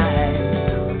divine.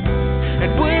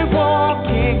 And we're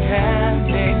walking hand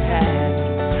in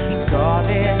hand, caught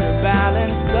in the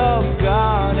balance of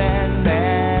God and man.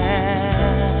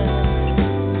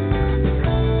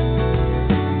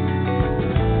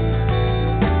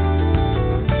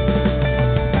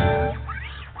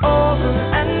 Over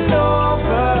and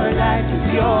over, life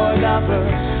is your lover,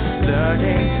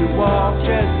 learning to walk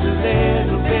just a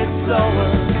little bit slower,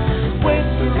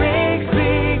 whispering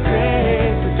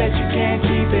secrets, but that you can't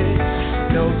keep it.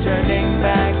 No turning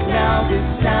back now, this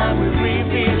time we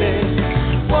reveal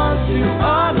it. One to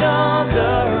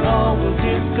another, all will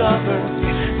discover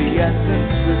the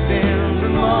essence within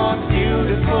the most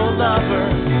beautiful lover.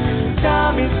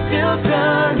 Time is still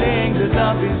turning, the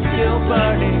love is still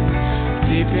burning.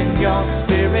 Deep in your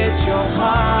spirit, your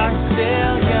heart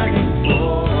still yearning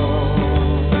for.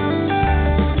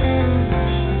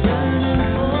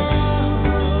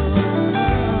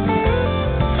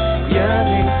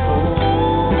 Yearning for.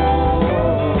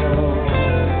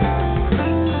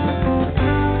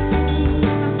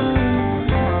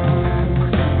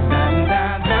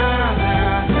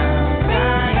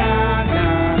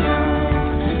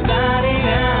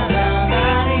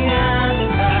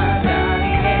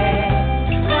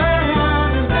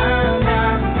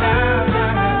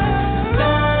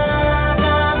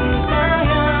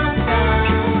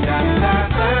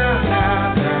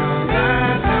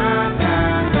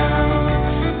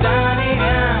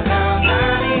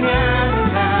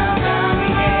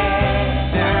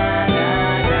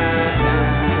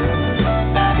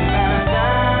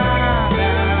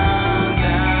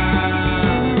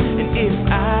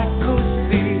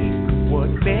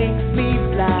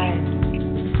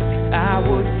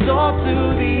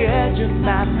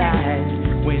 My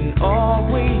mind, when all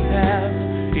we have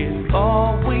is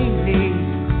all we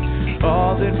need,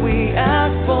 all that we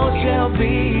ask for shall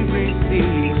be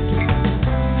received.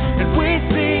 And we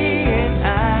see in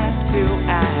eye to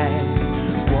eye,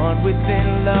 one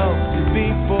within love to be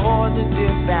for the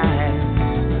divine.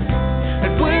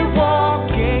 And we're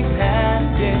walking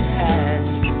hand in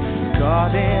hand,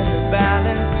 caught in the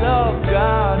balance of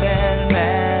God and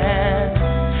man.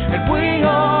 And we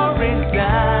are in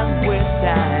time with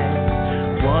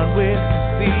time, one with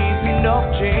the season of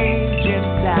change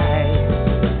inside.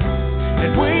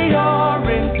 And we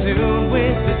are in tune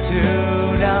with the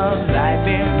tune of life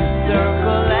in the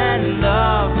circle and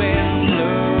love in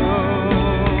bloom.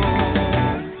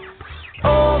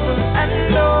 Over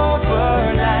and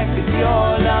over, life is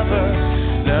your lover,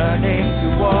 learning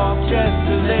to walk just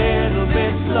a little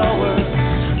bit slower,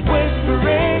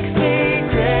 whispering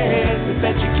secrets, but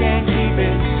that you can't keep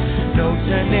it. No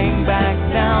turning back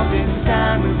now.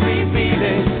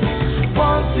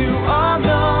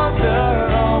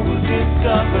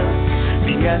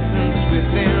 essence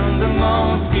within the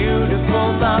most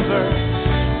beautiful lover.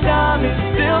 Time is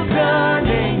still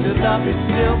turning, the love is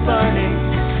still burning.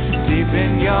 Deep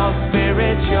in your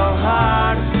spirit, your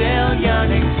heart is still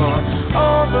yearning for.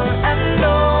 Over and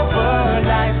over,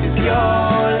 life is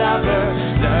your lover.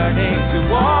 Learning to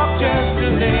walk just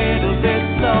a little bit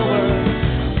slower.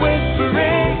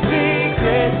 Whispering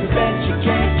secrets, I bet you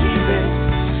can't keep it.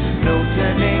 No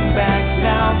turning back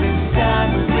now, this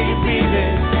time we'll repeat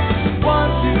it.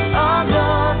 One to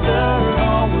another,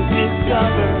 all will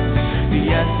discover the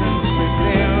essence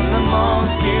within the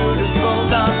most beautiful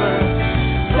lover.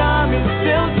 Time is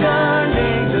still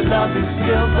turning, the love is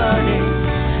still burning.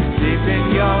 Deep in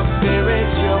your spirit,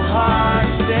 your heart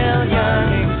still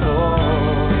yearning for.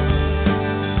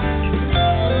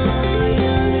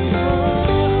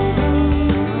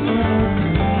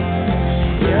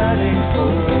 Yearning for.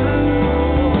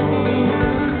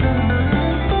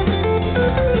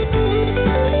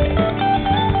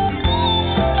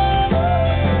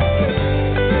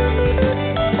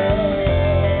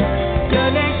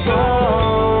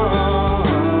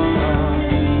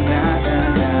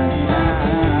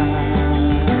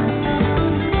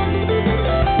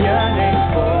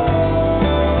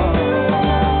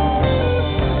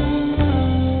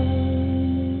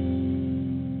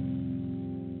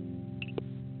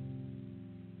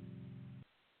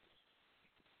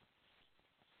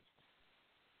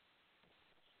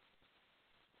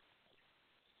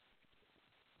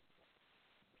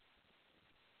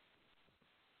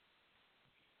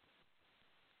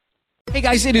 Hey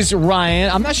guys, it is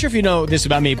Ryan. I'm not sure if you know this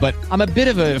about me, but I'm a bit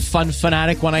of a fun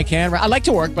fanatic when I can. I like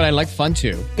to work, but I like fun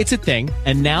too. It's a thing.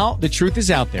 And now the truth is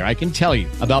out there. I can tell you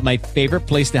about my favorite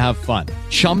place to have fun.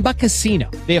 Chumba Casino.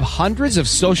 They have hundreds of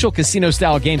social casino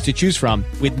style games to choose from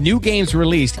with new games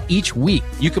released each week.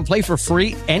 You can play for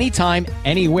free anytime,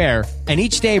 anywhere. And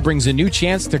each day brings a new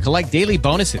chance to collect daily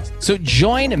bonuses. So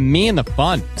join me in the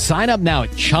fun. Sign up now at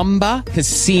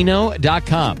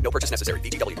ChumbaCasino.com. No purchase necessary.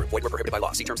 VGW. Void where prohibited by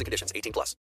law. See terms and conditions. 18+.